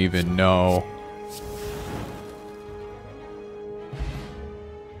 You don't even know.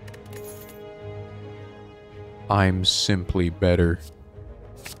 I'm simply better.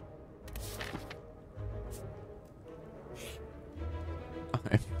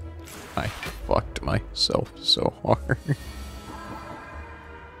 I fucked myself so hard.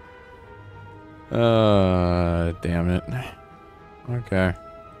 Damn it. Okay.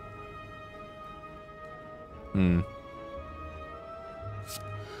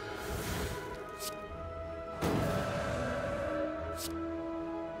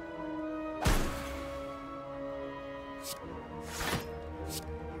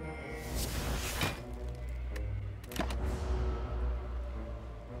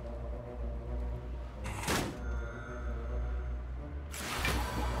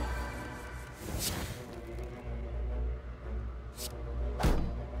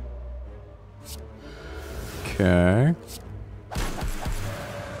 Okay.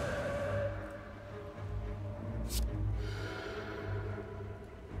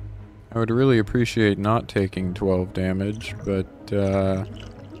 I would really appreciate not taking 12 damage, but,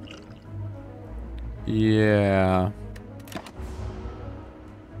 yeah.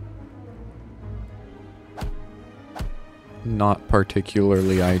 Not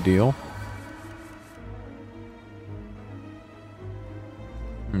particularly ideal.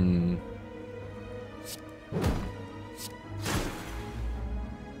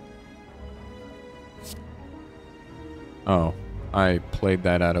 Oh, I played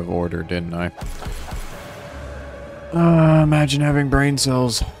that out of order, didn't I? Imagine having brain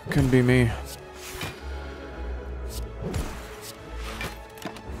cells. Couldn't be me.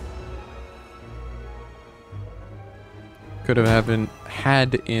 Could have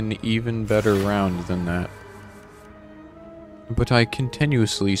had an even better round than that. But I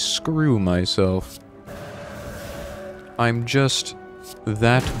continuously screw myself. I'm just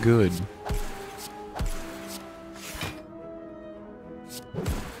that good.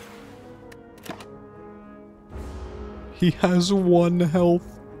 He has 1 health.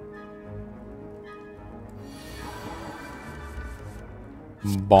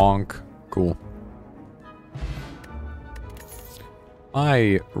 Bonk. Cool.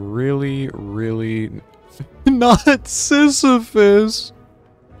 I really... Not Sisyphus!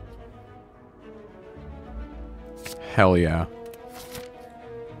 Hell yeah.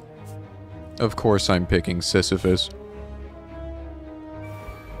 Of course I'm picking Sisyphus.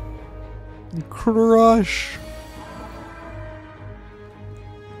 Crush!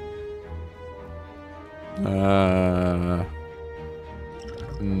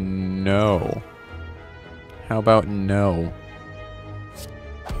 No. How about no?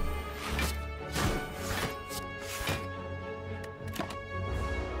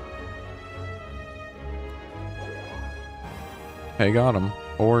 Hey, got him.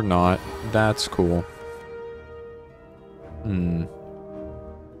 Or not. That's cool.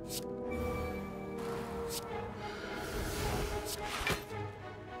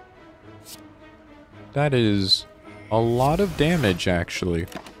 That is a lot of damage, actually.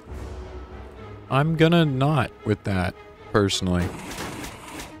 I'm gonna not with that, personally.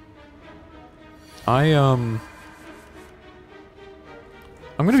 I'm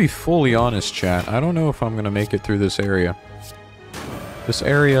gonna be fully honest, chat. I don't know if I'm gonna make it through this area. This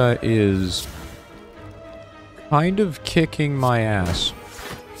area is kind of kicking my ass.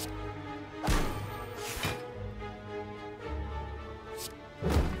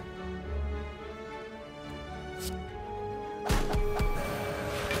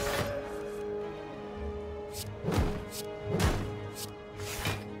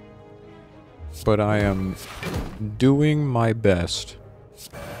 but I am doing my best.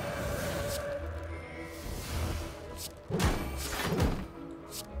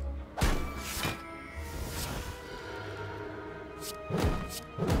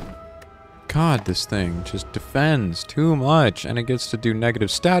 God, this thing just defends too much, and it gets to do negative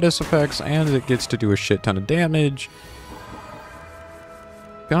status effects, and it gets to do a shit ton of damage.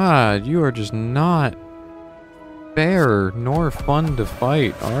 God, you are just not fair nor fun to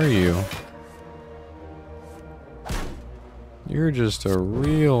fight, are you? You're just a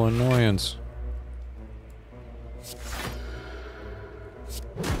real annoyance.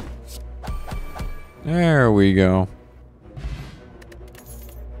 There we go.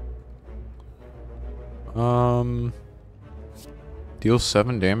 Deal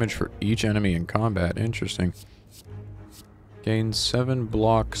 7 damage for each enemy in combat. Interesting. Gain 7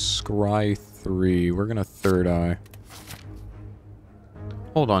 block, scry 3. We're gonna third eye.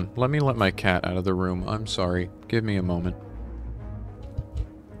 Hold on. Let me let my cat out of the room. I'm sorry. Give me a moment.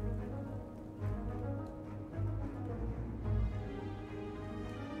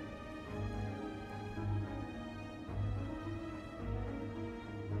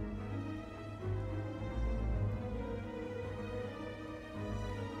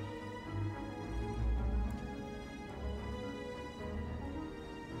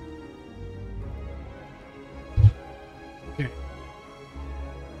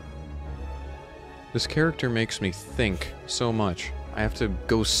 This character makes me think so much. I have to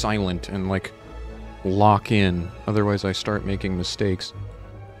go silent and, like, lock in. Otherwise I start making mistakes.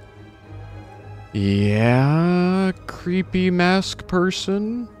 Yeah, creepy mask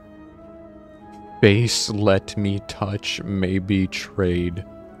person? Face let me touch may be trade.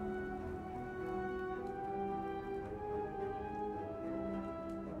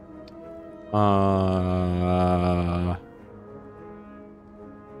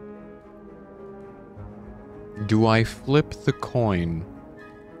 Do I flip the coin?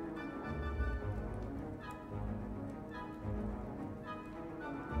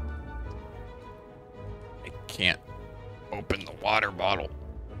 I can't open the water bottle.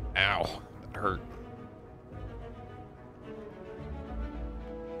 Ow, that hurt.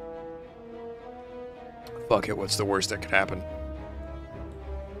 Fuck it, what's the worst that could happen?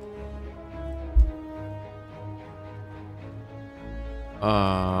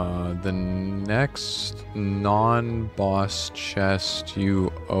 The next non-boss chest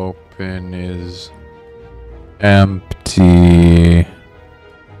you open is empty.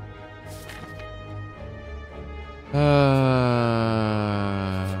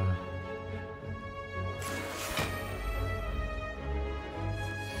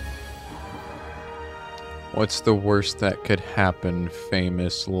 What's the worst that could happen?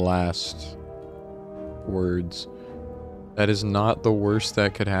 Famous last words. That is not the worst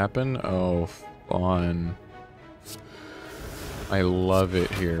that could happen? Oh, fun. I love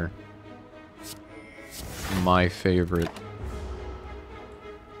it here. My favorite.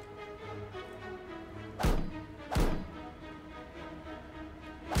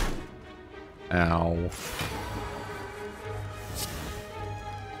 Ow.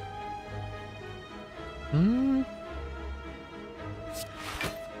 Hmm?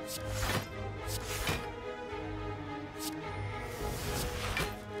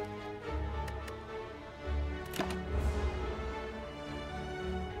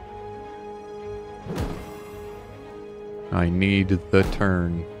 I need the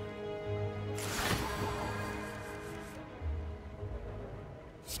turn.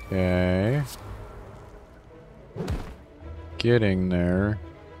 Okay. Getting there.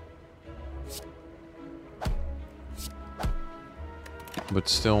 But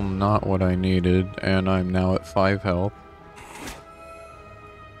still not what I needed, and I'm now at 5 health.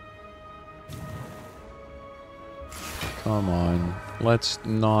 Come on. Let's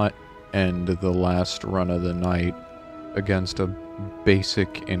not end the last run of the night against a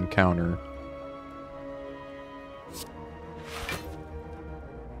basic encounter.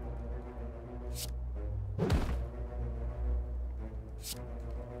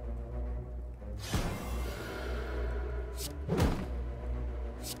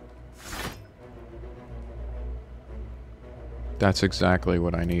 That's exactly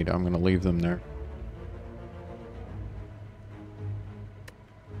what I need. I'm gonna leave them there.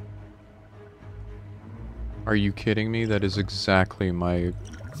 Are you kidding me? That is exactly my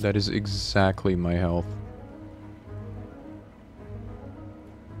health.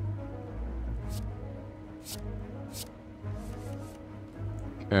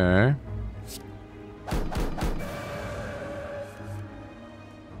 Okay.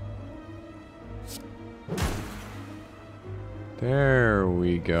 There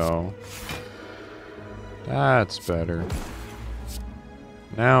we go. That's better.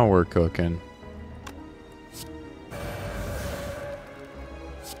 Now we're cooking.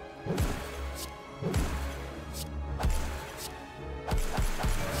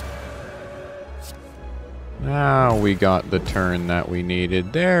 Now we got the turn that we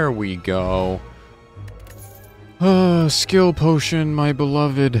needed. There we go. Skill potion, my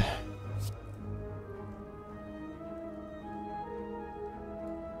beloved.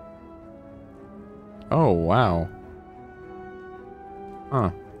 Oh, wow.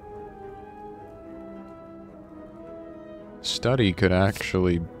 Huh. Study could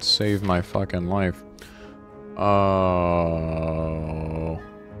actually save my fucking life. Oh.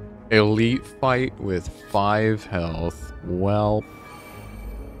 Elite fight with 5 health. Well.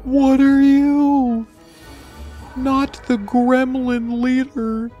 What are you? Not the gremlin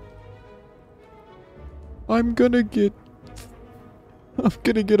leader. I'm gonna get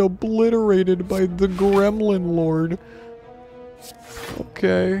obliterated by the gremlin lord.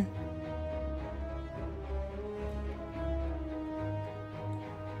 Okay.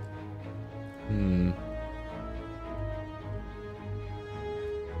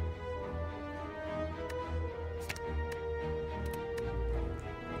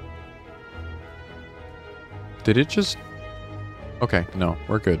 Did it just... Okay, no,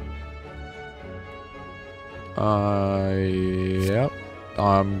 we're good. Yep.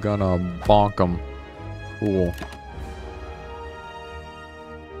 I'm gonna bonk him. Cool.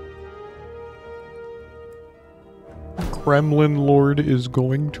 Kremlin Lord is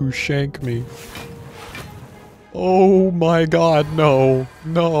going to shank me. Oh my god, no.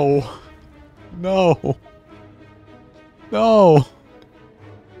 No. No. No.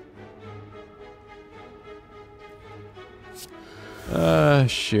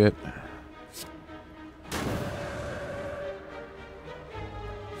 Shit.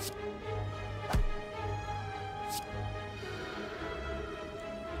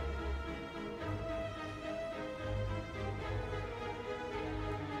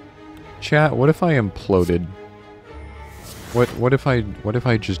 Chat, what if I imploded? What if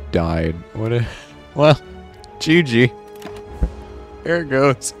I just died? What if... Well, GG. Here it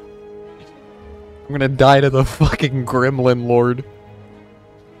goes. I'm gonna die to the fucking gremlin lord.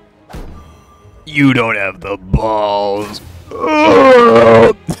 You don't have the balls.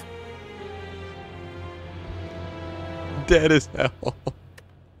 Dead as hell.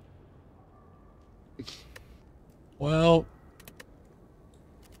 Well,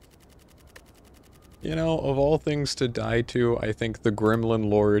 you know, of all things to die to, I think the gremlin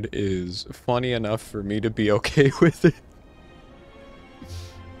lord is funny enough for me to be okay with it.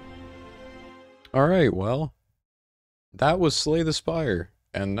 Alright, well, that was Slay the Spire,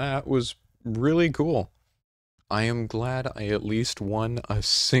 and that was really cool. I am glad I at least won a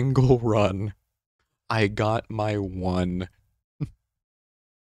single run. I got my one.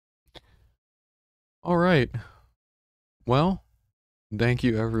 Alright. Well, thank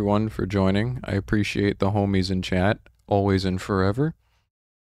you everyone for joining. I appreciate the homies in chat, always and forever.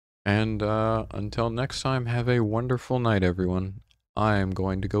 And until next time, have a wonderful night, everyone. I am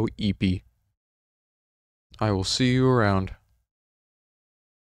going to go eepy. I will see you around.